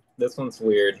 This one's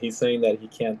weird. He's saying that he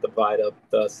can't divide up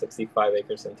the 65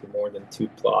 acres into more than 2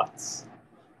 plots.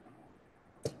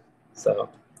 So,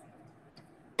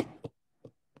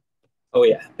 oh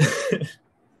yeah.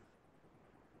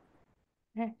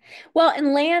 Okay. Well,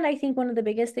 in land, I think one of the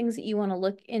biggest things that you want to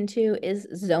look into is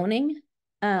zoning.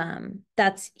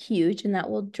 That's huge, and that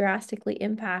will drastically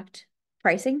impact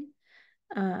pricing.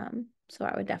 So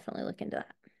I would definitely look into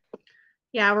that.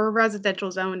 Yeah, we're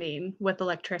residential zoning with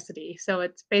electricity, so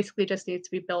it's basically just needs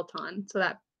to be built on. So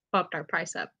that bumped our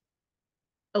price up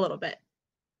a little bit.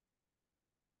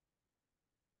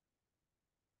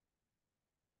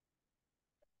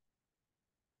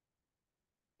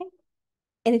 Okay.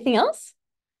 Anything else?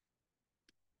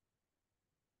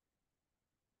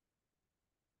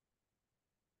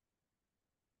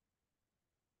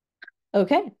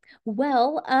 Okay.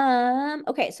 Well,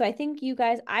 okay, so I think you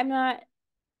guys, I'm not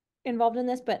involved in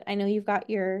this, but I know you've got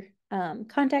your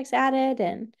contacts added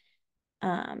and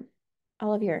um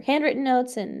all of your handwritten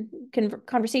notes and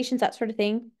conversations, that sort of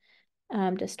thing,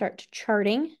 to start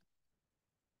charting.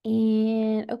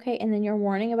 And okay, and then your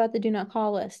warning about the do not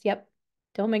call list. Yep.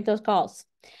 Don't make those calls.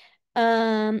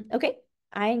 Okay.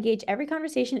 I engage every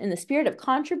conversation in the spirit of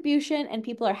contribution, and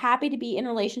people are happy to be in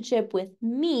relationship with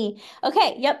me.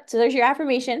 Okay, yep. So there's your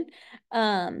affirmation.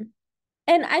 And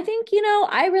I think,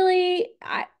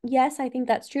 yes, I think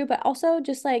that's true, but also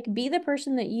just like be the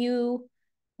person that you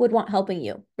would want helping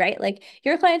you, right? Like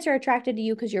your clients are attracted to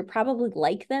you because you're probably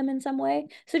like them in some way.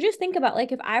 So just think about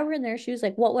like if I were in their shoes,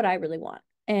 like what would I really want?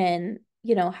 And,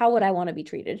 how would I want to be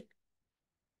treated?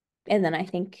 And then I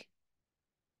think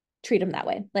treat them that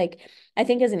way. Like I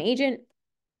think as an agent,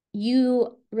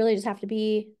 you really just have to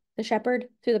be the shepherd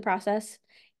through the process,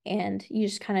 and you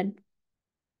just kind of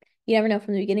you never know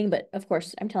from the beginning, but of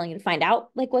course I'm telling you to find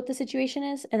out like what the situation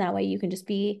is, and that way you can just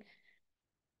be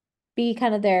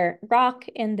kind of their rock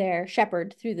and their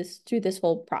shepherd through this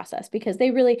whole process, because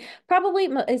they really probably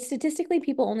statistically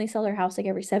people only sell their house like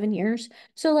every 7 years.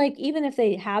 So like even if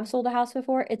they have sold a house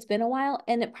before, it's been a while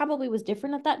and it probably was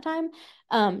different at that time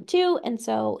too. And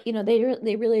so,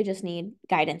 they really just need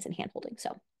guidance and handholding.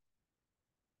 So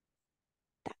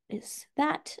that is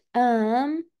that.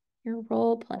 Your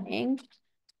role playing.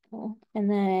 Cool.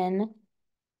 And then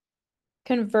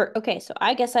convert. Okay, so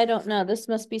I guess I don't know. This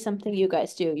must be something you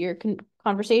guys do. Your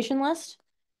conversation list.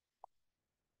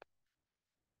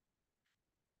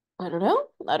 I don't know.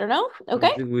 I don't know. I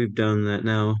Okay. think we've done that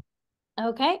now.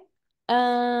 Okay.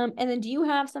 And then do you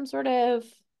have some sort of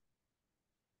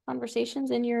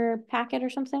conversations in your packet or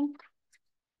something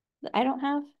that I don't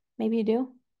have? Maybe you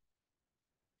do.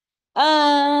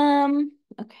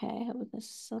 Okay, how about this?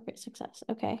 Celebrate success.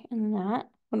 Okay, and that.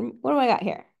 What do I got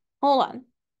here? Hold on.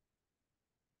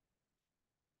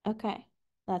 Okay,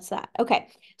 that's that. Okay.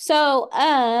 So,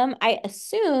 I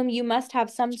assume you must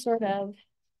have some sort of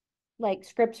like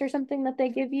scripts or something that they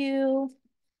give you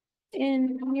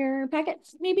in your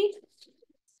packets, maybe?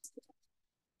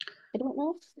 I don't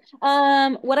know.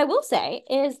 What I will say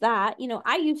is that,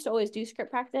 I used to always do script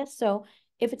practice. So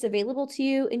if it's available to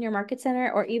you in your market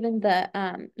center, or even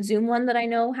the Zoom one that I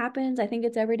know happens, I think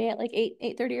it's every day at like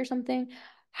 8:30 or something.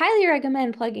 Highly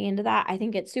recommend plugging into that. I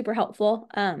think it's super helpful.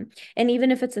 And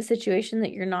even if it's a situation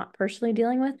that you're not personally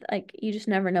dealing with, like you just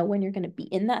never know when you're going to be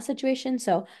in that situation.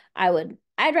 So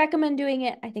I'd recommend doing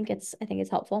it. I think it's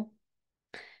helpful.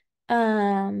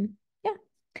 Yeah.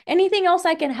 Anything else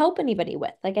I can help anybody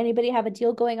with? Like anybody have a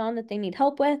deal going on that they need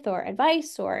help with or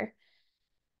advice or?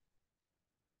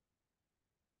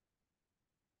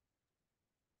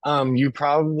 You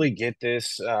probably get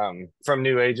this from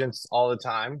new agents all the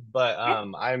time, but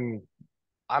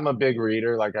I'm a big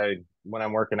reader. Like when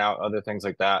I'm working out, other things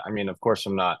like that. I mean, of course,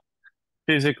 I'm not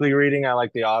physically reading. I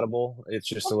like the Audible. It's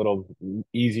just a little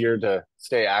easier to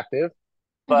stay active.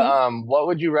 But Mhm. what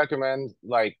would you recommend?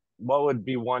 Like, what would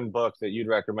be one book that you'd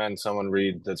recommend someone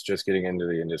read that's just getting into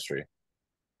the industry?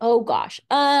 Oh gosh.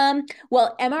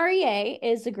 Well, MREA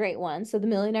is a great one. So the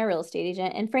Millionaire Real Estate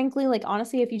Agent. And frankly, like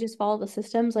honestly, if you just follow the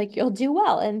systems, like you'll do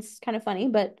well. And it's kind of funny,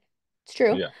 but it's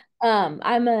true. Yeah.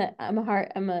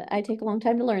 I take a long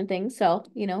time to learn things. So,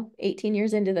 18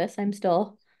 years into this, I'm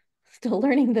still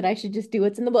learning that I should just do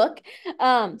what's in the book.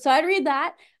 So I'd read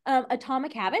that.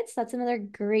 Atomic Habits, that's another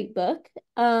great book.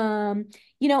 I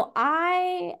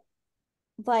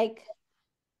like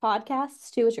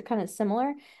podcasts too, which are kind of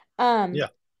similar. Um, Yeah.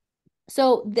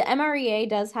 so the MREA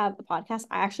does have a podcast.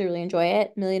 I actually really enjoy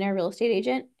it, Millionaire Real Estate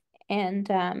Agent, and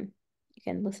you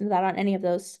can listen to that on any of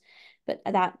those. But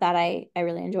that I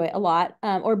really enjoy a lot.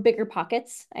 Or Bigger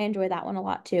Pockets, I enjoy that one a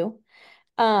lot too.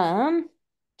 Trying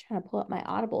to pull up my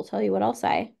Audible, tell you what else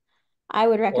I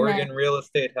would recommend. Oregon Real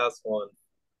Estate has one.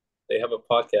 They have a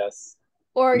podcast.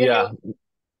 Oregon Yeah. Real.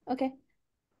 Okay.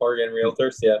 Oregon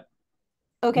Realtors, yeah.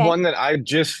 Okay. One that I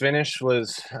just finished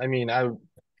was, I mean, I'm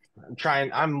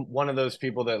one of those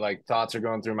people that like thoughts are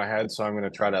going through my head. So I'm going to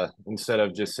try to, instead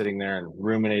of just sitting there and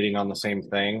ruminating on the same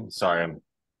thing, sorry, I'm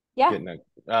Yeah. getting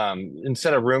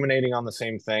instead of ruminating on the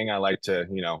same thing, I like to,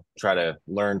 try to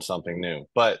learn something new.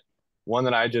 But one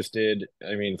that I just did,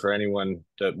 I mean, for anyone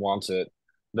that wants it,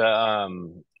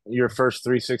 the, your first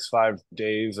 365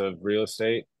 days of real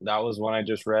estate, that was one I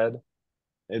just read.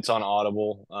 It's on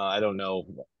Audible. I don't know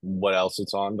what else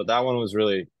it's on, but that one was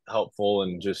really helpful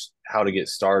and just how to get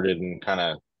started, and kind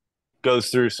of goes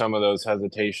through some of those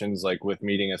hesitations, like with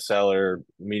meeting a seller,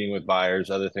 meeting with buyers,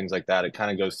 other things like that. It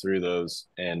kind of goes through those.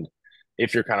 And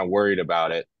if you're kind of worried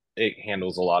about it, it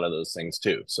handles a lot of those things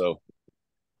too. So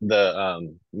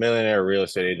the Millionaire Real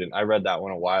Estate Agent. I read that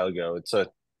one a while ago. It's a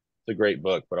great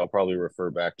book, but I'll probably refer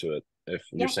back to it if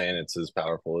you're Yeah. saying it's as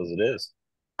powerful as it is.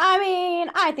 I mean,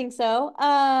 I think so.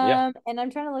 Yeah. And I'm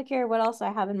trying to look here what else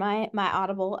I have in my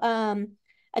Audible.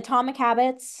 Atomic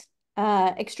Habits,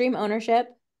 Extreme Ownership.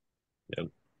 Yep.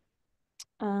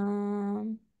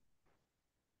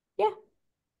 Yeah.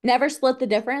 Never Split the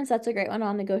Difference. That's a great one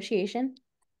on negotiation.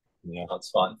 Yeah. That's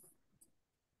fun.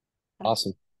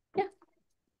 Awesome. Yeah.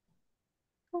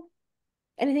 Cool.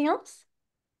 Anything else?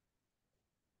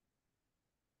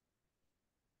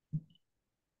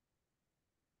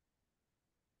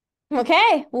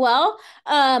 Okay, well,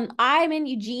 I'm in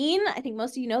Eugene. I think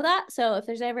most of you know that. So if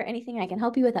there's ever anything I can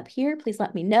help you with up here, please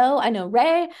let me know. I know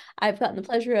Ray, I've gotten the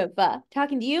pleasure of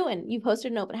talking to you, and you've hosted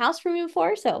an open house for me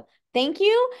before. So thank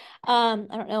you. I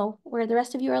don't know where the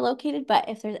rest of you are located, but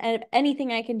if there's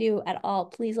anything I can do at all,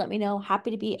 please let me know.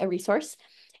 Happy to be a resource.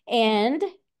 And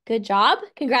good job.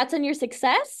 Congrats on your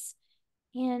success.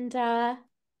 And yeah,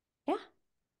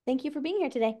 thank you for being here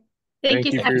today. Thank Thank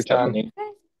you you so for your time. Stephanie.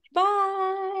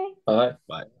 Bye. Bye.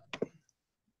 Bye.